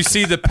tasted Could you delicious.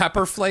 see the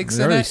pepper flakes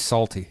in Very it?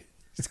 salty.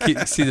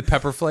 See the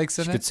pepper flakes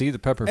in You it? could see the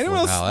pepper Anyone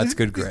flakes. else- Oh, that's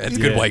good. That's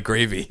Yeah. good white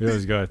gravy. It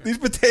was good. These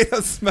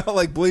potatoes smell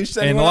like bleached.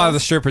 And a lot of the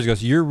strippers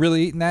goes, "You're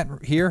really eating that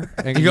here?"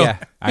 And You go, yeah,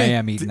 I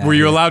am eating that. Were you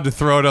here." allowed to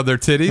throw it on their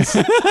titties?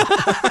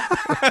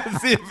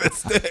 see if it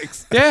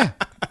sticks. Yeah.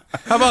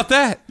 How about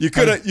that? You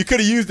could have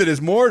used it as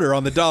mortar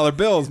on the dollar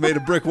bills, made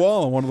a brick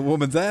wall on one of the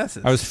woman's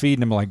asses. I was feeding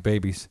them like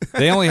babies.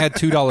 They only had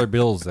 $2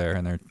 bills there,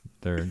 and they're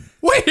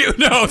Wait,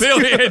 no, they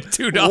only had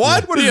 $2.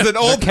 What? What is it, an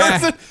old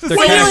person? their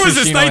What cash year was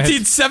this? machine only had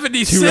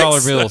 1976.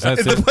 $2 bills. That's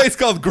Is the it. place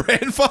called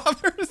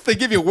Grandfathers? They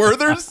give you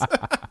Werthers?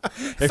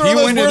 If Throw you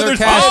those went to their Werthers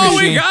cash out.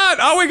 machine,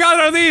 All we got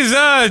are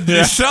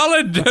these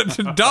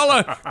solid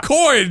dollar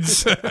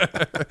coins.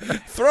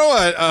 Throw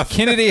a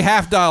Kennedy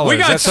 $50. We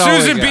got That's all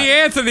Susan got. B.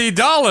 Anthony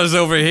dollars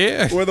over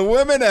here. where the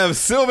women have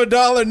silver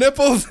dollar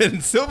nipples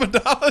and silver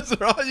dollars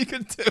are all you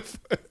can do.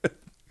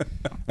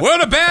 We're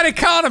in a bad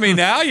economy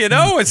now, you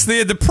know. It's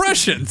the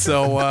Depression,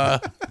 so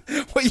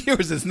What year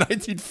was this?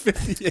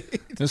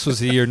 1958. This was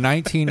the year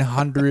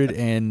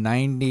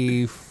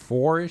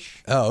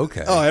 1994-ish. oh,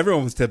 okay. Oh,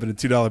 everyone was tipping in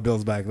 $2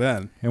 bills back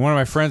then. And one of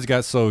my friends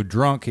got so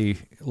drunk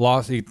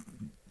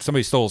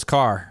somebody stole his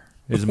car.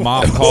 His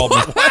mom called me.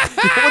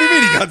 What do you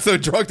mean he got so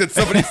drunk that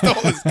somebody stole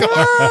his car?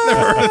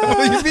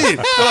 What do you mean?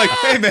 They're like,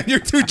 hey man, you're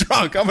too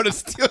drunk. I'm gonna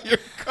steal your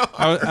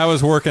car. I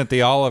was working at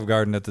the Olive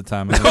Garden at the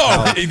time.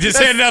 Oh, he just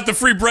handed out the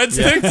free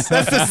breadsticks?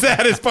 That's the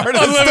saddest part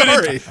of the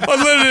story.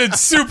 Unlimited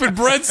soup and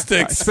I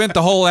breadsticks. spent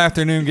the whole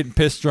afternoon getting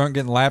pissed drunk,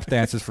 getting lap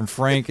dances from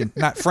Frank, and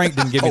not Frank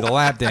didn't give me the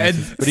lap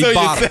dances, but so he you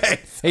bought them. say.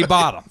 He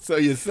bought them. So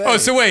you say. Oh,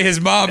 so wait, his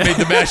mom made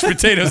the mashed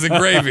potatoes and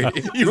gravy.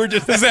 you were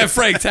just This is at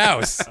Frank's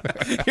house.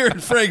 You're in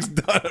Frank's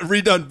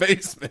redone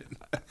basement.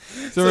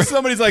 So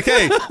somebody's like,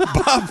 hey,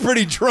 Bob's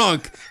pretty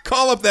drunk.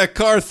 Call up that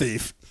car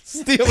thief.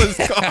 Steal his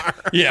car.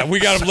 Yeah, we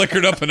got him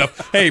liquored up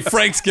enough. Hey,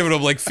 Frank's giving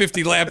him like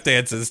 50 lap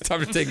dances.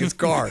 Time to take his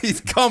car. He's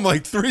come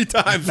like 3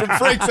 times from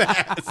Frank's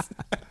ass.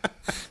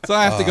 So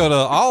I have to go to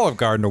Olive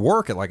Garden to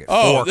work at like at 4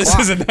 Oh, o'clock. this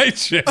is a night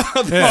shift.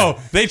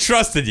 Oh, they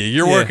trusted you.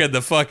 You're Yeah. working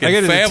the fucking I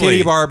get to the family.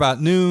 titty bar about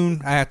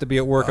noon. I have to be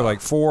at work at like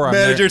 4. I'm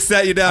Manager there.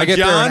 sat you down, I get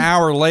John. there an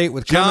hour late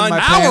with cum in my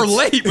Hour pants.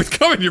 late with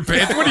cum in your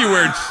pants. What are you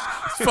wearing?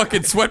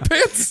 Fucking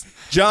sweatpants?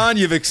 John,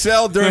 you've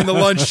excelled during the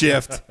lunch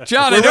shift.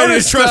 John, We're I ready to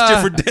noticed, trust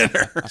you for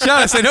dinner.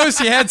 John, I noticed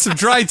you had some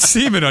dried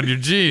semen on your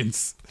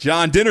jeans.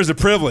 John, dinner's a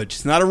privilege.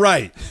 It's not a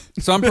right.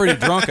 So I'm pretty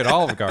drunk at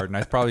Olive Garden.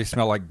 I probably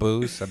smell like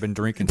booze. I've been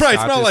drinking. Probably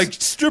scotches. smell like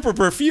stripper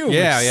perfume.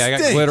 Yeah, It yeah. I got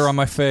stinks. glitter on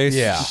my face.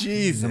 Yeah.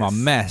 Jesus. I'm a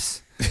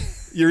mess.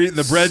 You're eating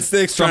the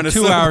breadsticks, So trying I'm to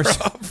 2 sober hours,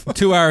 up.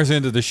 2 hours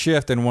into the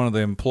shift, and one of the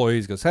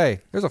employees goes, "Hey,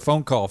 there's a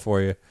phone call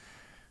for you."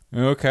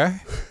 Okay,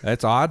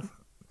 that's odd.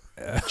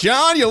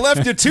 John, you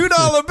left your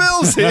 $2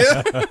 bills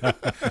here.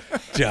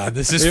 John,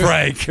 this is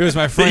Frank. It was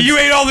my friend. You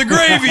ate all the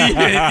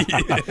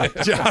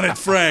gravy. John and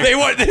Frank. They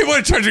want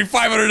to charge me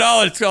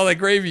 $500 for all that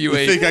gravy you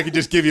ate. Think I could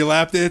just give you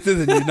lap dances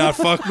and you not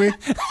fuck me?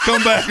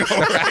 Come back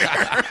over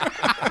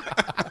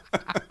here.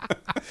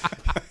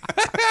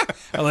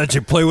 I let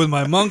you play with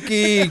my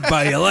monkey,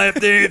 buy you lap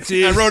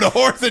dances, I rode a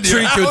horse into your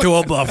treat you house. to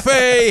a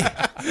buffet.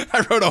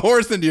 I rode a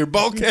horse into your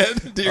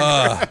bulkhead, to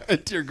your,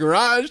 to your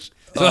garage.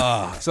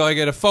 So I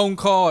get a phone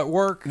call at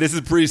work. This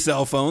is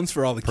pre-cell phones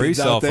for all the kids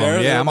Pre-cell out there.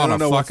 phone, yeah, I'm They on don't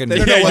a know what's- fucking- They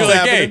don't Yeah, know you're what's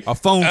like, happening. A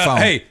phone phone.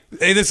 Hey,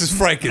 this is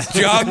Frank. Is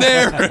John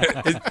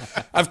there?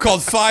 I've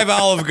called 5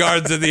 Olive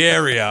Gardens in the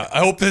area. I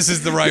hope this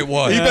is the right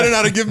one. You better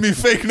not have given me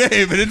fake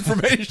name and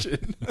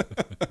information.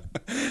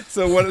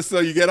 So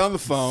you get on the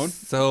phone.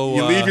 So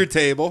You leave your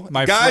table.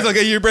 my Guys, fri- I'll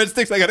get you your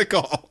breadsticks. I got a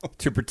call.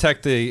 To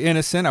protect the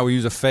innocent, I will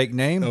use a fake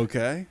name.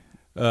 Okay.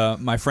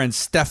 My friend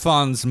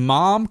Stefan's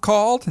mom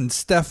called, and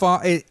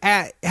Stefan,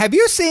 have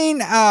you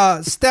seen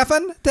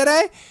Stefan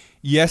today?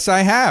 Yes, I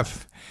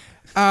have.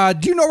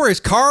 Do you know where his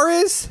car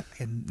is?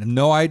 I have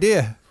no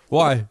idea.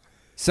 Why?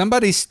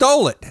 Somebody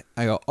stole it.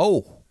 I go,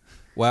 oh,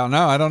 well,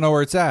 no, I don't know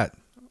where it's at.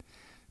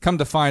 Come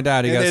to find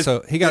out, he And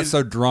got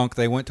so drunk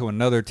they went to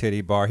another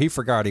titty bar. He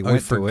forgot he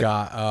went to it.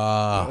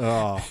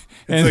 Oh.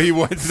 And so he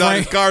went not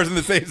his car's in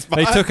the same spot.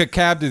 They took a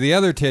cab to the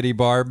other titty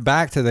bar,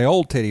 back to the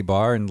old titty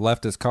bar, and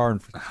left his car.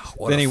 And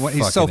then he went.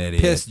 He's so fucking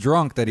idiot. pissed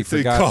drunk that he So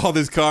he forgot. called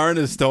his car and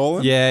is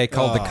stolen? Yeah, he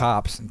called the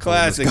cops. and told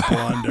Classic his-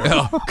 blunder.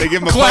 They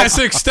give him a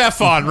Classic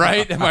Stefan,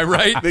 right? Am I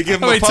right? They give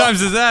him How a many pub-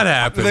 times does that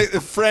happen?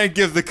 Frank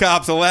gives the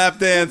cops a lap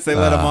dance. They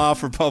let him off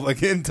for public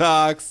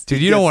intox. Dude,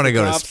 He you don't gets want to the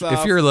go cops to. off.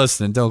 If you're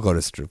listening, don't go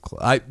to strip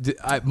club.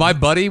 My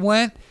buddy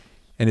went,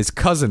 and his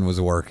cousin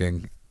was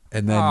working,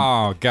 and then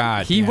Oh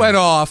God! he damn. went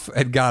off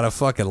and got a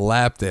fucking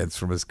lap dance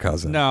from his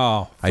cousin.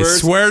 No. I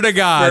swear to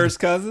God, First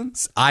cousin?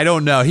 I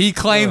don't know. He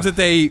claims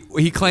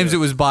he claims it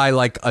was by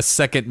like a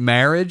second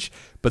marriage.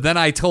 But then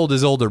I told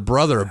his older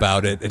brother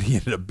about it, and he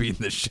ended up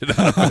beating the shit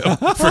out of him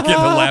for getting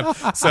the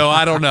lap. So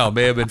I don't know.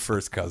 May have been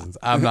first cousins.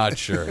 I'm not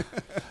sure.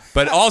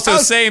 But also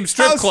same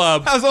strip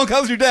club.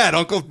 How's your dad,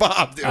 Uncle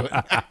Bob, doing?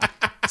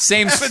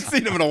 Same Haven't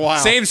seen him in a while.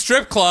 Same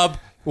strip club.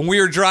 When we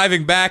were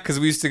driving back, because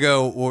we used to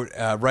go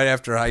right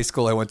after high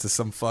school, I went to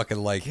some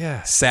fucking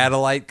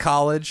satellite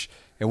college,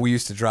 and we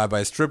used to drive by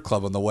a strip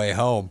club on the way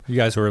home. You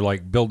guys were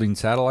like building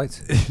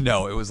satellites.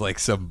 No, it was like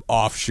some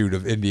offshoot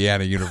of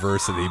Indiana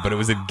University, but it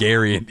was in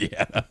Gary,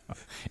 Indiana.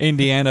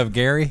 Indiana of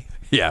Gary.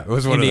 Yeah, it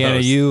was one Indiana of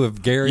those. U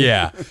of Gary.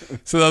 Yeah.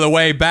 So on the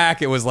way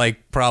back, it was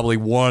like probably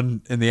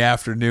 1 in the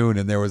afternoon,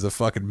 and there was a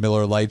fucking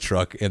Miller Lite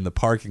truck in the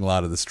parking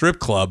lot of the strip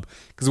club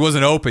because it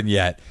wasn't open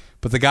yet.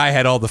 But the guy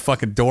had all the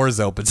fucking doors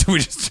open, so we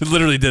just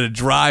literally did a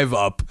drove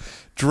up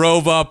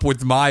with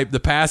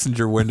the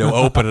passenger window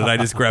open, and I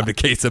just grabbed a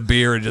case of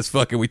beer and just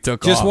fucking we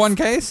took off. Just one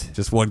case.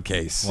 Just one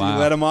case. You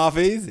let him off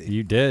easy.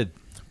 You did.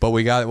 But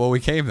we got what we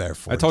came there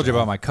for. I told you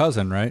John. about my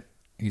cousin, right?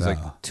 He's like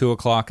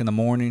 2:00 in the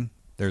morning.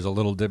 There's a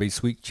little Debbie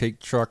sweet shake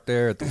truck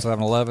there at the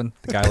 7-Eleven.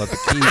 The guy left the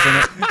keys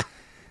in it.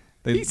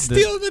 He's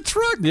stealing the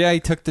truck. Yeah,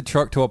 he took the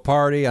truck to a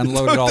party,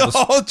 unloaded all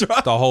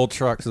the whole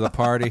truck to the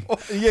party.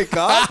 You get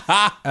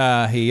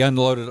caught? He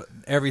unloaded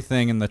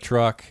everything in the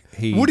truck.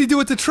 He What did he do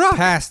with the truck?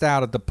 passed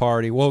out at the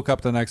party, woke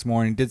up the next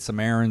morning, did some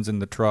errands in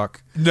the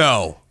truck,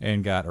 No.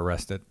 and got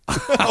arrested.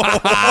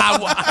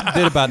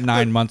 Did about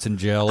 9 months in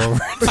jail over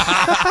it.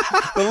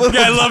 The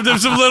guy loved him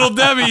some Little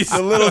Debbie's.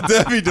 The little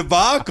Debbie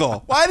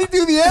debacle. Why did he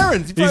do the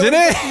errands? He's an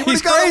it. He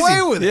He's got crazy.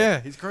 away with it. Yeah,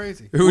 he's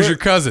crazy. Who's your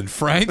cousin,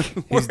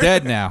 Frank? He's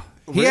dead now.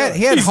 He had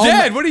He's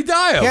dead. What did he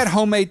die of? He had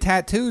homemade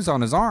tattoos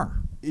on his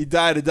arm. He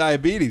died of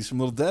diabetes from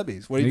Little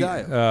Debbie's. What did he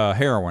die of?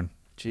 Heroin.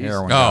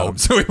 Heroin. got Oh, him.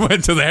 so he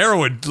went to the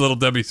heroin Little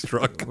Debbie's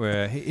truck.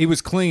 He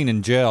was clean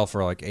in jail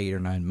for like 8 or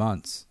 9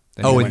 months.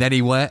 Then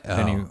he went.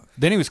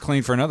 Then he was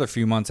clean for another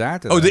few months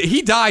after Oh, that.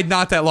 he died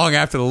not that long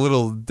after the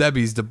Little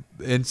Debbie's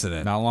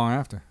incident. Not long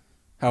after.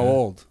 How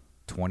old?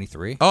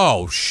 23.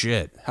 Oh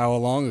shit! How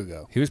long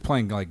ago? He was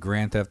playing like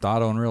Grand Theft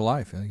Auto in real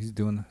life. He's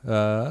doing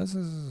this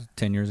is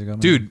 10 years ago.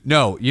 Maybe. Dude,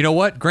 no. You know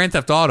what? Grand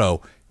Theft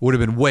Auto would have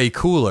been way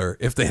cooler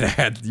if they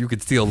had you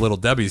could steal Little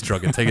Debbie's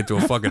truck and take it to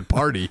a fucking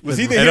party Was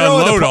he the and hero of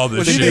the unload pro- all this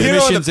was he He the shit. did hero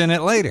of missions in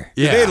it later.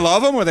 Did they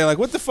love him? Or were they like,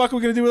 what the fuck are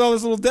we going to do with all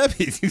this Little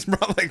Debbie's? He's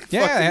brought like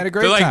Yeah, fucking- I had a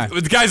great They're like, time.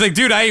 the guy's like,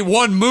 dude, I ate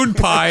one moon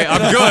pie. I'm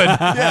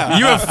good.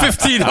 You have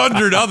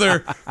 1,500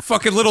 other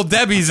fucking Little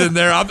Debbie's in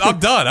there. I'm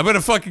done. I'm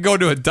gonna fucking go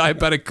into a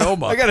diabetic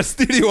coma. I got a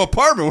studio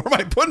apartment. Where am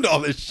I putting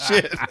all this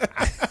shit?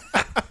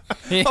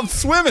 I'm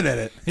swimming in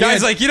it.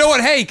 Guy's like, you know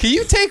what? Hey, can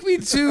you take me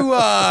to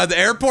the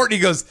airport? And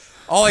he goes,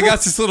 all I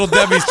got's this Little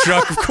Debbie's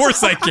truck. Of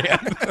course I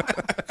can.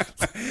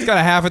 He's got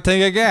a half a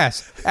tank of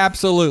gas.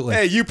 Absolutely.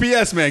 Hey,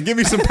 UPS man, give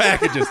me some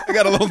packages. I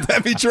got a Little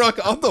Debbie truck.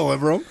 I'll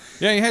deliver them.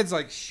 Yeah, he had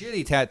like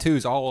shitty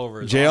tattoos all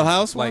over his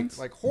Jailhouse arm. Like ones?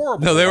 like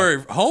horrible. No, they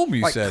like, were home.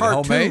 You like said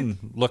cartoon homemade.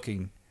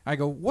 looking. I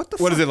go, what the?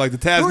 What fuck? is it, like the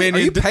Who are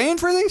Tasmanian? you paying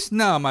for these?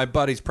 No, my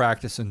buddy's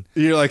practicing.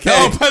 You're like, hey.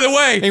 Oh, by the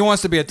way, He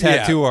wants to be a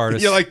tattoo Yeah.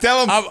 artist. You're like,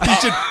 tell him I'm- he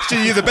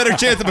should use a better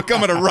chance of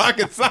becoming a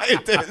rocket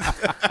scientist.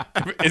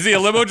 is he a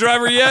limo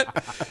driver yet?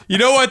 You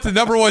know what? The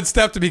number one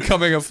step to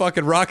becoming a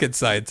fucking rocket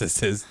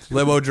scientist is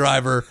limo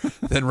driver,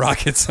 then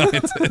rocket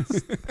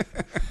scientist.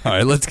 All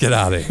right, let's get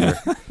out of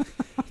here.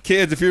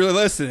 Kids, if you're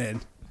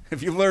listening,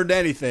 if you've learned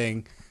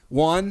anything,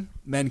 1,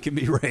 men can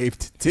be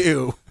raped.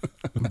 2,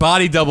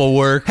 Body double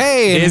work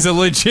Hey, is a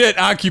legit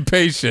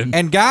occupation.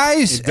 And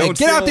guys, don't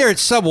get out feel- there at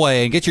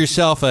Subway and get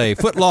yourself a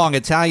foot-long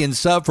Italian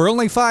sub for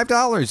only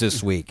 $5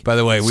 this week. By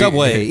the way,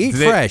 Subway, eat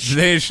fresh.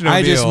 Danish and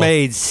I just O'Neill-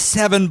 made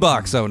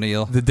 $7,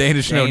 O'Neill. The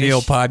Danish and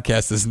O'Neill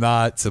podcast does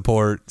not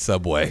support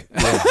Subway.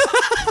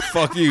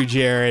 fuck you,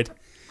 Jared.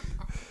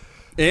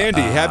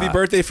 Andy, happy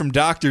birthday from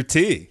Dr.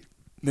 T.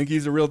 Think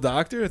he's a real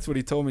doctor? That's what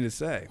he told me to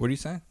say. What are you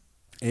saying?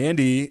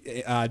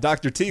 Andy,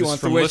 Dr. T This wants is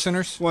from to wish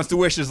listeners? wants to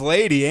wish his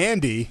lady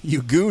Andy,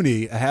 you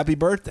goonie, a happy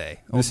birthday.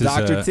 This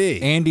Dr. is,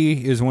 T.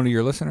 Andy is one of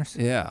your listeners?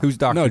 Yeah. Who's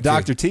Dr. No, T?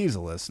 Dr. T's a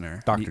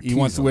listener. Dr. He T's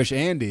wants to a wish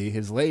Andy,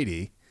 his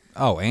lady,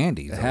 Oh,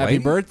 Andy. a happy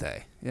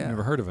birthday. Yeah.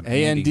 Never heard of an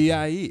Andie.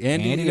 Andy. Andy,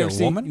 Andy, you never a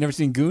seen, woman? You never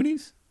seen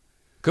Goonies?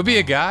 Could be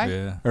a guy.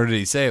 yeah. Or did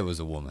he say it was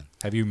a woman?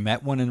 Have you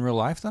met one in real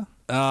life, though?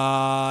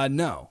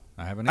 No.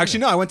 I haven't. Actually,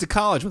 no. I went to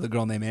college with a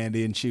girl named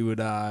Andy, and she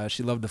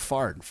loved to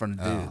fart in front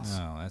of dudes.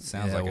 Oh, that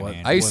sounds Yeah, like an what-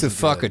 Andy. I used to wasn't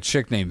fuck good. a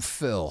chick named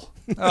Phil.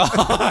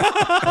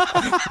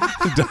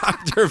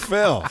 Dr.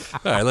 Phil. All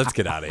right, let's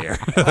get out of here.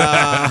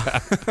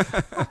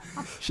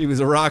 She was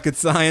a rocket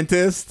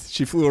scientist.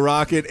 She flew a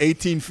rocket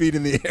 18 feet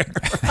in the air.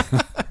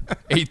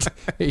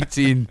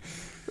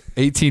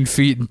 18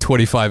 feet and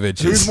 25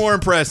 inches. Who's more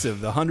impressive,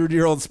 the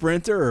 100-year-old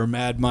sprinter or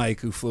Mad Mike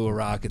who flew a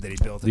rocket that he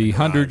built? The in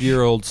garage?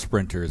 100-year-old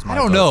sprinter is my I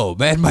don't vote. know.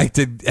 Mad Mike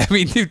did. I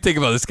mean, you think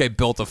about this guy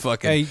built a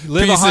fucking Hey,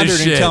 live piece of 100 and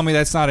shit. tell me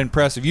that's not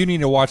impressive. You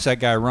need to watch that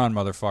guy run,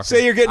 motherfucker.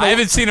 Say you're getting. I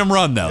haven't seen him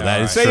run, though.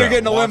 That is Say true. you're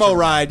getting a limo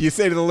ride. You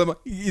say to the limo,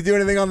 "You do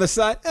anything on the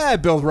side?" I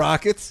build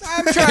rockets.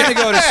 I'm trying to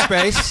go to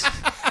space.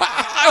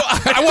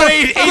 I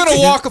want I'm going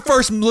to walk a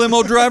first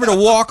limo driver to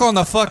walk on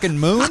the fucking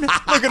moon.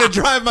 I'm gonna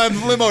drive my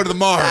limo to the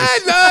Mars.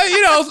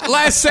 And,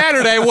 last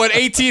Saturday I went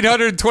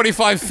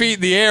 1,825 feet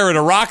in the air in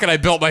a rocket I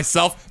built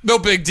myself. No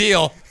big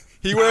deal.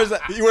 He wears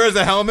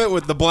a helmet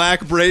with the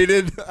black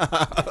braided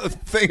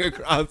thing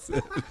across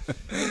it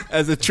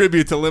as a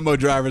tribute to limo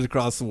drivers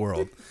across the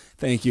world.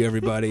 Thank you,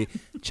 everybody.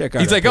 Check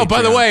out. He's our like, oh,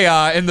 by the Patreon.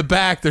 way, in the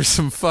back there's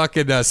some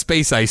fucking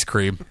space ice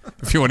cream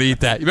if you want to eat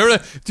that. Do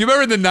you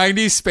remember in the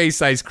 90s,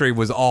 space ice cream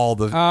was all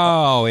the...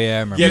 Oh, yeah, I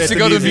remember. you Yeah, used to at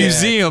go the to the museum.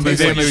 museum and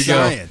Museum when you of would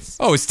go, Science.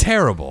 oh, it's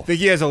terrible.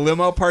 Think he has a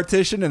limo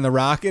partition in the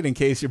rocket in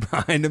case you're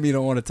behind him, you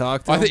don't want to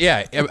talk to him?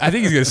 I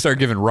think he's going to start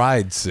giving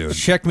rides soon.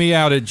 Check me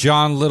out at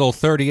John Little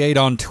 38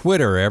 on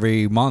Twitter.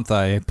 Every month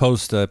I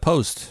post a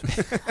post.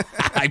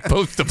 I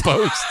post a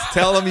post.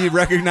 Tell him you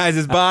recognize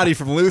his body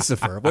from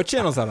Lucifer. What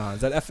channel's that on?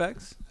 Is that FX?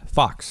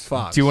 Fox.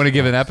 Fox. Do you want to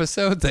give an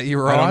episode that you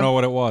were I on? don't know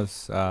what it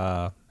was.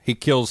 He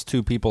kills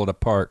two people at a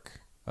park.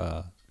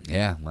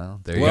 Yeah,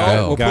 well, there you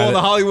Well, go. we're Got pulling it.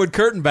 the Hollywood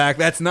curtain back.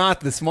 That's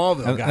not the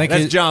Smallville I guy. think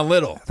That's it- John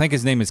Little. I think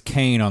his name is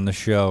Kane on the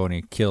show, and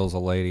he kills a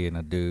lady and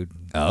a dude.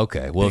 Oh,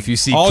 okay. Well, if you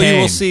see All Kane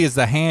you will see is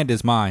the hand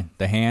is mine.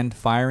 The hand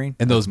firing.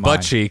 and those is butt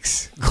mine.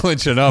 cheeks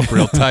clenching up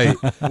real tight.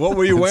 What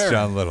were you It's wearing?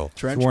 John Little. He's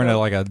Trench wearing coat?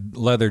 like a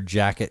leather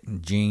jacket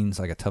and jeans,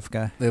 like a tough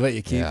guy. They let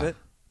you keep Yeah. it?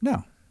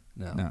 No,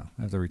 No. no,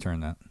 I have to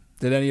return that.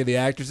 Did any of the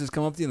actresses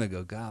come up to you and they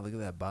go, God, look at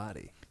that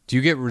body? Do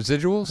you get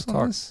residuals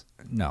on this?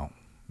 No,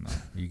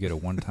 you get a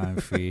one-time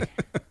fee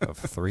of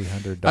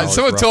 $300.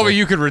 Someone told me roughly.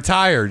 you could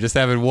retire just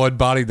having one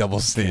body double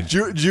scene.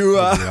 Did you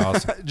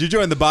awesome. did you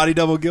join the Body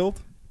Double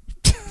Guild?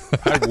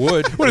 I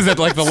would. What is that,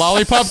 like the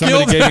Lollipop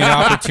Somebody Guild? gave me an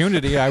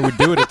opportunity. I would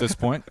do it at this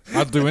point.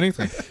 I'd do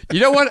anything. You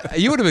know what?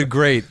 You would have been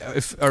great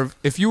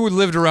if you would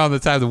lived around the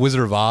time the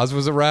Wizard of Oz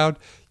was around.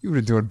 You would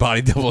have been doing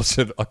body double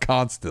shit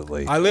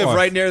constantly. I live What?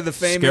 right near the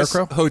famous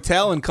Scarecrow?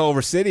 hotel in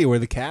Culver City where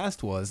the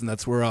cast was, and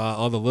that's where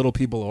all the little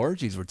people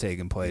orgies were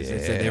taking place. They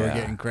said they were Yeah.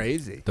 getting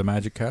crazy. The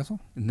Magic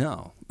Castle?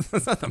 No,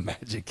 that's not the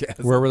Magic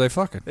Castle. Where were they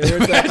fucking? They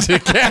were-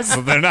 Magic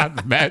Castle. They're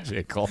not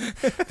magical.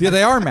 Yeah,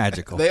 they are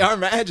magical. they are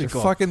They're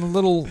magical. fucking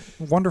little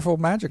wonderful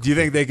magical. Do you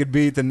think they could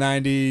beat the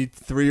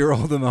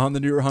 93-year-old and the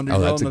 100-year-old Oh,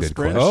 that's a in the good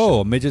sprint? question.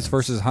 Oh, midgets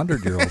versus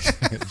 100-year-olds.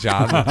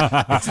 John,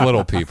 it's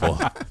little people.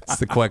 It's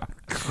the correct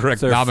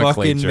They're fucking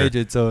nomenclature.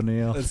 midgets,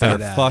 O'Neill. Let's They're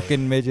get outta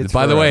fucking midgets.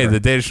 By the way, forever. the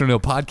Danish O'Neill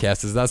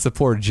podcast does not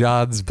support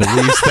John's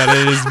beliefs that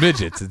it is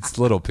midgets. It's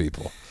little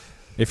people.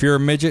 if you're a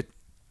midget,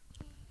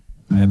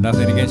 I have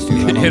nothing against you.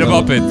 I'm a Hit him little-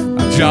 up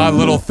at John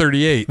Little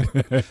 38,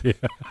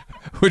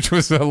 which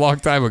was a long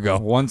time ago.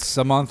 Once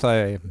a month.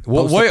 I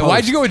Well, post a post.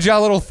 why'd you go with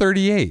John Little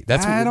 38?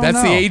 That's I don't the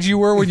know. age you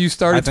were when you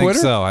started I think Twitter?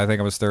 so. I think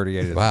I was 38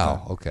 at the Wow.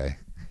 time. Okay.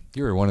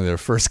 You were one of their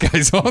first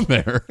guys on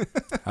there.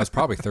 I was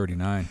probably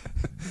 39.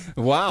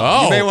 Wow.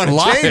 Oh, you may want to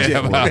lie change it. You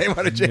about- may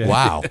want to change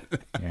Wow.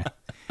 Yeah.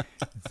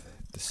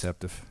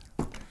 Deceptive.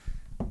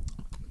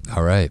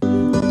 All right.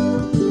 I'm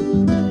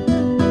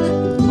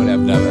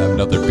going to have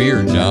another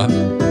beer, John.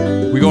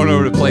 We going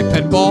over to play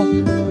pinball?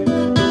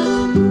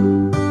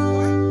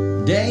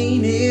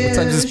 Danish. What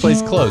time does this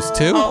place close?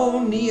 2?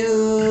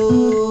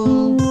 O'Neill.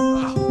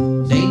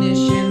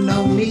 Danish and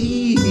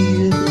O'Neill.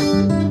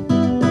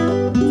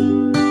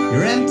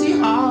 Your empty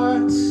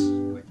hearts,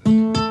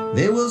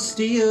 they will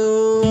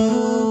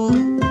steal.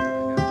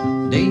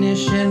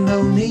 Danish and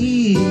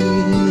O'Neill.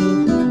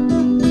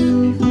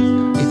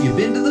 If you've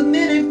been to the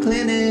Minute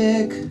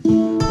Clinic,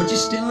 but you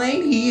still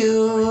ain't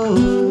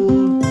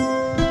healed.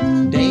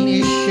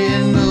 Danish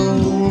and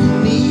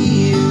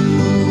O'Neill.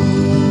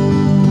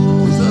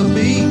 What's up,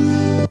 B?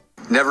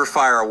 Never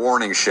fire a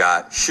warning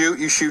shot. Shoot,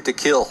 you shoot to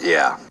kill.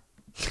 Yeah.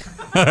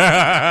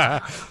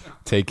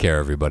 Take care,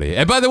 everybody.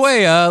 And by the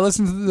way,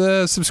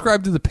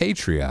 subscribe to the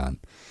Patreon.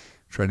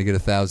 Trying to get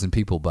 1,000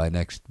 people by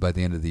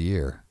the end of the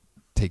year.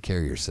 Take care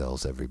of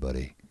yourselves,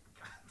 everybody,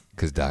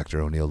 because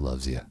Dr. O'Neill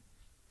loves you.